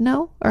Redacted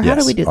know? Or how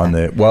do we do that?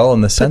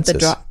 On the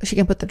census. She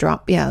can put the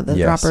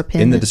dropper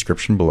pin. In the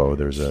description below,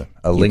 there's a link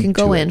to it. You can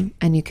go in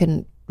and you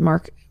can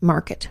mark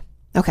it.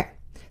 Okay.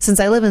 Since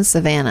I live in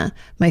Savannah,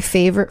 my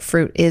favorite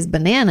fruit is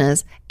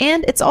bananas,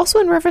 and it's also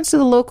in reference to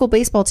the local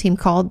baseball team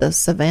called the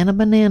Savannah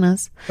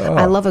Bananas. Oh.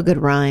 I love a good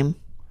rhyme.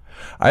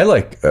 I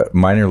like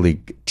minor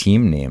league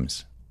team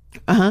names.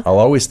 I'll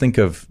always think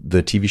of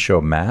the TV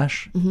show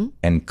MASH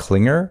and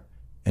Klinger,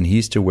 and he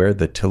used to wear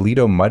the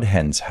Toledo Mud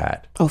Hens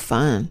hat. Oh,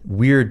 fun.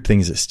 Weird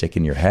things that stick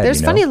in your head.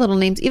 There's funny little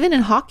names. Even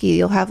in hockey,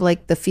 you'll have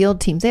like the field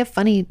teams. They have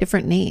funny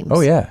different names.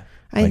 Oh, yeah.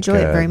 I enjoy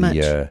it very much.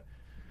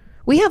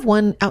 We have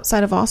one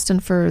outside of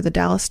Austin for the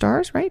Dallas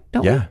Stars, right?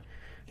 Don't we?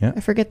 Yeah. I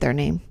forget their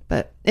name.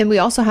 And we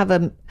also have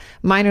a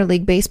minor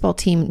league baseball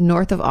team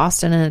north of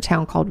Austin in a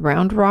town called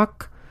Round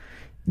Rock.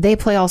 They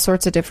play all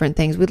sorts of different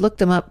things. We looked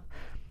them up.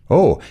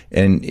 Oh,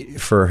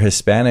 and for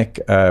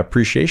Hispanic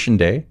Appreciation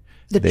Day,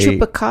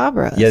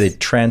 Chupacabras. Yeah, they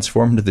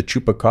transformed to the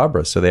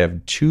Chupacabras. So they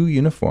have 2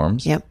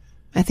 uniforms. Yep.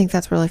 I think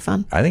that's really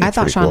fun. I think it's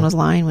thought pretty Sean cool. was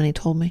lying when he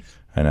told me.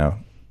 I know.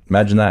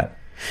 Imagine that.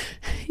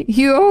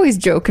 You're always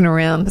joking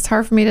around. It's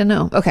hard for me to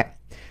know. Okay.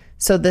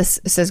 So this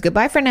says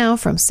goodbye for now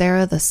from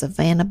Sarah the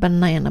Savannah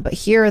Banana. But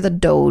here are the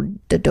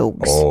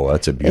dogs. Oh,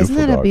 that's a beautiful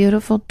Isn't that dog. a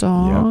beautiful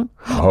dog?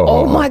 Yeah.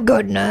 Oh my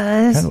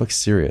goodness. Kind of looks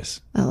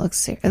serious. That looks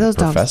serious. Those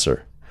dogs.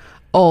 Professor.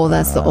 Oh,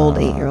 that's the old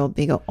 8-year-old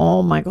beagle.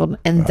 Oh my goodness.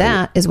 And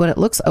that is what it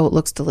looks. Oh, it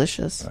looks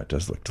delicious. It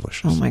does look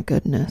delicious. Oh my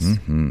goodness.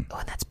 Mm-hmm. Oh,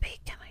 and that's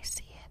bacon. I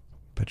see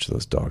it. Bet you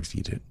those dogs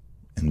eat it.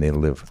 And they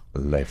live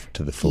life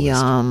to the fullest.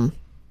 Yum.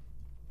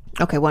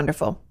 Okay,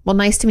 wonderful. Well,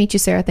 nice to meet you,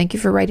 Sarah. Thank you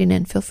for writing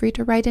in. Feel free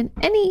to write in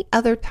any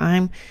other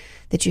time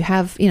that you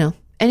have,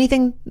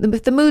 anything.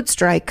 If the mood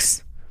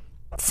strikes,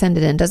 send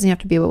it in. Doesn't have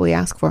to be what we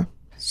ask for.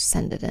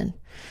 Send it in.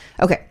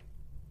 Okay.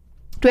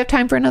 Do we have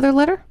time for another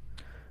letter?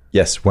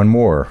 Yes, one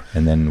more.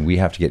 And then we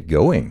have to get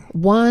going.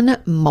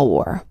 One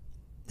more.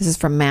 This is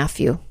from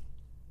Matthew.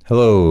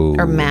 Hello.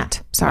 Or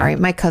Matt. Sorry.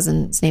 My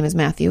cousin's name is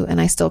Matthew, and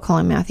I still call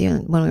him Matthew.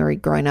 And when we were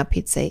growing up,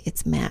 he'd say,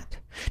 it's Matt.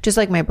 Just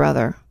like my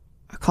brother.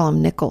 I call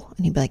him Nickel,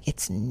 and he'd be like,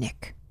 it's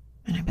Nick.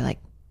 And I'd be like,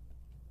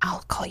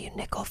 I'll call you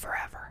Nickel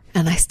forever.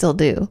 And I still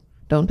do,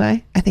 don't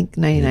I? I think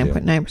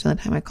 99.9% of the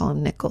time I call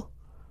him Nickel.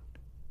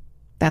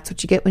 That's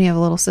what you get when you have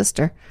a little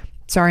sister.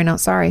 Sorry, not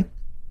sorry.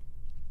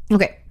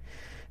 Okay.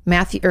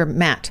 Matt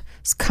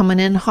is coming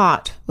in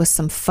hot with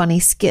some funny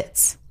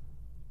skits.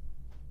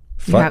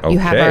 You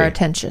have our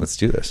attention. Let's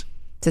do this.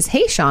 It says,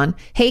 hey, Sean.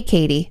 Hey,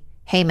 Katie.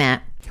 Hey,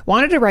 Matt.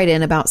 Wanted to write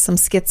in about some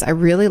skits I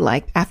really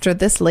liked after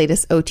this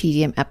latest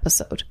OTDM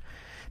episode.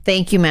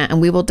 Thank you, Matt.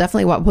 And we will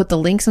definitely put the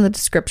links in the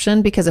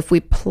description, because if we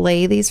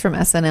play these from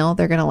SNL,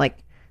 they're going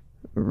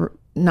to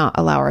not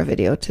allow our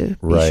video to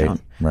be shown.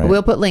 Right. But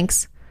we'll put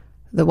links.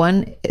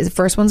 The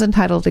first one's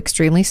entitled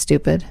Extremely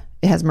Stupid.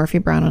 It has Murphy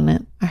Brown on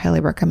it. I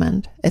highly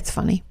recommend. It's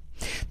funny.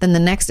 Then the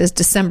next is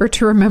December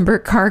to Remember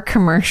car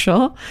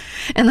commercial.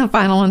 And the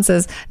final one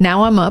says,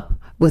 Now I'm Up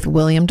with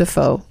William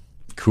Dafoe.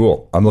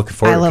 Cool. I'm looking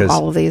forward. I love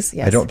all of these.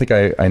 Yes. I don't think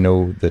I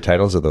know the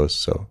titles of those.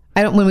 So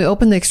when we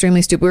opened the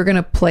Extremely Stupid, we were going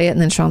to play it.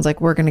 And then Sean's like,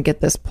 we're going to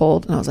get this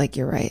pulled. And I was like,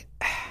 you're right.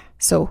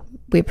 So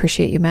we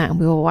appreciate you, Matt. And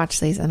we will watch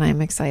these. And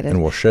I'm excited.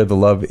 And we'll share the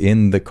love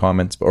in the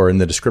comments or in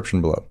the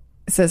description below.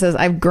 So it says,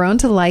 I've grown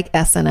to like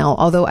SNL,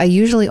 although I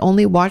usually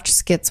only watch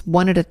skits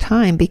one at a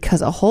time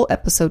because a whole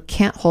episode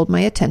can't hold my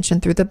attention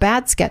through the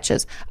bad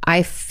sketches.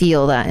 I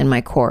feel that in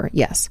my core.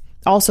 Yes.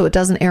 Also, it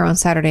doesn't air on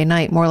Saturday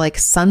night, more like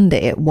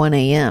Sunday at 1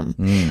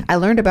 a.m. I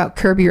learned about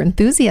Curb Your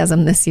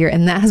Enthusiasm this year,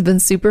 and that has been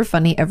super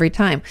funny every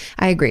time.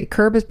 I agree.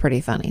 Curb is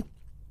pretty funny.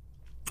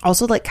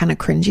 Also, like, kind of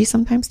cringy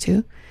sometimes,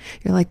 too.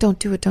 You're like, don't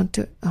do it, don't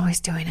do it. Oh, he's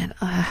doing it.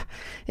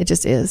 It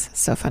just is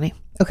so funny.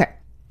 Okay.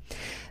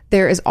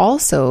 There is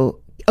also...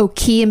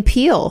 Key and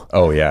Peele.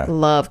 Oh, yeah.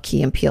 Love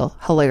Key and Peele.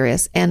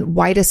 Hilarious. And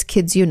Whitest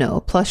Kids You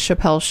Know, plus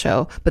Chappelle's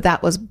Show. But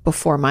that was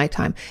before my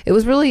time. It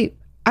was really...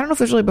 I don't know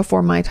if it was really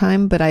before my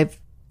time, but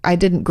I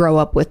didn't grow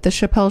up with the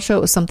Chappelle Show.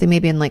 It was something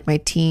maybe in like my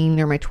teen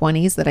or my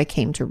 20s that I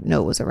came to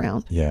know was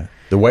around. Yeah.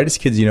 The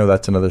Whitest Kids You Know,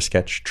 that's another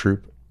sketch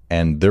troupe.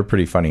 And they're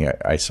pretty funny.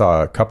 I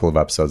saw a couple of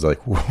episodes like,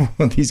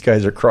 whoa, these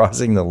guys are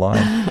crossing the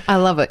line. I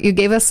love it. You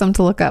gave us some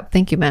to look up.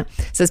 Thank you, Matt.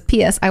 It says,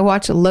 P.S. I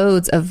watch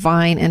loads of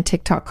Vine and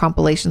TikTok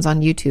compilations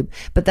on YouTube,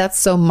 but that's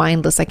so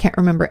mindless. I can't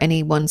remember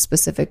any one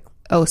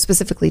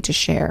specifically to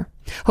share.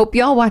 Hope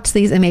y'all watch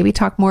these and maybe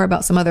talk more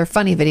about some other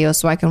funny videos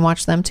so I can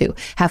watch them too.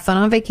 Have fun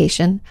on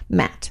vacation,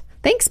 Matt.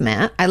 Thanks,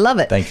 Matt. I love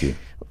it. Thank you.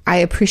 I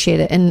appreciate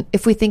it. And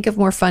if we think of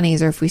more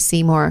funnies or if we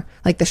see more,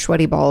 like the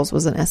Sweaty Balls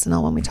was an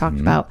SNL one we talked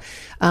about.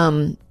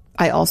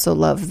 I also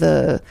love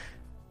there's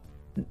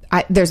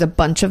a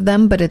bunch of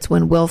them, but it's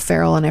when Will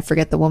Ferrell and I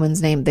forget the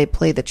woman's name, they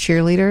play the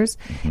cheerleaders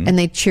and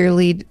they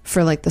cheerlead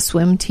for like the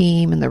swim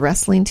team and the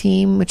wrestling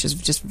team, which is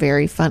just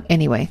very fun.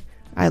 Anyway,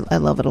 I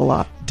love it a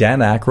lot. Dan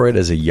Aykroyd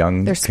as a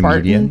young they're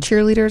comedian.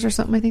 Spartan cheerleaders or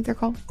something, I think they're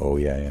called. Oh,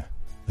 yeah.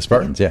 The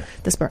Spartans, yeah.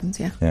 The Spartans,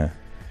 yeah. Yeah.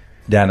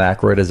 Dan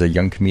Aykroyd as a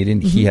young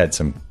comedian, he had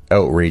some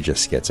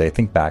outrageous skits. I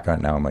think back on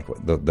it now, I'm like,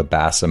 the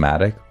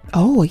Bass-O-Matic.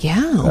 Oh,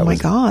 yeah. Oh, my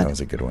God. That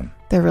was a good one.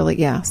 They're really,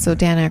 yeah. So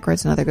Dan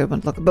Aykroyd's another good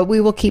one to look at. But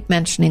we will keep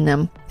mentioning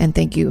them. And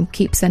thank you.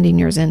 Keep sending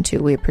yours in,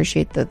 too. We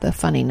appreciate the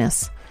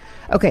funniness.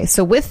 Okay,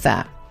 so with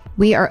that,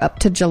 we are up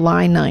to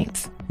July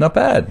 9th. Not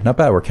bad.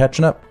 We're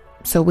catching up.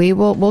 So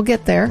we'll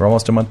get there. We're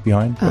almost a month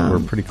behind, but we're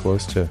pretty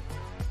close to...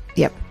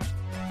 Yep.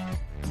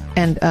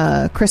 And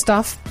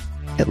Christoph,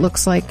 it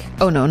looks like...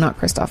 Oh, no, not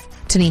Christoph.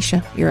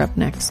 Tanisha, you're up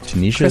next.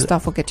 Tanisha?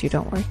 Christoph will get you,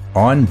 don't worry.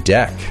 On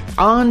deck.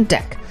 On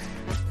deck.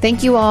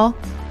 Thank you all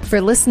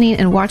for listening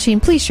and watching.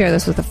 Please share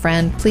this with a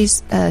friend.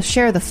 Please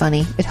share the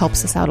funny. It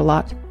helps us out a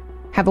lot.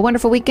 Have a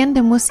wonderful weekend,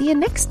 and we'll see you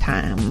next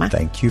time.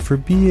 Thank you for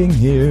being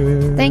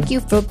here. Thank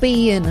you for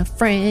being a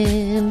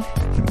friend.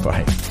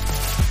 Bye.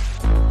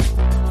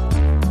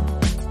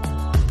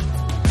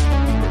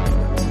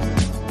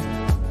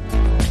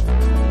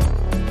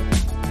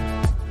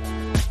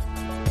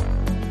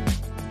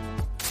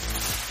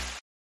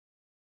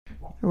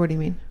 Or what do you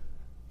mean?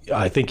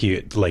 I think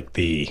you like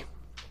the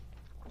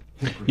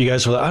You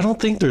guys were like, I don't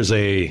think there's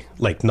a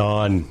like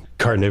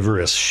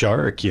non-carnivorous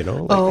shark, you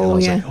know? Like, Oh, and I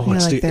was yeah. like, oh, You're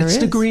it's, like, the, there it's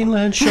the is.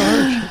 Greenland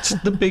shark. It's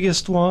the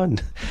biggest one.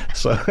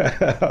 So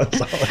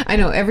I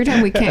know every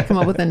time we can't come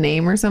up with a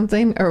name or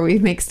something, or we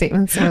make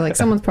statements, we're like,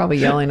 someone's probably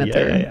yelling at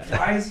their. yeah.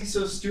 Why is he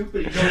so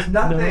stupid? He knows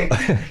nothing.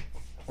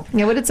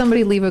 Yeah, what did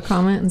somebody leave a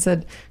comment and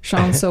said,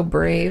 Sean's so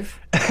brave,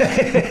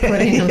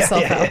 putting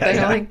himself out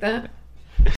there like that?